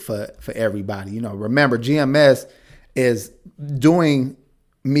fit for everybody. You know, remember GMS is doing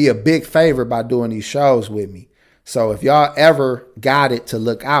me a big favor by doing these shows with me. So if y'all ever got it to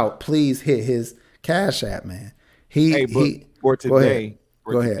look out, please hit his Cash App, man. For today,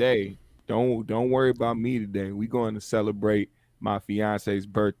 don't worry about me today. We're going to celebrate my fiance's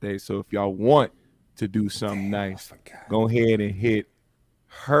birthday. So if y'all want to do something nice, go ahead and hit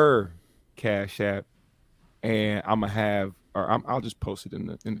her Cash App, and I'm gonna have, or I'll just post it in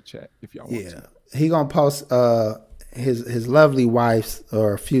the chat if y'all want to. He gonna post his lovely wife's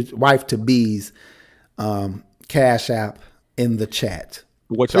or future wife to be's Cash App in the chat.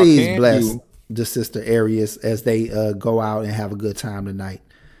 Please bless the sister Arius as they go out and have a good time tonight.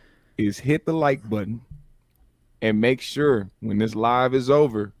 Is hit the like button and make sure when this live is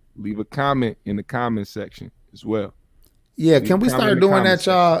over, leave a comment in the comment section as well. Yeah, can we start doing that,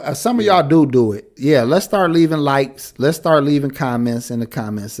 y'all? Some of y'all do it. Yeah, let's start leaving likes. Let's start leaving comments in the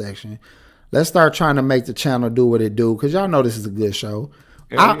comment section. Let's start trying to make the channel do what it do, because y'all know this is a good show.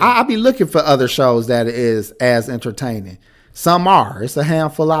 I'll be looking for other shows that is as entertaining. Some are. It's a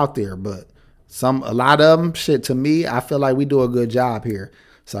handful out there, but a lot of them, shit, to me, I feel like we do a good job here.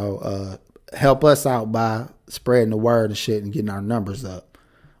 So help us out by spreading the word and shit and getting our numbers up.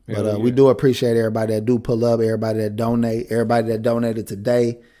 But we do appreciate everybody that do pull up, everybody that donate, everybody that donated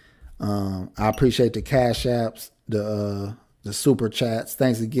today. I appreciate the Cash Apps, the super chats.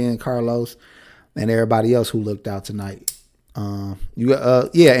 Thanks again, Carlos, and everybody else who looked out tonight. And go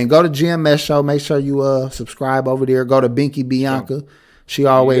to GMS show. Make sure you subscribe over there. Go to Binky Bianca. She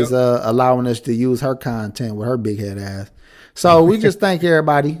always allowing us to use her content with her big head ass. So we just thank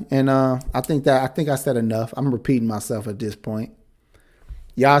everybody, and I think I said enough. I'm repeating myself at this point.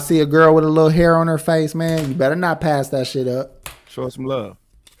 Y'all see a girl with a little hair on her face, man? You better not pass that shit up. Show us some love.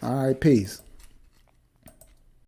 All right, peace.